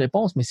mauvaise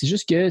réponse, mais c'est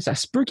juste que ça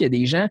se peut qu'il y a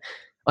des gens...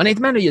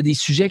 Honnêtement, il y a des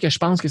sujets que je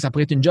pense que ça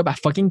pourrait être une job à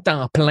fucking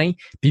temps plein.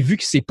 Puis vu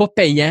que c'est pas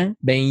payant,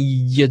 ben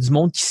il y a du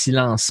monde qui s'y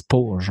lance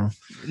pas, genre.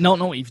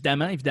 Non,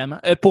 évidemment.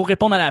 Pour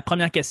répondre à la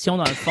première question,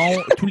 dans le fond,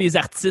 tous les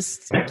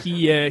artistes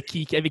avec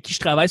qui je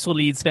travaille sur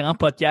les différents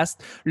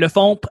podcasts le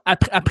font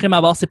après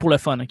m'avoir, c'est pour le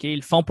fun, ok? Ils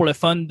le font pour le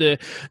fun de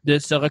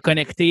se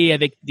reconnecter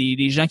avec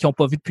des gens qui n'ont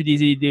pas vu depuis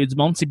du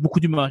monde. C'est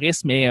beaucoup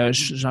d'humoristes, mais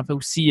j'en fais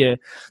aussi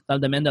dans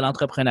le domaine de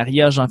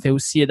l'entrepreneuriat, j'en fais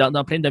aussi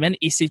dans plein de domaines.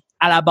 Et c'est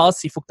à la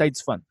base, il faut que tu aies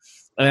du fun.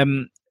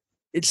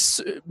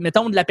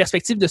 Mettons de la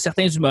perspective de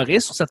certains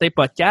humoristes sur certains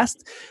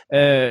podcasts,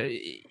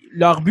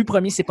 leur but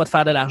premier, c'est pas de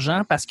faire de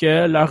l'argent parce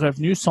que leurs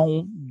revenus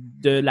sont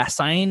de la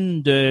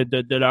scène,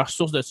 de leur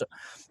source de ça.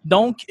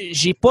 Donc,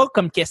 j'ai pas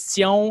comme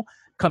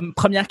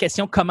première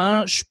question,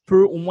 comment je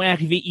peux au moins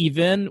arriver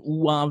even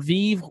ou en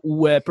vivre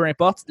ou peu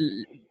importe.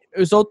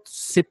 Eux autres,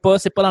 c'est pas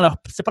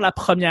la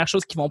première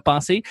chose qu'ils vont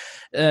penser.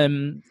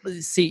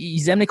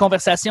 Ils aiment les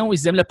conversations,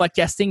 ils aiment le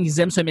podcasting, ils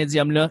aiment ce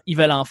médium-là, ils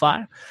veulent en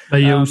faire. Ben,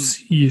 il y a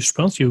aussi, je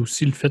pense qu'il y a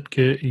aussi le fait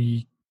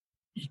qu'ils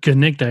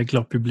connectent avec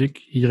leur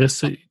public. Ils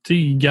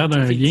gardent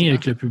un lien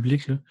avec le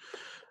public, là.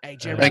 Hey,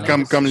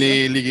 comme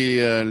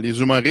les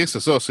humoristes,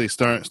 c'est ça,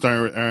 c'est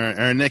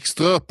un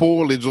extra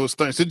pour les autres.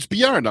 C'est du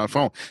PR, dans le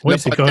fond. Oui, le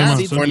c'est podcast, carrément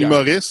c'est ça. un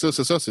humoriste,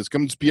 c'est ça. C'est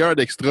comme du PR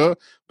d'extra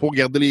pour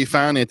garder les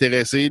fans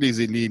intéressés,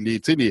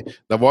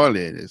 d'avoir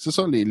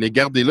les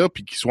garder là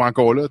puis qu'ils soient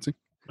encore là, tu sais.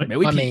 Mais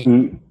oui,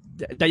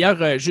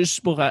 d'ailleurs,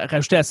 juste pour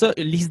rajouter à ça,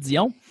 Lise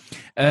Dion,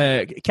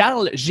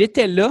 Carl,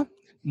 j'étais là.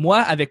 Moi,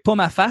 avec Pas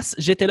ma face,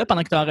 j'étais là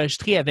pendant que tu as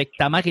enregistré avec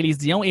ta mère Élise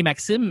Dion et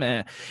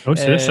Maxime. Oui,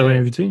 c'est vrai, je t'avais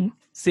invité. Hein?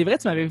 C'est vrai,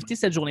 tu m'avais invité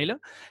cette journée-là.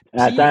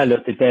 Puis, attends, là,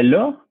 t'étais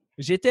là?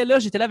 J'étais là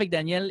avec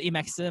Daniel et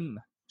Maxime.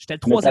 J'étais le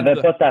Mais troisième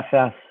t'avais gars. pas ta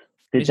face.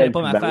 Mais j'avais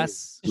pas ma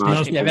face.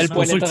 Il y avait le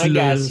point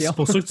d'interrogation. C'est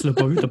pour ça que tu l'as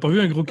pas vu. T'as pas vu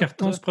un gros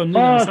carton se promener dans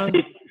Ah, la salle?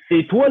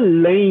 c'est toi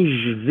le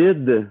linge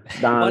vide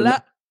dans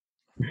Voilà.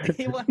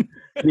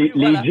 les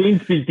jeans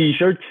et le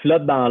t-shirt qui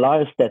flottent dans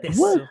l'air. C'était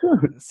toi, ça?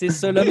 C'est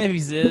ça, l'homme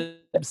invisible.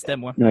 C'était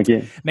moi. OK.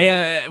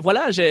 Mais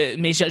voilà,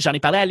 j'en ai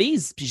parlé à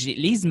Lise, puis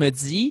Lise me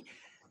dit,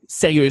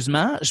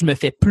 sérieusement, je me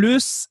fais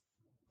plus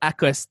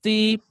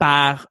accoster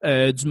par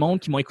du monde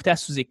qui m'ont écouté à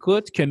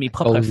sous-écoute que mes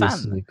propres fans.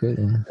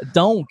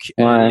 Donc,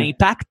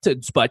 l'impact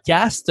du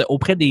podcast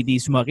auprès des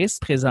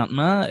humoristes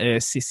présentement,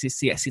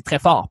 c'est très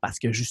fort parce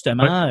que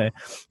justement,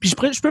 puis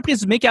je peux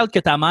présumer, Carl, que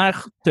ta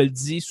mère te le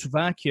dit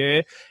souvent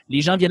que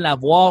les gens viennent la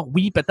voir,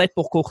 oui, peut-être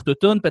pour Courte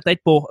Automne,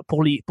 peut-être pour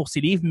ses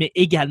livres, mais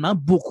également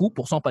beaucoup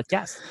pour son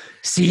podcast.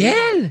 C'est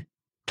elle!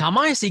 Ta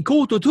mère, c'est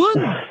Courte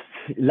Automne?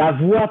 La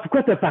voix,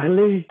 pourquoi t'as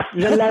parlé?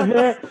 Je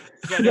l'avais!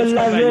 J'ai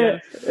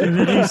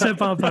réussi à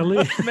pas en parler.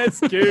 Je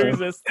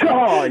m'excuse.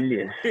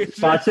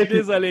 Je suis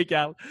désolé,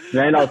 Carl.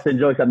 Non, c'est une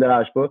joke, ça me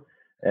dérange pas.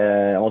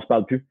 On se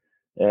parle plus.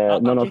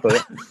 Non, c'est pas vrai.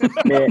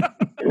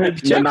 Mais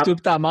puis Chuck, toi et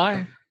ta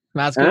mère.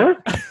 Mais en tout cas,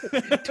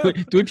 toi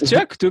et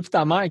Chuck, toi et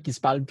ta mère qui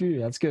se parlent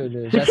plus. En tout cas,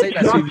 j'essaie de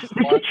la suivre.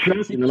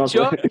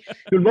 Chuck,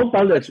 tout le monde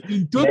parle de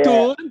une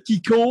toutoune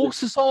qui court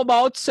sur son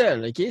bord tout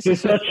seul. OK? C'est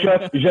ça,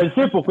 Chuck. Je le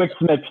sais pourquoi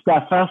tu m'as plus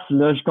ta face,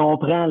 là. Je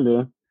comprends,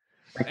 là.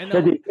 Tu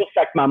fais des courses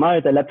avec ma mère.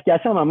 T'as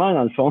l'application à ma mère,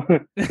 dans le fond.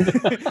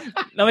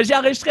 Non, mais j'ai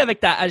enregistré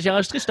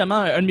justement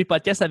un de mes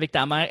podcasts avec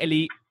ta mère. Elle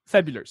est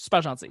fabuleuse,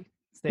 super gentille.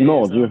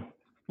 Mon Dieu.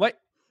 Ouais.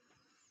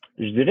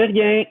 Je dirais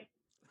rien.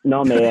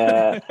 Non,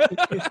 mais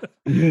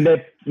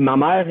ma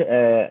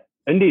mère,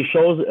 une des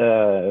choses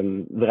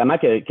vraiment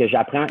que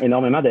j'apprends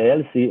énormément de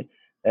elle, c'est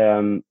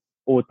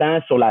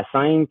autant sur la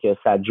scène que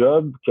sa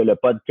job, que le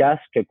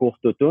podcast, que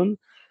Courtoutoune.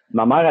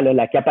 Ma mère, elle a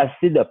la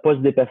capacité de ne pas se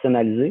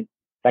dépersonnaliser.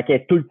 Fait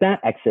qu'elle est tout le temps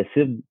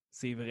accessible.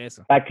 C'est vrai,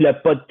 ça. Fait que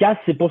le podcast,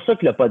 c'est pour ça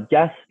que le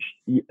podcast,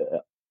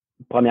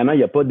 premièrement, il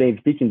n'y a pas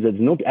d'invité qui nous a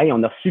dit non. Puis, hey,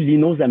 on a reçu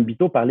Lino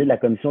Zambito parler de la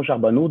commission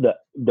Charbonneau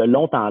de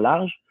long en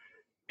large.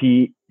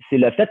 Puis, c'est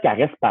le fait qu'elle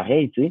reste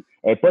pareille, tu sais.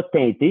 Elle n'est pas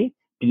teintée.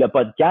 Puis, le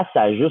podcast,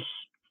 ça a juste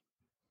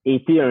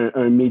été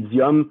un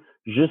médium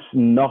juste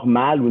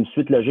normal ou une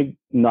suite logique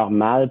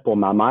normale pour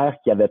ma mère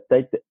qui avait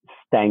peut-être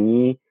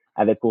stagné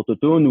avec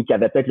Courtoutoune ou qui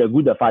avait peut-être le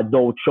goût de faire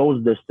d'autres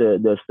choses de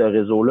ce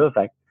réseau-là.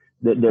 Fait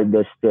on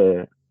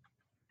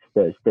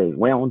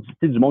dit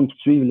du monde qui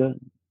te suit, là.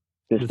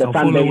 De ton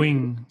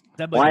following.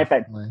 Ouais,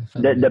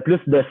 de plus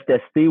de se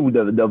tester ou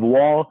de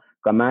voir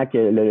comment que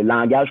le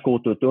langage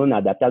Courtoutoune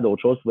adapté à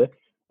d'autres choses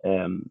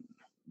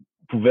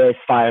pouvait se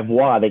faire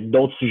voir avec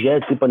d'autres sujets,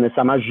 tu sais, pas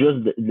nécessairement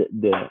juste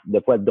de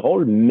quoi être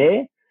drôle,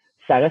 mais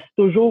ça reste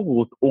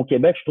toujours au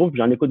Québec, je trouve,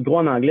 j'en écoute gros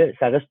en anglais,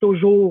 ça reste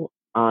toujours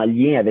en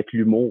lien avec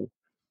l'humour.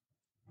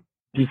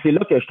 Puis c'est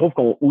là que je trouve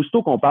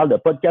aussitôt qu'on parle de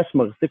podcast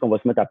humoristique, on va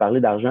se mettre à parler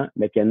d'argent,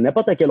 mais que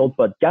n'importe quel autre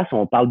podcast,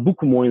 on parle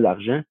beaucoup moins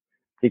d'argent.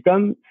 C'est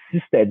comme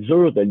si c'était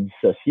dur de le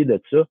dissocier de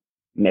ça.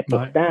 Mais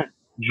pourtant,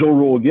 Joe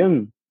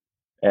Rogan,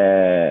 tu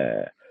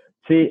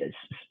sais,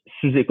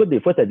 sous-écoute, des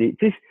fois, tu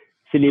sais,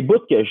 c'est les bouts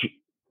que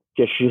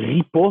je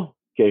ris pas,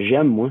 que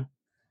j'aime, moi.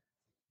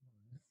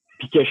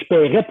 Puis que je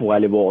paierais pour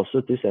aller voir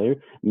ça, tu sais, sérieux.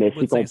 Mais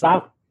c'est qu'on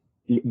parle,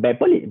 ben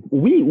pas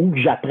oui, ou que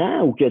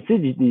j'apprends, ou que, tu sais,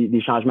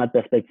 des changements de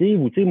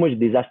perspective, ou, tu sais, moi, j'ai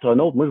des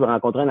astronautes. Moi, je vais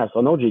rencontrer un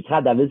astronaute, j'ai écrit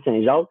à David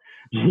Saint-Jacques,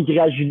 j'ai écrit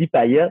à Julie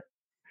Payette.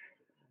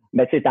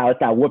 Mais tu sais, t'as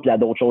Ottawa, puis il y a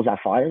d'autres choses à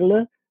faire,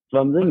 là. Tu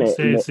vas me dire, mais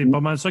c'est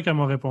pas mal ça qu'elle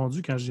m'a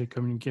répondu quand j'ai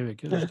communiqué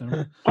avec elle,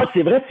 justement. Ah,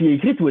 c'est vrai, tu y as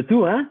écrit tout et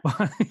tout, hein?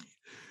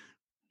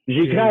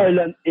 J'ai écrit à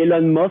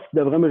Elon Musk,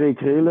 devrait me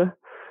réécrire, là.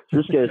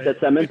 Juste que cette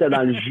semaine, t'es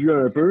dans le jus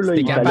un peu, là.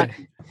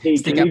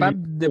 Si t'es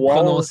capable de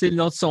prononcer le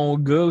nom de son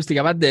gars ou si t'es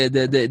capable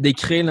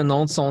d'écrire le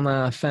nom de son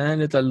enfant,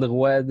 là, t'as le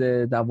droit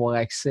d'avoir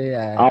accès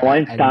à. Ah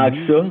ouais, tant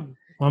que ça.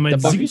 On m'a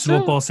dit que tu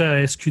vas passer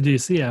à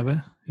SQDC avant.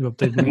 Il va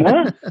peut-être venir.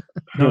 Moi?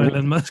 Non,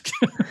 Elon Musk.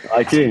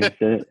 OK.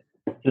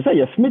 C'est ça,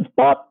 il a fumé du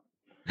pot.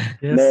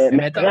 Yes.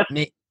 Mais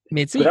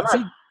tu sais.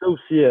 Ça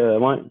aussi,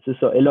 ouais, c'est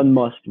ça. Elon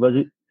Musk,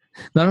 vas-y.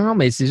 Non,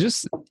 mais c'est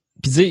juste.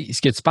 Puis tu sais,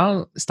 ce que tu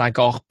parles, c'est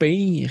encore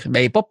pire.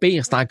 Ben, pas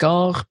pire, c'est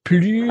encore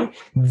plus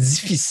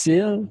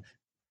difficile.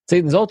 Tu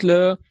sais, nous autres,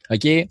 là,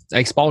 OK,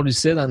 avec Sport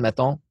Lucide,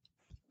 admettons,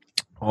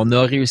 on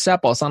a réussi à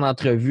passer en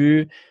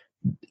entrevue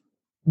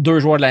 2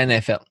 joueurs de la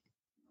NFL.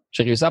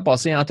 J'ai réussi à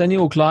passer Anthony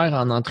Auclair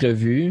en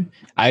entrevue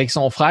avec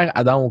son frère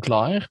Adam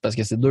Auclair, parce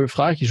que c'est 2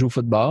 frères qui jouent au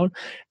football.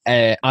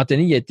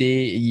 Anthony,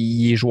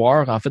 il est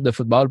joueur, en fait, de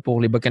football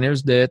pour les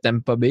Buccaneers de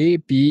Tampa Bay,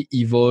 puis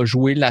il va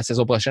jouer la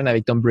saison prochaine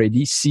avec Tom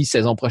Brady, si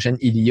saison prochaine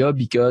il y a,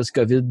 because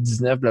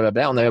COVID-19,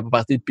 blablabla. On n'avait pas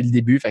parti depuis le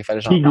début, fait qu'il fallait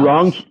changer.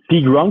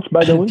 P. Gronk,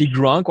 by the way. P.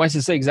 Gronk, ouais,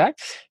 c'est ça, exact.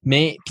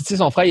 Mais, puis tu sais,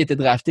 son frère, il était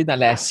drafté dans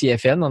la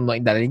CFL, dans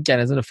la Ligue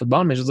canadienne de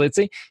football, mais je veux dire,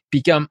 tu sais,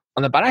 puis comme,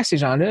 on a parlé avec ces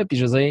gens-là, puis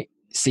je veux dire,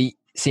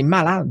 c'est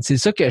malade. C'est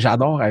ça que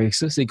j'adore avec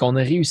ça. C'est qu'on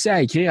a réussi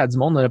à écrire à du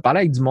monde. On a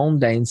parlé avec du monde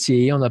de la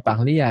NCAA. On a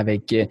parlé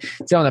avec, tu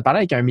sais, on a parlé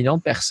avec 1 million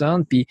de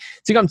personnes. Puis, tu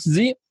sais, comme tu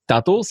dis,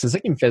 tantôt, c'est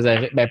ça qui me faisait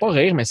rire. Ben, pas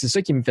rire, mais c'est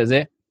ça qui me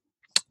faisait.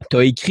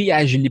 T'as écrit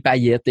à Julie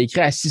Payette, t'as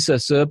écrit à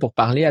ça pour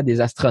parler à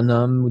des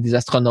astronomes ou des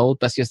astronautes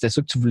parce que c'était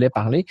ça que tu voulais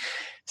parler.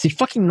 C'est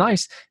fucking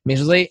nice. Mais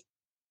je veux dire,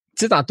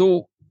 tu sais,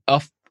 tantôt,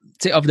 off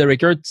the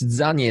record, tu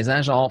disais en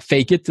niaisant, genre,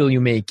 fake it till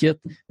you make it.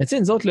 Mais tu sais,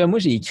 nous autres, là, moi,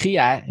 j'ai écrit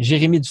à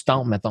Jérémy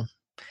Dutemps, mettons.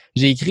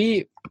 J'ai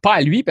écrit, pas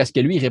à lui, parce que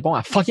lui, il répond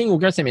à fucking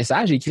aucun de ses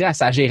messages. J'ai écrit à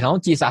sa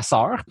gérante, qui est sa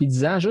sœur, puis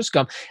disant juste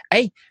comme,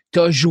 hey,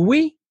 t'as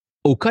joué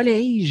au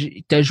collège,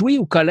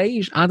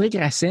 André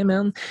Grasset,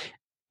 man,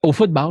 au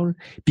football.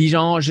 Puis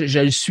genre, je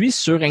le suis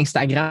sur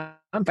Instagram,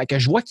 fait que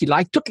je vois qu'il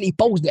like toutes les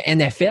posts de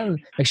NFL.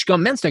 Fait que je suis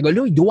comme, man, ce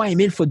gars-là, il doit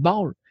aimer le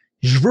football.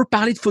 Je veux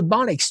parler de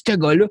football avec ce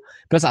gars-là.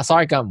 Puis là, sa sœur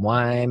est comme,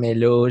 ouais, mais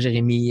là,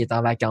 Jérémy est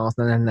en vacances,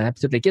 nanana,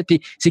 puis toute l'équipe.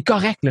 Puis c'est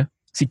correct, là.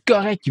 C'est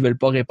correct qu'ils veulent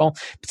pas répondre.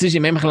 Puis tu sais,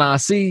 j'ai même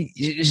relancé,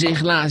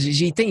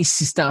 j'ai été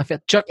insistant en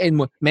fait. Chuck,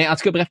 aide-moi. Mais en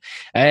tout cas, bref,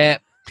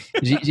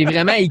 j'ai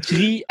vraiment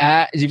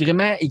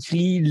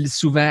écrit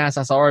souvent à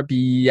sa sœur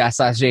puis à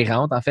sa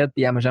gérante en fait,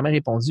 puis elle m'a jamais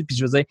répondu. Puis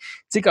je veux dire, tu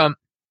sais comme,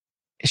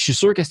 je suis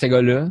sûr que ce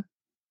gars-là,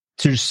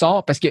 tu le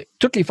sors parce que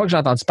toutes les fois que j'ai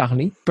entendu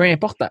parler, peu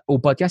importe au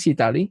podcast il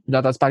est allé, j'ai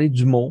entendu parler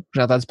du mot,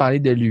 j'ai entendu parler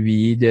de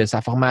lui, de sa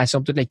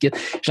formation, de toute l'équipe,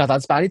 j'ai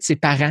entendu parler de ses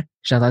parents,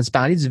 j'ai entendu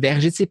parler du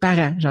verger de ses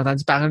parents, j'ai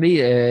entendu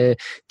parler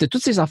de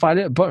toutes ces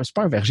affaires-là. C'est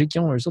pas un verger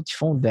qu'ils ont, eux autres, ils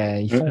font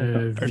un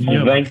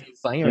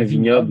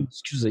vignoble.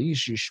 Excusez,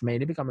 je suis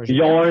mêlé comme un.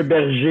 Ils ont un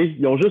berger,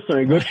 ils ont juste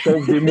un gars qui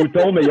chauffe des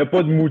moutons, mais il n'y a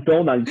pas de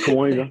moutons dans le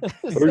coin. Là.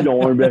 Eux, ils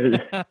ont un berger.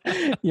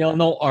 Ils en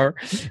ont un.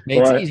 Mais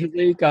tu sais, je veux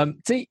dire, comme,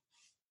 tu sais,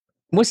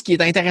 moi, ce qui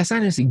est intéressant,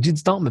 là, c'est que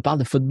Judy Thorpe me parle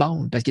de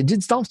football. Parce que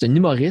Judy Thorpe, c'est un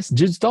humoriste.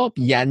 Judy Thorpe,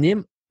 il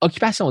anime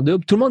Occupation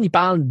Double, tout le monde y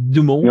parle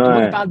d'humour, tout le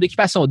monde y parle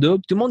d'Occupation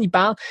Double, tout le monde y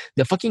parle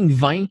de fucking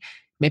vin,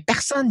 mais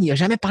personne n'y a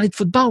jamais parlé de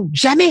football.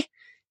 Jamais!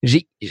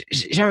 J'ai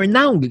un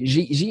angle,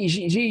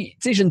 j'ai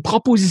une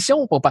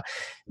proposition pour pas.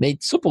 Mais tout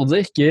ça pour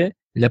dire que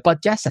le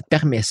podcast, ça te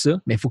permet ça,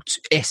 mais il faut que tu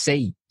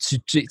essayes. Tu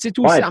sais,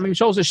 toi aussi, c'est la même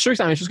chose. Je suis sûr que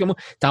c'est la même chose que moi.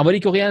 T'envoies les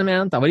courriels,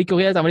 man. T'envoies les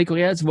courriels.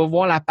 Tu vas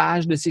voir la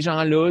page de ces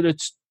gens-là. Là,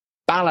 tu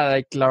parles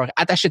avec leur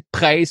attaché de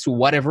presse ou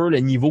whatever, le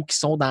niveau qu'ils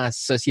sont dans la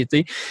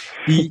société.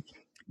 Puis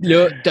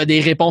là, t'as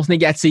des réponses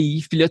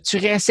négatives. Puis là, tu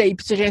réessayes.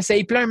 Puis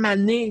là, un moment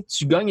donné,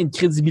 tu gagnes une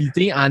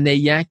crédibilité en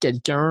ayant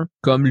quelqu'un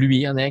comme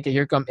lui, en ayant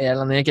quelqu'un comme elle,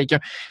 en ayant quelqu'un...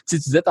 Tu sais,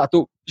 tu disais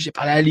tantôt, j'ai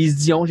parlé à Lise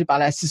Dion, j'ai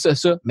parlé à ci, ça.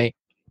 Mais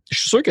je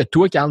suis sûr que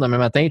toi, Carl, demain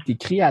matin,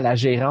 t'écris à la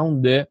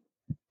gérante de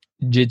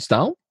Jay du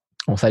Temple.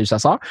 On salue sa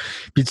sœur.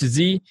 Puis tu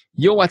dis,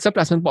 yo, what's up,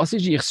 la semaine passée,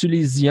 j'ai reçu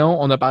les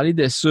Dion. On a parlé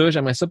de ça.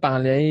 J'aimerais ça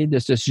parler de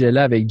ce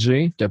sujet-là avec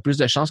Jay. Tu as plus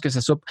de chances que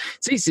ça soit... Tu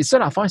sais, c'est ça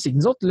l'affaire. C'est que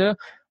nous autres, là,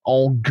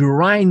 on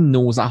grind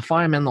nos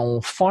affaires, man. On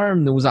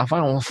farm nos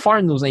affaires. On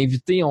farm nos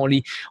invités. On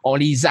les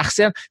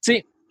harcèle. Tu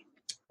sais,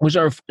 moi,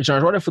 j'ai un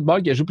joueur de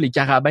football qui a joué pour les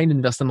Carabins de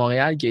l'Université de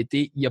Montréal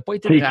il a pas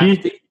été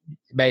drafté.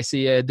 Ben,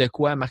 c'est de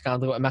quoi?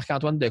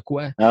 Marc-Antoine de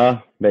quoi?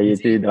 Ah, ben, il a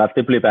été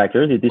drafté pour les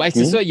Packers.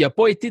 C'est ça. Il a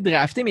pas été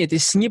drafté, mais il a été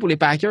signé pour les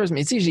Packers.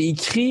 Mais tu sais, j'ai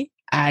écrit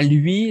à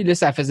lui, là,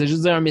 ça faisait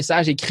juste dire un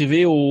message,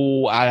 écrivez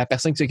à la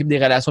personne qui s'occupe des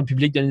relations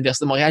publiques de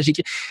l'Université de Montréal. Tu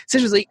sais,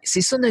 je veux dire,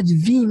 c'est ça notre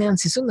vie, man.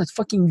 C'est ça notre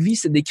fucking vie,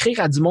 c'est d'écrire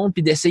à du monde,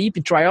 puis d'essayer,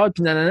 puis de try out,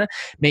 puis nanana.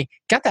 Mais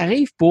quand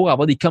t'arrives pour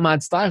avoir des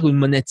commanditaires ou de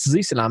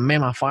monétiser, c'est la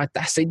même affaire.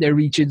 T'essaies de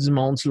reacher du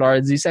monde, tu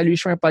leur dis, salut,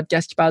 je fais un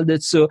podcast qui parle de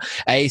ça.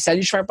 Hey,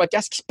 salut, je fais un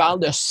podcast qui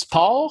parle de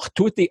sport.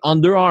 Toi, t'es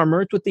Under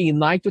Armour, toi, t'es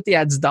Nike, toi, t'es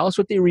Adidas,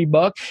 toi, t'es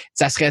Reebok.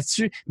 Ça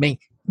serait-tu? Mais,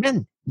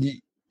 man,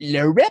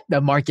 le rep de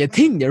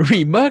marketing de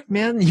Reebok,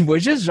 man, il va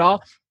juste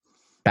genre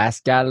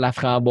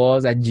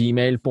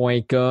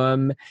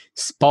pascallaframboise@gmail.com,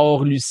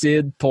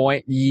 sportlucide.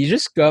 Il est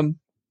juste comme,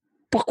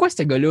 pourquoi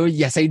ce gars-là,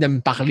 il essaye de me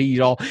parler?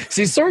 Genre,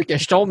 c'est sûr que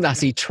je tombe dans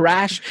ces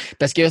trash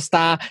parce que c'est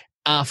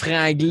en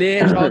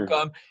franglais, genre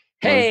comme,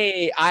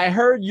 hey, I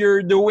heard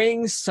you're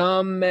doing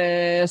some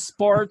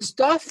sport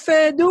stuff,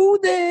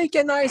 dude.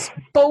 Can I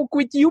spoke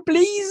with you,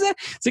 please?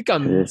 C'est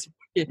comme, ouais.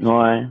 C'est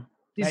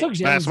ça que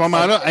j'aime. À ce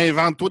moment-là,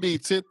 invente-toi des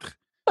titres.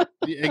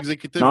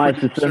 Executive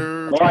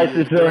Producer,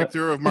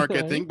 Director of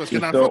Marketing, parce que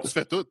dans le fond, tu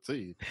fais tout, tu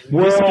sais.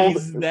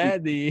 Vice-président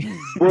des...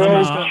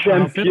 World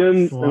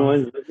Champion.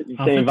 Il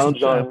s'invente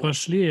genre...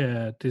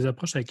 tes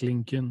approches avec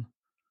LinkedIn.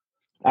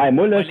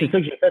 Moi, là, c'est ça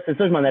que j'ai fait, c'est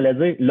ça que je m'en allais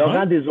dire.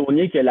 Laurent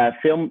Desaulniers, qui est la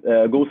firme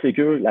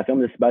GoSecure, la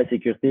firme de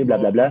cybersécurité,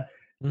 blablabla.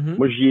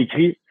 Moi, j'y ai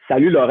écrit,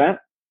 salut Laurent,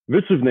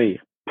 veux-tu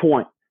venir?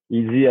 Point.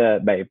 Il dit,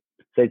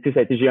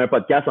 j'ai un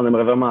podcast, on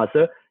aimerait vraiment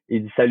ça.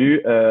 Il dit,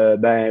 salut,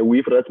 oui,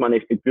 il faudrait que tu m'en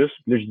expliques plus.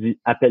 Puis là, je dis,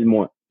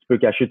 appelle-moi. Tu peux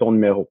cacher ton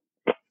numéro.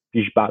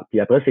 Puis je parle. Puis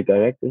après, c'est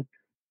correct. Hein.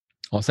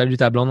 On salue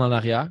ta blonde en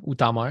arrière ou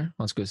ta mère.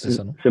 En tout cas, c'est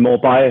ça, non? C'est mon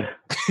père.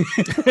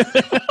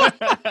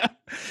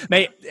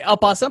 Mais en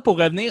passant, pour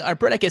revenir un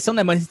peu à la question de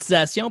la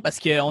monétisation, parce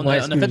qu'on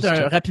a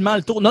fait rapidement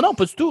le tour. Non,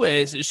 pas du tout.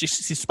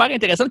 C'est super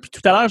intéressant. Puis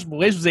tout à l'heure, je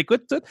vous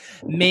écoute tout.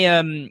 Mais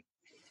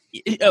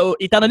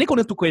étant donné qu'on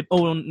est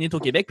au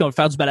Québec puis on veut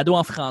faire du balado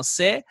en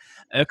français,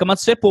 comment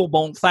tu fais pour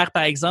faire,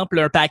 par exemple,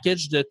 un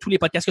package de tous les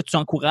podcasts que tu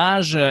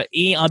encourages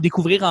et en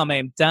découvrir en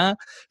même temps?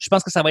 Je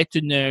pense que ça va être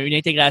une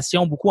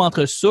intégration beaucoup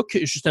entre Souk,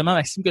 justement,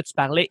 Maxime, que tu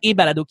parlais, et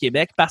Balado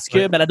Québec, parce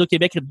que Balado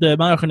Québec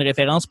demeure une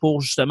référence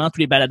pour, justement, tous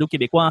les balados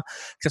québécois,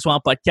 que ce soit en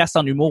podcast,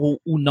 en humour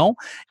ou non.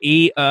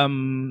 Et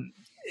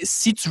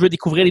si tu veux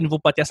découvrir les nouveaux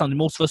podcasts en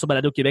humour, tu vas sur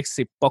Balado Québec,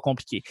 c'est pas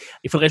compliqué.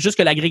 Il faudrait juste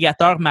que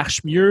l'agrégateur marche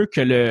mieux,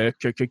 qu'il y ait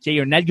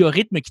un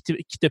algorithme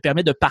qui te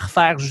permet de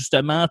parfaire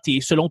justement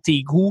selon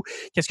tes goûts,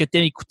 qu'est-ce que tu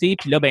aimes écouter,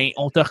 puis là,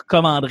 on te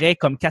recommanderait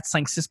comme 4,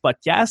 5, 6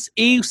 podcasts.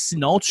 Et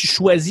sinon, tu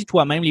choisis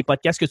toi-même les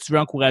podcasts que tu veux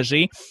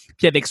encourager,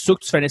 puis avec ça,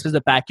 tu fais une espèce de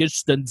package,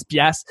 tu donnes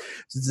 10$,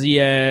 tu dis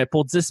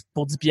pour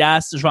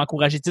 10$, je vais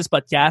encourager 10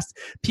 podcasts,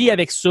 puis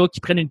avec ça,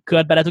 qu'ils prennent une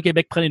cote, Balado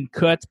Québec prenne une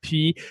cote,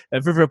 puis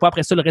veux pas,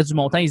 après ça, le reste du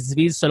montant, il se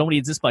divise selon les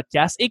 10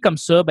 podcasts. Et comme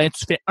ça,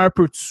 tu fais un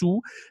peu de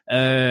sous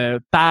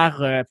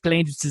par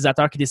plein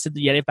d'utilisateurs qui décident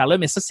d'y aller par là.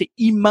 Mais ça, c'est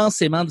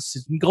immensément,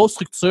 c'est une grosse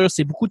structure,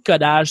 c'est beaucoup de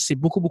codage, c'est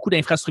beaucoup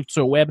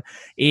d'infrastructures web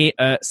et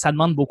ça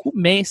demande beaucoup,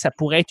 mais ça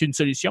pourrait être une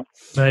solution.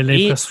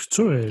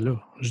 L'infrastructure est là.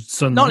 Je dis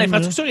ça non,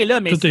 l'infrastructure est là,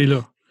 mais tout est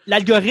là.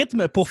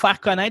 L'algorithme pour faire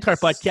connaître un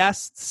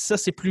podcast, ça,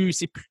 c'est plus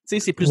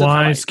de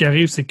travail. Ce qui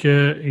arrive, c'est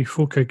qu'il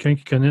faut quelqu'un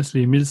qui connaisse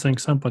les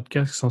 1500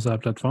 podcasts qui sont sur la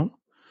plateforme.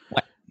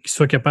 Qui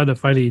soit capable de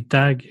faire les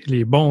tags,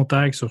 les bons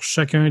tags sur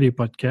chacun des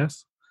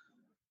podcasts.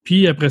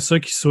 Puis après ça,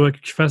 qu'il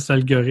fasse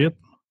l'algorithme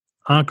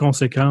en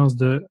conséquence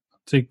de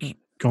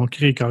qu'on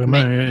crée carrément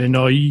un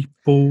AI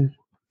pour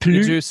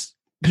plus.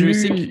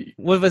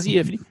 Ouais,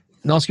 vas-y, Philippe.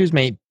 Non, excuse,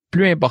 mais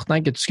plus important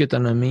que tout ce que tu as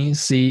nommé,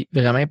 c'est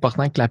vraiment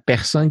important que la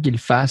personne qui le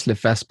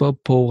fasse pas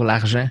pour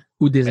l'argent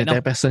ou des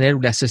intérêts personnels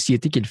ou la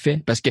société qui le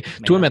fait. Parce que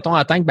toi, mettons,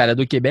 en tant que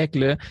Balado Québec,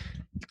 là,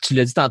 tu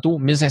l'as dit tantôt,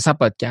 1500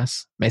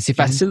 podcasts. Mais c'est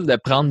facile de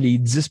prendre les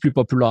 10 plus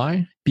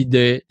populaires puis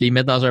de les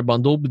mettre dans un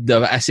bundle puis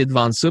d'essayer de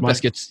vendre ça parce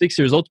que tu sais que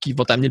c'est eux autres qui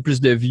vont t'amener le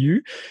plus de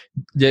views,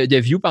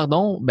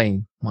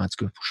 ben, moi, en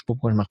tout cas, je sais pas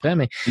pourquoi je me reprends,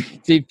 mais, tu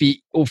sais,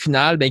 puis au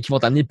final, ben, qui vont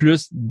t'amener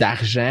plus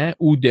d'argent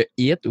ou de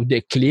hits ou de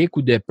clics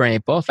ou de peu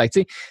importe. Fait que,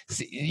 tu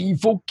sais, il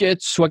faut que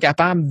tu sois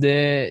capable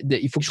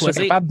il faut que tu sois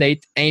capable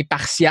d'être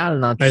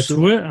impartial dans tout ça. Tu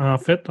vois, en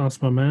fait, en ce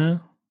moment,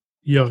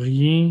 il n'y a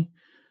rien.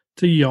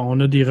 Tu sais, on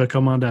a des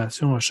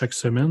recommandations à chaque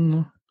semaine,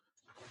 là.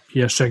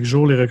 Puis à chaque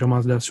jour, les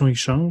recommandations, ils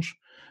changent.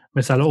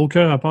 Mais ça n'a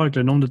aucun rapport avec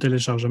le nombre de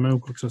téléchargements ou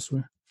quoi que ce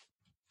soit.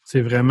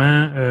 C'est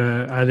vraiment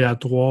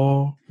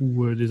aléatoire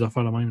ou des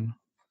affaires de même.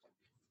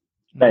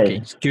 OK.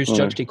 Excuse,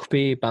 Chuck, je t'ai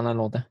coupé pendant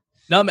longtemps.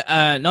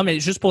 Non, mais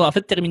juste pour en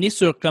fait terminer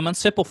sur comment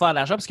tu fais pour faire de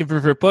l'argent, parce que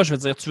veux pas, je veux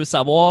dire, tu veux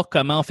savoir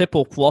comment on fait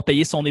pour pouvoir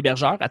payer son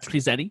hébergeur à toutes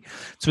les années.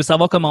 Tu veux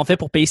savoir comment on fait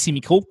pour payer ses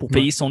micros, pour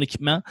payer son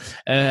équipement.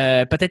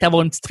 Peut-être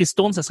avoir une petite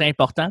ristourne, ça serait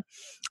important.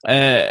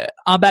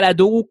 En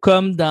balado,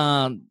 comme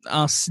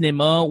en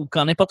cinéma ou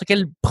quand n'importe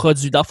quel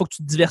produit d'art, il faut que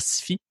tu te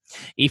diversifies.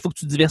 Et il faut que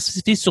tu te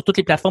diversifies sur toutes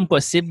les plateformes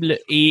possibles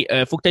et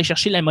il faut que tu ailles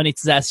chercher la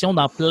monétisation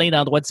dans plein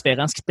d'endroits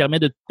différents, ce qui te permet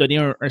de te donner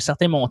un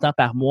certain montant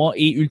par mois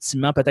et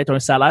ultimement peut-être un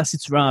salaire si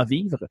tu veux en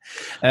vivre.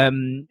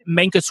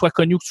 Même que tu sois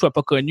connu ou que tu sois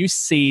pas connu,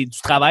 c'est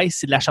du travail,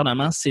 c'est de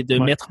l'acharnement, c'est de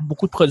mettre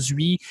beaucoup de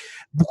produits,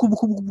 beaucoup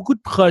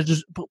de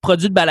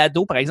produits de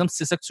balado, par exemple, si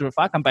c'est ça que tu veux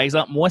faire. Comme par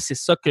exemple, moi, c'est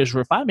ça que je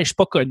veux faire, mais je suis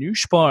pas connu,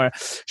 je suis pas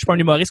un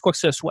humoriste, quoi que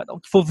ce soit.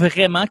 Donc, il faut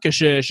vraiment que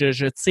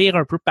je tire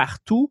un peu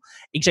partout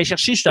et que j'aille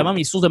chercher justement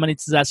mes sources de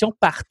monétisation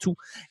partout.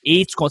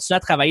 Et tu continues à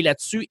travailler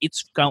là-dessus et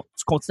tu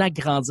continues à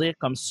grandir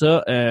comme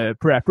ça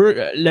peu à peu.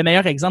 Le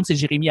meilleur exemple, c'est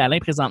Jérémy Alain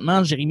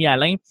présentement. Jérémy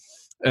Alain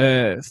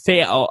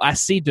fait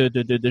assez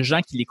de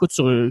gens qui l'écoutent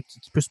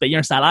qui peut se payer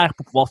un salaire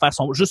pour pouvoir faire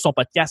juste son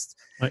podcast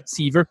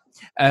s'il veut.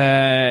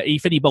 Et il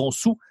fait des bons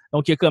sous.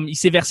 Donc, il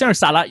s'est versé un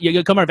salaire. Il y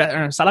a comme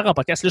un salaire en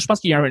podcast. Là, je pense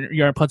qu'il y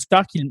a un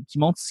producteur qui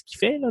monte ce qu'il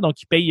fait, là,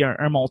 donc il paye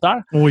un monteur.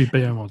 Oui, il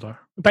paye un monteur.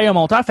 Il paye un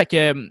monteur, fait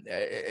que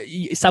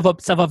ça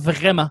va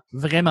vraiment,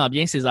 vraiment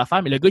bien ses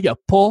affaires, mais le gars, il a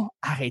pas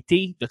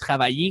arrêté de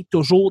travailler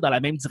toujours dans la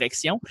même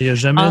direction. Il n'a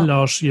jamais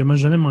lâché, il n'a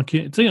jamais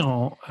manqué. Tu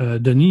sais,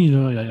 Denis,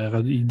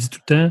 là, il dit tout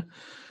le temps,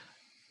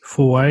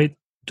 faut être,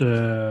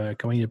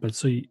 comment il appelle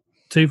ça? Tu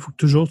sais, il faut que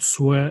toujours tu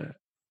sois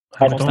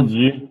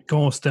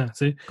constant, tu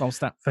sais.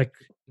 Constant. Fait que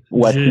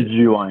ou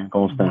assidu,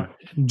 constant.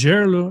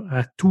 Jer, là,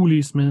 à tous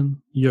les semaines,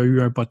 il y a eu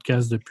un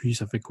podcast depuis,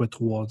 ça fait quoi,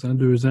 3 ans,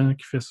 2 ans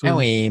qu'il fait ça? Ah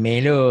oui,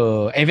 mais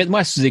là,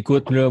 invite-moi à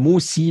sous-écoute, là. Moi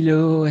aussi,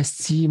 là,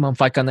 esti, m'en me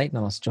faire connaître.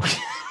 Non, c'est toujours...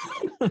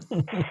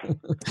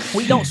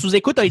 Oui, donc,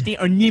 Sous-Écoute a été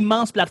une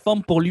immense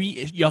plateforme pour lui.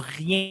 Il n'y a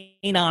rien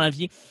à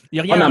enlever. Il n'y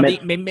a rien à enlever.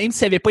 Mais même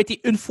s'il n'avait pas été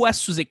une fois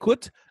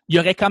Sous-Écoute, il y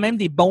aurait quand même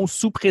des bons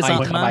sous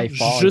présentement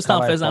juste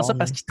en faisant ça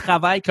parce qu'il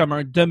travaille comme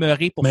un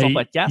demeuré pour son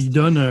podcast. Il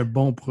donne un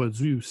bon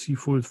produit aussi. Il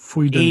faut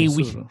lui donner ça.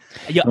 Oui.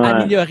 Il a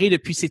amélioré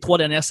depuis ces 3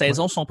 dernières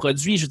saisons son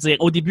produit. Je veux dire,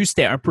 au début,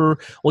 c'était un peu...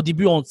 Au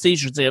début,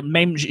 je veux dire,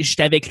 même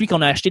j'étais avec lui quand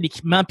on a acheté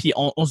l'équipement puis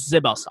on se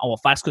disait, bon, on va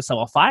faire ce que ça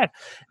va faire.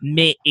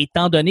 Mais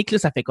étant donné que là,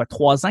 ça fait quoi,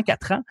 3 ans,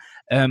 4 ans,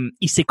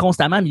 il s'est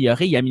constamment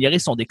amélioré. Il a amélioré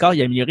son décor,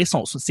 il a amélioré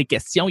ses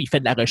questions, il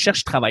fait de la recherche,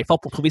 il travaille fort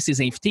pour trouver ses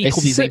invités. Il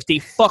trouve des invités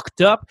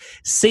fucked up.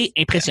 C'est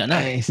impressionnant.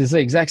 C'est ça,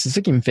 exact. C'est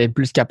ça qui me fait le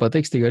plus capoter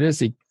avec ces gars-là.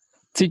 C'est, tu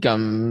sais,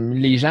 comme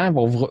les gens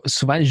vont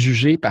souvent le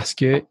juger parce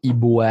qu'il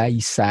boit,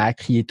 il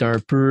sacre, il est un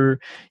peu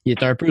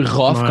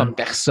rough comme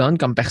personne,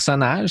 comme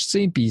personnage, tu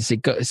sais, puis c'est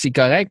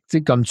correct, tu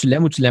sais, comme tu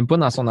l'aimes ou tu l'aimes pas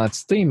dans son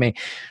entité, mais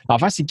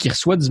l'affaire, c'est qu'il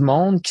reçoit du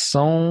monde qui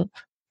sont...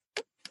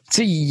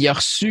 Tu sais, il a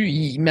reçu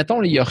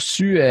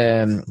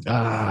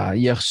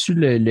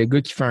le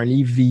gars qui fait un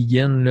livre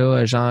vegan,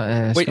 là,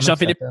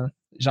 Jean-Philippe.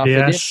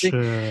 Jean-Philippe.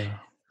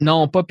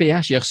 Non, pas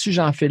PH. Il a reçu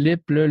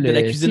Jean-Philippe. Là, de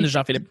la cuisine de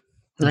Jean-Philippe.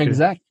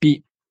 Exact.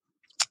 Puis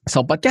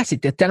son podcast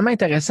était tellement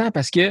intéressant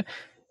parce que,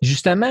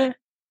 justement,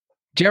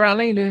 Jer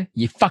Alain, là,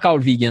 il est fuck all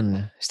vegan. Là.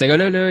 Ce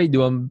gars-là, là, il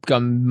doit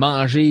comme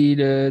manger,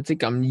 là, tu sais,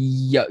 comme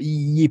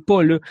il est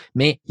pas là.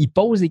 Mais il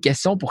pose des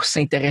questions pour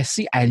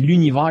s'intéresser à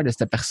l'univers de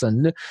cette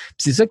personne-là. Puis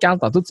c'est ça, Carl,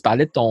 tantôt, tu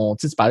parlais de ton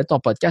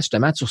podcast,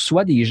 justement, tu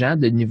reçois des gens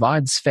de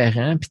l'univers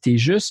différents, puis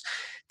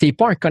t'es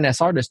pas un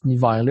connaisseur de cet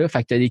univers-là.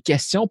 Fait que t'as des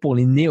questions pour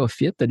les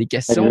néophytes, t'as des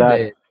questions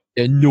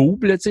de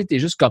noob, là, tu sais, t'es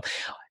juste comme...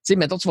 Tu sais,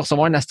 mettons, tu vas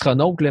recevoir un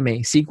astronaute, là, mais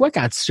c'est quoi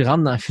quand tu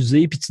rentres dans la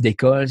fusée puis tu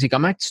décolles? C'est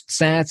comment que tu te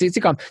sens? Tu sais,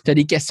 comme, t'as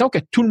des questions que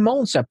tout le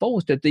monde se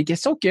pose. T'as des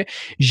questions que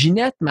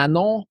Ginette,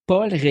 Manon,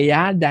 Paul,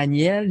 Réal,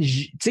 Daniel,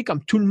 tu sais,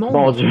 comme tout le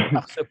monde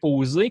va se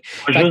poser.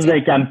 Juste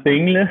un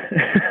camping, là.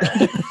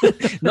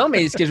 Non,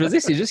 mais ce que je veux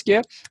dire, c'est juste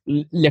que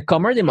le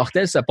commun des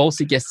mortels se pose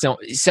ces questions.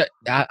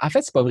 En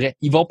fait, c'est pas vrai.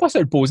 Ils vont pas se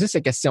le poser,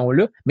 ces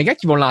questions-là, mais quand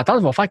ils vont l'entendre,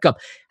 ils vont faire comme,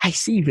 hey,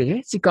 c'est vrai,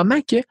 c'est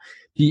comment que...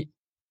 Puis,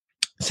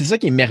 c'est ça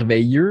qui est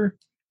merveilleux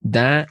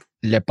dans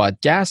le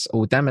podcast,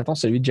 autant, mettons,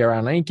 celui de Jer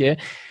Alain, que,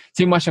 tu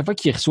sais, moi, à chaque fois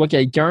qu'il reçoit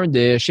quelqu'un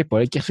de, je sais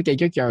pas, qu'il reçoit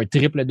quelqu'un qui a un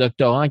triple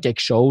doctorat en quelque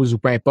chose, ou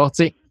peu importe,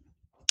 tu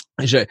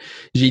sais,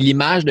 j'ai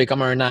l'image de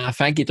comme un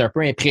enfant qui est un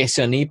peu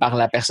impressionné par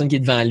la personne qui est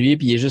devant lui,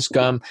 puis il est juste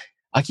comme,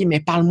 OK, mais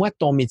parle-moi de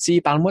ton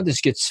métier, parle-moi de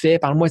ce que tu fais,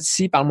 parle-moi de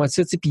ci, parle-moi de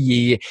ça.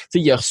 Puis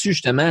il a reçu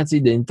justement,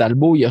 Denis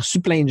Talbot, il a reçu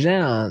plein de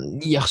gens,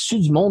 il a reçu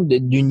du monde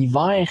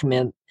d'univers,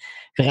 mais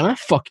vraiment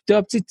fucked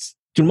up.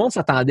 Tout le monde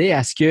s'attendait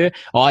à ce que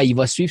il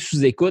va suivre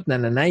sous-écoute,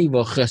 nanana, il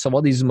va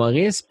recevoir des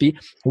humoristes. Puis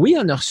oui, il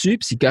en a reçu,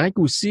 puis c'est correct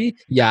aussi.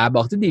 Il a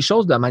abordé des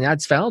choses de manière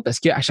différente parce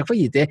qu'à chaque fois,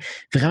 il était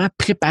vraiment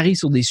préparé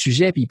sur des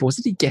sujets, puis il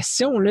posait des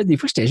questions. Là. Des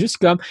fois, j'étais juste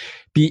comme.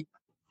 Puis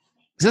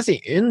ça, c'est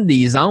une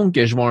des angles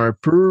que je vois un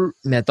peu,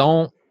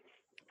 mettons.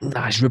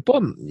 Non, je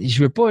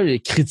veux pas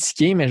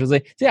critiquer, mais je veux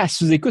dire, tu sais, à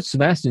sous-écoute,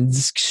 souvent, c'est une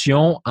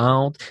discussion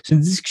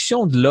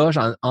de loge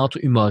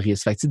entre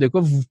humoristes. Fait que, tu sais, de quoi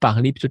vous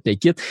parlez, puis toute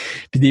l'équipe.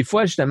 Puis des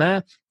fois,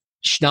 justement,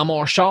 je suis dans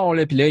mon char,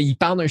 là, puis là, il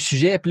parle d'un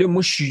sujet, puis là,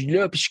 moi, je suis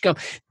là, puis je suis comme,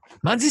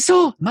 m'en dis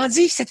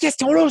cette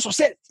question-là,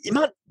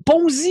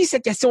 pose-y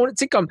cette question-là. Tu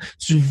sais, comme,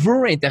 tu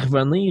veux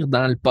intervenir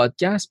dans le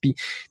podcast, puis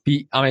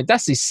en même temps,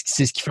 c'est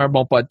ce qui fait un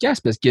bon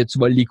podcast, parce que tu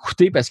vas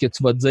l'écouter, parce que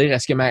tu vas te dire,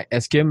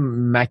 est-ce que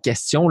ma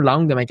question,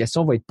 l'angle de ma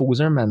question va être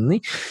posée un moment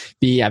donné?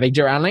 Puis avec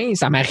Jerry Alain,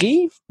 ça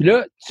m'arrive, puis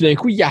là, tout d'un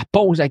coup, il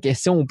pose la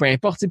question, ou peu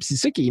importe, puis c'est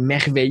ça qui est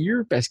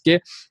merveilleux, parce que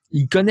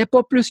il connaît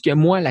pas plus que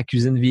moi la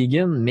cuisine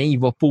vegan, mais il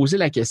va poser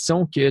la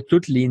question que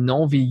tous les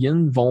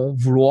non-vegans vont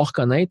vouloir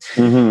connaître.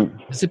 Mm-hmm.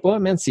 Je sais pas,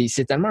 man,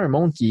 c'est tellement un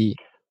monde qui...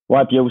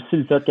 Ouais, puis il y a aussi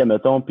le fait que,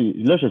 mettons, puis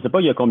là, je sais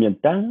pas, il y a combien de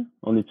temps, là?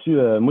 On est-tu...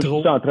 moi, je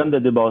suis en train de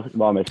déborder.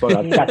 Bon, mais c'est pas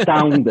grave. Qui On va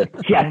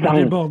attendent?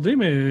 déborder,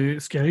 mais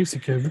ce qui arrive, c'est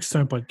que vu que c'est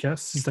un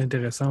podcast, si c'est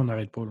intéressant, on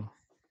n'arrête pas, là.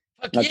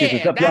 Ok, c'est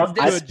ça. That's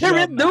the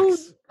spirit, dude!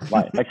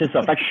 Ouais, fait que c'est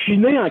ça. Fait que je suis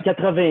né en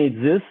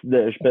 90,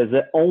 je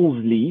pesais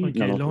 11 livres. OK,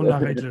 là, on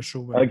arrête le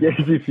show. OK,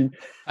 c'est fini.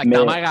 Fait que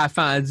ta mère a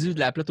fendu de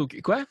la plate au...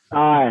 Quoi?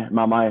 Ah,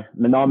 ma mère.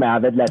 Mais non, mais elle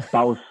avait de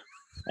l'espace.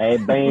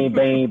 Elle est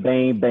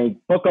ben.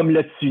 Pas comme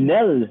le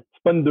tunnel.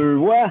 C'est pas une deux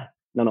voies.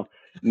 Non.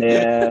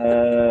 Mais...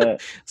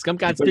 c'est comme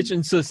quand tu pitches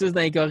une saucisse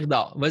dans les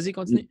corridors. Vas-y,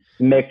 continue.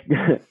 Mais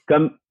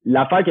comme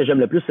l'affaire que j'aime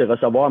le plus, c'est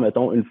recevoir,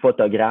 mettons, une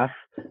photographe,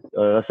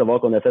 recevoir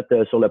qu'on a fait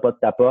sur le pas de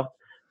ta porte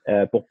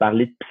pour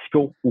parler de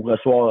psycho ou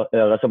recevoir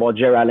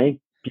Jerry Alain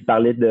puis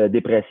parler de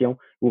dépression.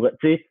 Tu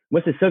sais, moi,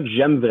 c'est ça que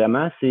j'aime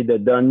vraiment, c'est de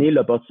donner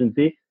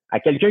l'opportunité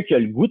à quelqu'un qui a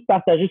le goût de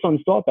partager son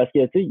histoire parce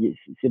que, tu sais,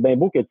 c'est bien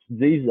beau que tu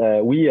dises,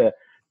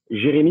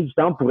 Jérémy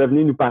Dutemps pourrait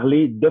venir nous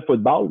parler de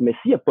football, mais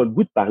s'il n'a pas le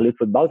goût de parler de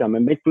football, quand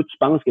même, bien que toi, tu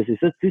penses que c'est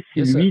ça, tu sais,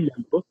 si lui, il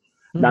l'aime pas.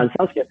 Dans le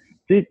sens que,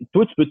 tu sais,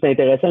 toi, tu peux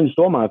t'intéresser à une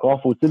histoire, mais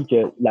encore faut-il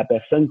que la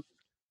personne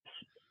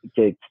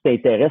qui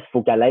t'intéresse, il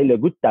faut qu'elle ait le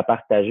goût de t'a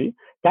partager.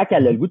 Quand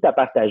elle a le goût de t'a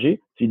partager,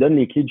 tu lui donnes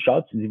les clés du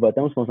char, tu dis,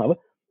 va-t'en, où est-ce qu'on s'en va?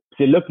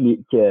 C'est là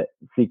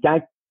c'est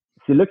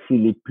là que c'est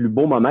les plus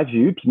beaux moments que j'ai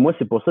eus. Puis moi,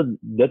 c'est pour ça,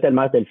 de telle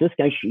mère, tel fils,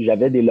 quand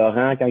j'avais des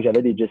Laurent, quand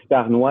j'avais des Jessica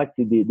Arnois,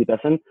 des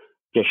personnes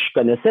que je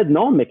connaissais de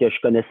nom, mais que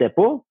je connaissais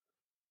pas,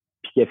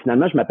 puis que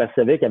finalement, je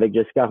m'apercevais qu'avec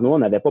Jessica Arnois, on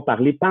n'avait pas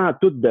parlé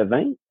pantoute de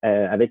vin.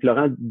 Avec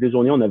Laurent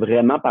Desaulniers, on a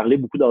vraiment parlé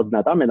beaucoup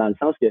d'ordinateur, mais dans le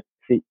sens que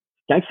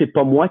quand c'est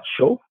pas moi qui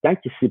chauffe, quand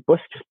c'est pas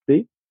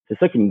scripté, c'est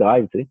ça qui me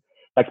drive, tu sais.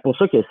 Fait que c'est pour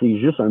ça que c'est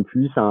juste un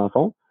puits sans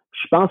fond.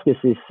 Je pense que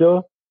c'est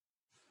ça.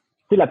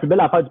 Tu sais, la plus belle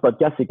affaire du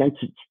podcast, c'est quand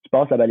tu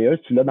passes la balayeuse,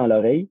 tu l'as dans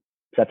l'oreille,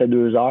 ça fait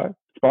 2 heures,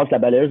 tu passes la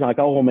balayeuse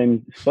encore au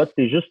même spot,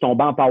 t'es juste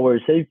tombé en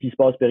power save, puis il se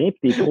passe plus rien, puis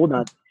t'es trop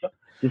dans ça.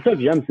 C'est ça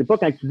que j'aime. C'est pas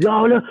quand tu dis,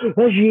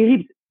 j'ai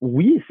ri.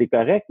 Oui, c'est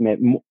correct, mais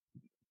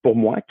pour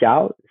moi,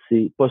 Carl,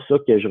 c'est pas ça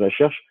que je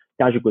recherche.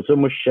 Quand j'écoute ça,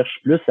 moi, je cherche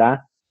plus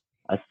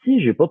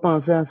si, j'ai pas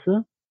pensé à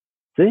ça.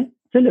 Tu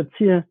sais, le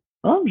petit,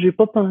 j'ai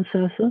pas pensé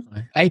à ça.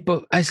 Ouais.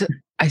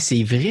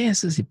 C'est vrai,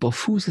 ça, c'est pas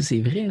fou, ça, c'est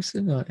vrai, ça.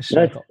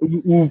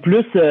 Ou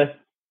plus, c'est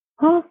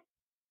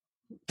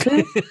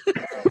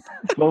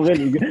pas vrai,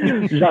 les gars.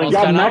 Je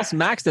regarde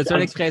Max, t'as-tu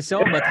une expression,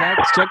 tu vois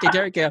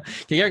quelqu'un comme...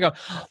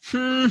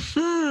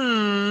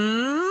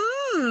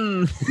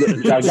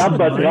 Je regarde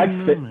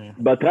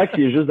Botrax,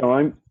 il est juste de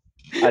même.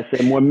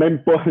 C'est moi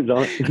même pas,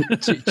 genre.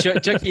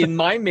 Chuck, il est de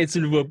même, mais tu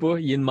le vois pas.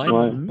 Il est de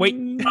même. Ouais.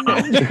 Oui.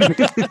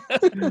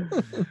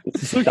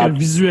 C'est sûr que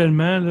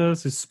visuellement, là,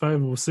 c'est super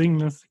beau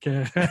signe. Là, c'est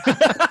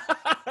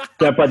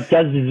un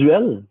podcast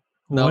visuel?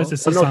 Oui, c'est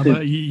ça.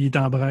 Il est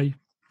en braille.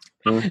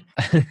 Hein?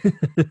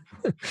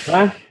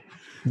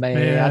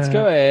 Ben, en tout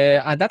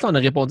cas, à date, on a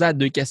répondu à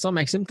 2 questions.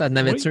 Maxime, t'en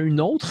avais-tu une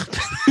autre?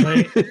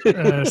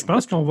 Je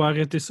pense qu'on va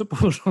arrêter ça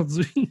pour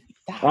aujourd'hui.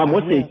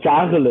 Moi, c'est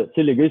Carl. Tu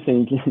sais, le gars,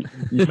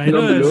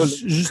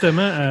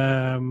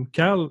 justement,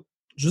 Carl,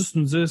 juste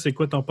nous dire c'est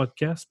quoi ton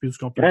podcast puis où est-ce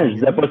qu'on peut... Je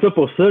disais pas ça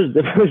pour ça.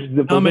 Je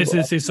disais pas non, mais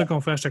c'est ça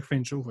qu'on fait à chaque fin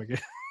de show. Okay?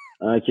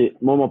 OK.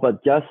 Moi, mon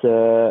podcast,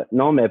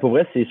 non, mais pour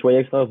vrai, c'est Soyez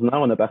extraordinaire.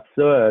 On a parti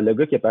ça. Le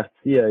gars qui est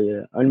parti,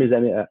 un de mes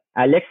amis,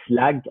 Alex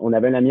Lag, on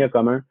avait un ami en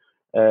commun.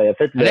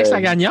 Alex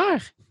Lagagnère?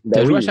 Ben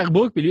t'as joué à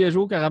Sherbrooke, puis lui a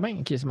joué au Carabin.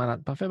 OK, c'est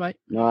malade. Parfait, bye.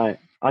 Ouais.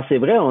 C'est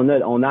vrai,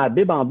 on a à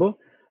Bib en bas.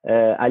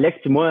 Alex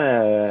et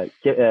moi,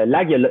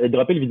 Lag a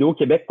droppé le vidéo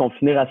Québec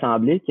confiné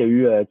rassemblé, qui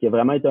a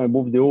vraiment été un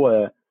beau vidéo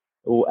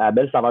à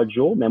Belle Saveur du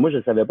jour. Mais moi, je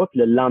ne savais pas. Puis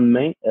le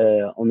lendemain,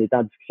 on était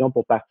en discussion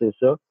pour partir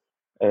ça.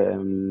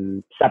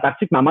 C'est à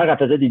partir que ma mère, elle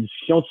faisait des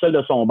discussions tout seule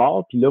de son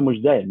bord. Puis là, moi, je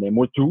disais, mais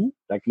moi, tout.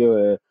 Fait que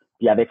là,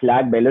 puis avec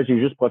Lag, ben là,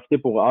 j'ai juste profité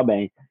pour,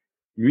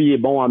 lui, il est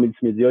bon en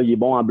multimédia, il est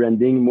bon en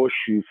branding. Moi,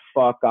 je suis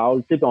fuck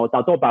all. Tu sais,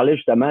 tantôt, on parlait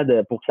justement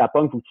de pour que ça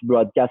pogne, il faut que tu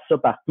broadcastes ça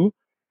partout.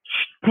 Je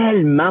suis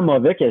tellement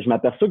mauvais que je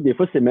m'aperçois que des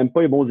fois, c'est même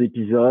pas les bons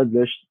épisodes.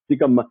 Là. Tu sais,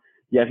 comme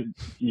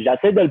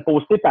j'essaie de le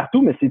poster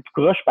partout, mais c'est tout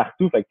croche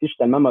partout. Fait que tu sais, je suis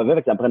tellement mauvais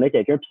que ça me prenait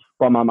quelqu'un, puis c'est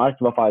pas ma mère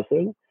qui va faire ça.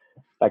 Là.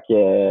 Fait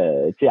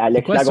que tu sais,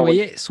 Alex quoi,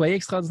 Lag, soyez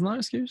extraordinaire,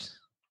 excuse.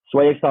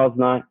 Soyez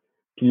extraordinaire.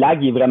 Puis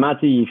Lag, il est vraiment,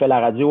 tu sais, il fait la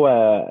radio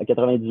à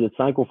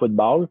 98.5 au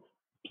football.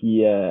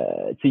 Puis, tu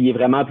sais, il est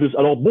vraiment plus,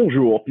 alors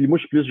bonjour. Puis moi,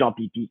 je suis plus genre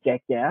pipi,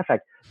 caca. Fait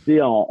que, tu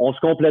sais, on se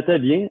complétait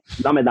bien.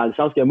 Non, mais dans le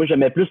sens que moi,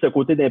 j'aimais plus le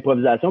côté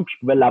d'improvisation, puis je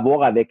pouvais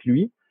l'avoir avec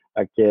lui.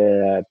 Fait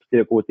que, puis c'est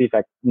le côté,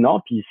 fait que,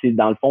 non, puis c'est,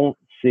 dans le fond,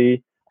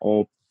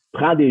 on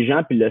prend des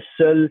gens, puis le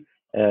seul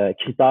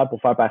critère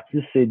pour faire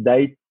partie, c'est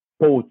d'être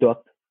pas au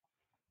top.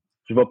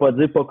 Je vais pas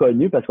dire pas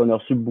connu, parce qu'on a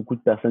reçu beaucoup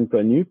de personnes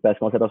connues, parce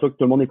qu'on s'aperçoit que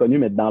tout le monde est connu,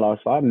 mais dans leur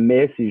sphère,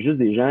 mais c'est juste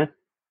des gens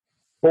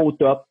pas au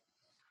top.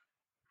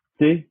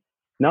 Tu sais?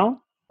 Non?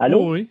 Allô?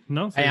 Oh, oui,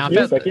 non, c'est En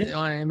yes, fait, okay.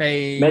 ouais,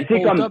 mais tu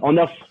sais, comme on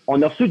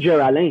a reçu Jerry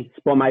Alain,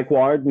 c'est pas Mike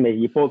Ward, mais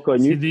il est pas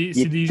connu.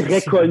 Il est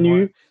très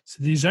connu. Ouais.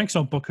 C'est des gens qui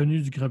sont pas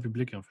connus du grand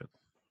public, en fait.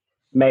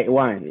 Mais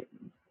ouais,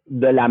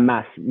 de la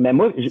masse. Mais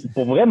moi,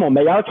 pour vrai, mon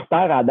meilleur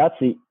critère à date,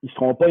 c'est qu'ils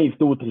seront pas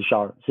invités aux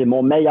tricheurs. C'est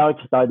mon meilleur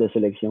critère de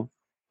sélection.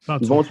 Ah,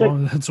 tu vas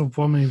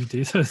pouvoir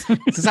m'inviter. Ça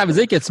veut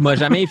dire que tu m'as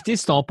jamais invité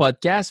sur ton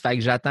podcast, fait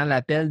que j'attends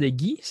l'appel de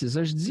Guy, c'est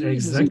ça que je dis?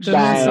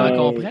 Exactement. Ça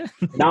comprend?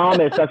 Non,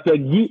 mais c'est parce que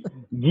Guy,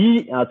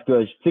 en tout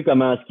cas, tu sais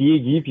comment ce qui est,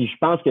 Guy, puis je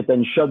pense que tu as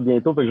une shot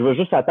bientôt, fait que je veux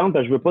juste attendre,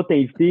 parce que je veux pas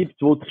t'inviter, puis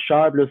tu vas au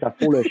tricheur, puis là, ça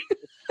faut le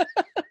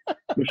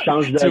je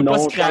change de tu veux nom. Pas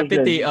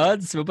scraper tes odds,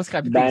 tu veux pas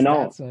scraper tes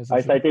non. stats.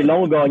 Ça a été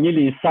long de gagner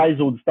les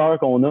 16 auditeurs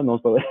qu'on a. Non,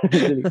 c'est pas vrai.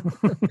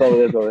 C'est pas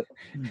vrai.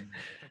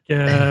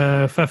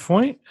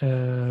 Fafouin,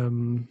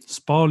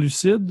 Sport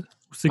Lucide,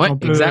 où c'est qu'on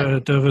peut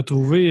te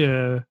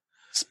retrouver?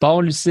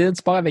 Sport Lucide,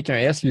 sport avec un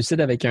S, Lucide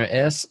avec un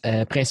S,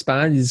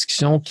 principalement des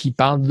discussions qui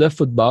parlent de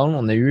football.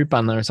 On a eu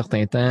pendant un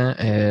certain temps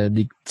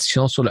des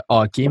discussions sur le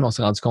hockey, mais on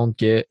s'est rendu compte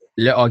que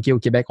le hockey au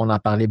Québec, on en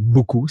parlait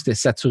beaucoup. C'était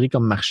saturé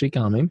comme marché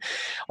quand même.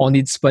 On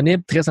est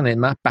disponible très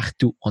honnêtement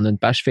partout. On a une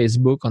page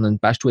Facebook, on a une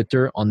page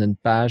Twitter, on a une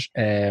page...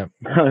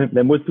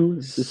 Mais moi tout,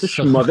 c'est ça, je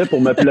suis mauvais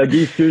pour me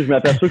plugger ici. Je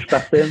m'aperçois que je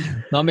partais.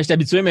 Non, mais je suis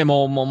habitué, mais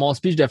mon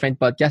speech de fin de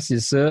podcast, c'est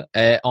ça.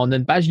 On a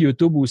une page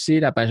YouTube aussi,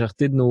 la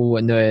majorité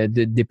de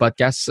des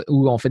podcasts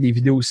où on fait des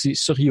vidéos aussi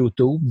sur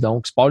YouTube.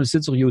 Donc, Sport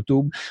Lucide sur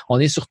YouTube. On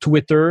est sur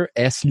Twitter,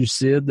 S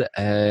Lucide.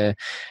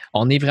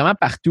 On est vraiment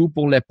partout.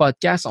 Pour le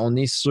podcast, on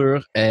est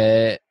sur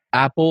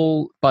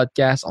Apple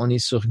Podcast, on est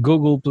sur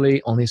Google Play,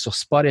 on est sur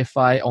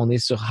Spotify, on est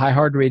sur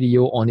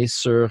iHeartRadio, on est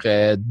sur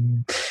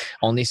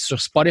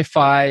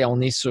Spotify,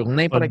 on est sur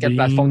n'importe quelle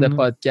plateforme de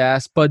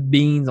podcast,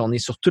 Podbean, on est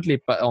sur toutes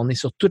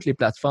les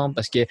plateformes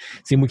parce que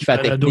c'est moi qui fais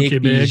la technique.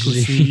 Québec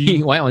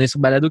aussi. Ouais, on est sur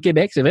Balado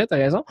Québec, c'est vrai, t'as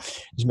raison.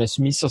 Je me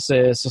suis mis sur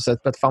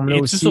cette plateforme-là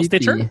aussi. Sur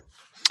Stitcher?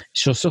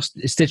 Sur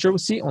Stitcher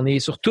aussi, on est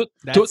sur toutes.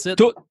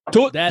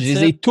 Je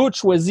les ai toutes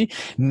choisies.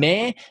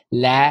 Mais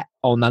là,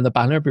 on en a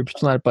parlé un peu plus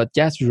tôt dans le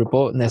podcast. Je ne veux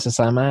pas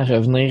nécessairement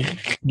revenir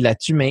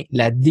là-dessus, mais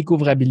la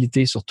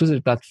découvrabilité sur toutes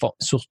ces plateformes,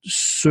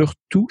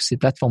 surtout ces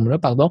plateformes-là,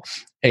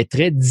 est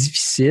très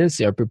difficile.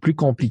 C'est un peu plus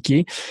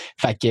compliqué.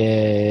 Fait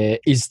que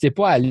n'hésitez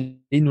pas à aller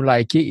nous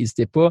liker.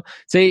 N'hésitez pas. Tu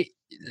sais,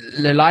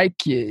 le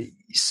like.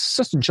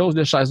 Ça, c'est une chose,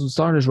 de chers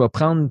auditeurs. Je vais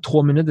prendre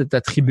 3 minutes de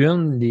ta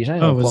tribune. Les gens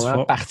sont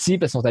probablement partis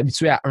parce qu'ils sont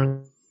habitués à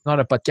 1 heure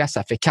de podcast.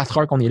 Ça fait 4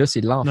 heures qu'on est là,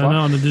 c'est de l'enfer.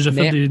 Non, on a déjà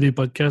fait des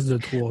podcasts de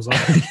 3 heures.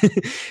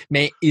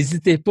 Mais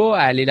n'hésitez pas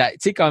à aller là. Tu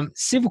sais, comme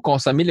si vous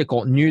consommez le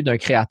contenu d'un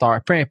créateur,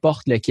 peu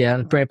importe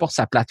lequel, peu importe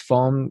sa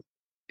plateforme,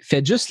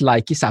 faites juste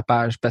liker sa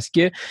page parce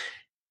que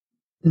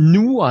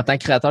nous, en tant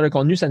que créateurs de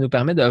contenu, ça nous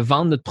permet de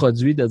vendre notre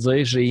produit, de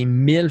dire j'ai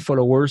 1000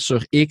 followers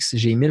sur X,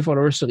 j'ai 1000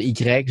 followers sur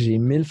Y, j'ai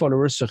 1000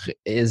 followers sur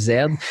Z.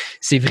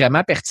 C'est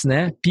vraiment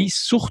pertinent. Puis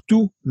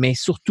surtout,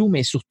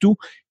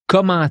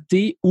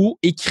 commentez ou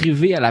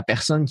écrivez à la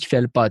personne qui fait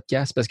le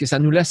podcast parce que ça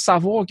nous laisse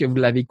savoir que vous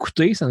l'avez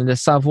écouté, ça nous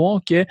laisse savoir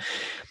que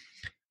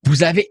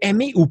vous avez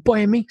aimé ou pas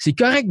aimé. C'est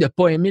correct de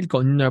pas aimer le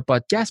contenu d'un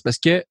podcast parce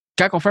que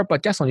quand on fait un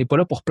podcast, on n'est pas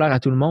là pour plaire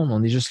à tout le monde.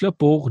 On est juste là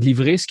pour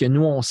livrer ce que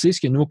nous, on sait,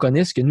 ce que nous, on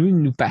connaît, ce que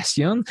nous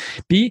passionne.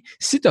 Puis,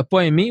 si tu n'as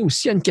pas aimé ou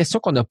s'il y a une question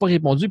qu'on n'a pas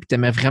répondu puis tu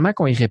aimais vraiment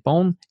qu'on y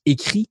réponde,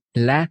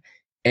 écris-la.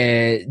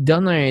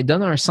 Donne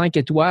un 5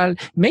 étoiles.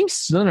 Même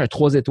si tu donnes un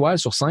 3 étoiles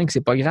sur 5,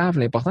 c'est pas grave.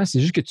 L'important, c'est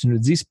juste que tu nous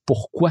dises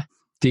pourquoi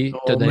tu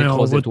as donné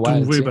 3 étoiles. On va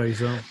te trouver, par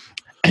exemple.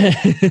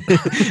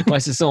 Ouais,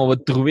 c'est ça. On va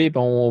te trouver et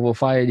on va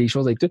faire des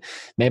choses avec toi.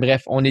 Mais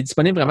bref, on est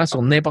disponible vraiment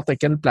sur n'importe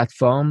quelle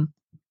plateforme.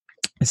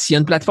 S'il y a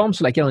une plateforme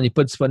sur laquelle on n'est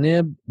pas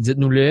disponible,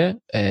 dites-nous-le.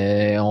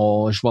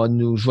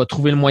 Je vais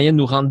trouver le moyen de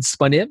nous rendre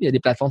disponibles. Il y a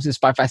des plateformes, c'est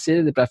super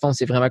facile. Des plateformes,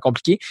 c'est vraiment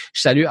compliqué.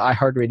 Je salue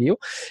iHeartRadio.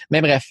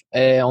 Mais bref,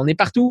 on est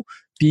partout.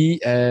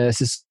 Puis,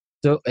 c'est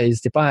Ça,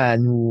 n'hésitez pas à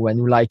nous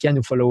liker, à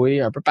nous follower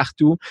un peu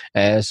partout.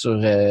 On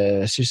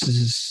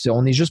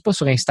n'est juste pas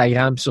sur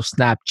Instagram, sur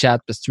Snapchat,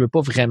 parce que tu veux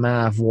pas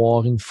vraiment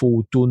avoir une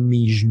photo de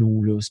mes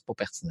genoux, là. C'est pas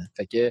pertinent.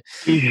 Fait que...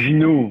 Les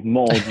genoux,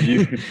 mon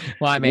Dieu.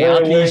 Ouais, mais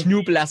entre les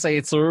genoux et la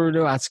ceinture,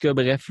 là, en tout cas,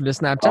 bref, le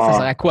Snapchat, ça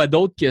sert à quoi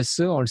d'autre que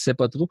ça? On le sait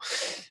pas trop.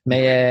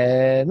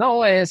 Mais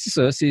non, c'est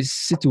ça, c'est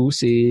tout.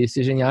 C'est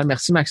génial.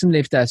 Merci, Maxime, de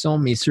l'invitation,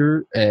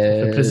 messieurs. Ça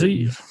fait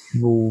plaisir.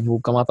 Vos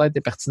commentaires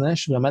étaient pertinents.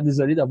 Je suis vraiment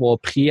désolé d'avoir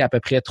pris à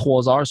peu près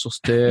 3 heures sur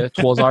cette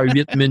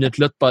 3h08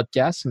 minutes-là de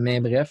podcast, mais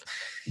bref,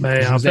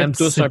 je vous aime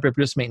tous un peu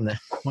plus maintenant.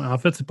 Ouais, en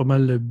fait, c'est pas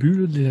mal le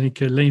but là,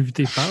 que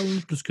l'invité parle,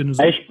 plus que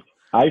nous Hey, autres.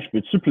 je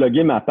peux-tu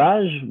plugger ma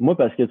page? Moi,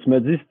 parce que tu me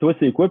dis, toi,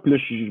 c'est quoi? Puis là,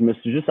 je me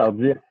suis juste à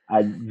dire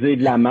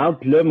de la merde.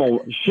 Puis là, mon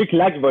chic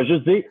lac va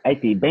juste dire, hey,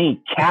 t'es bien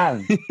cave.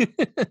 Fait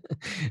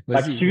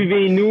que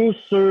suivez-nous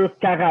sur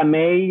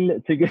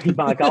Caramel. Tu sais, il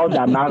fait encore de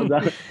la merde.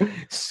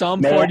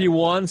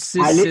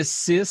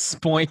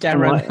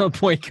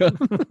 Sum41666.caramel.com.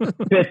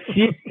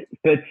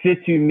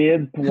 Petite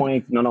humide.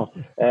 Non.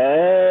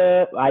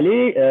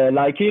 Allez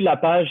liker la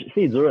page.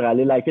 C'est dur,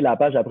 allez liker la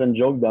page après une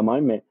joke de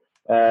même, mais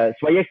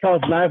soyez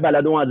extraordinaire,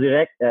 balado en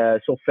direct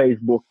sur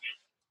Facebook.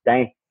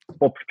 C'est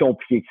pas plus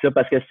compliqué que ça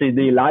parce que c'est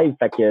des lives,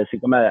 fait que c'est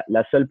comme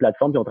la seule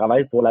plateforme, puis on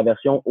travaille pour la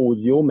version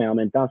audio, mais en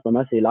même temps, en ce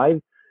moment, c'est live.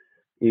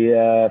 Et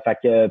fait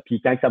que puis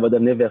quand ça va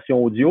devenir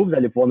version audio, vous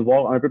allez pouvoir nous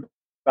voir un peu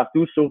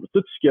partout sur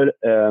tout ce que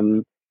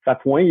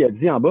Fafouin il a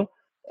dit en bas.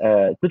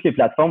 Toutes les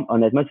plateformes,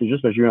 honnêtement, c'est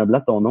juste que j'ai eu un blanc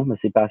de ton nom, mais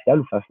c'est Pascal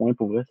ou Fafouin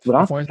pour vrai.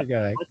 Fafouin, c'est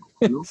correct.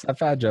 Ça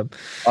fait un job.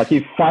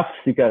 OK, Faf,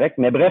 c'est correct.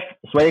 Mais bref,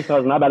 soyez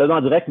extraordinaire. Balado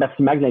en direct.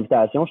 Merci, Max, de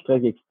l'invitation. Je suis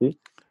très excité.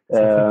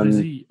 Ça fait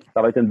plaisir.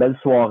 Ça va être une belle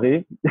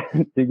soirée.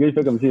 Le gars, il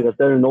fait comme s'il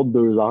restait une autre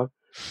 2 heures.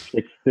 Je suis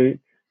excité.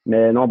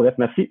 Mais non, bref,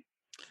 merci.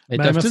 Mais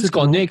t'as-tu du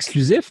contenu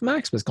exclusif,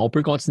 Max? Parce qu'on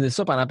peut continuer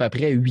ça pendant à peu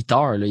près 8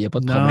 heures. Il n'y a pas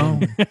de problème.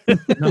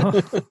 Non.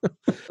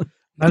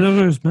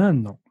 Malheureusement,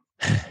 non.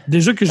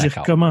 Déjà que j'ai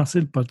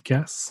recommencé le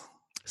podcast.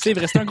 C'est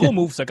vrai, c'est un gros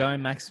move, ça, quand même,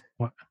 Max.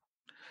 Ouais.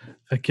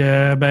 Fait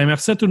que,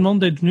 merci à tout le monde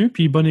d'être venu,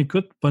 puis bonne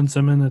écoute, bonne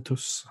semaine à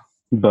tous.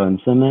 Bonne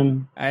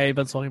semaine. Hey,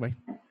 bonne soirée, bye.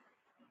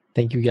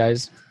 Thank you,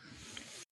 guys.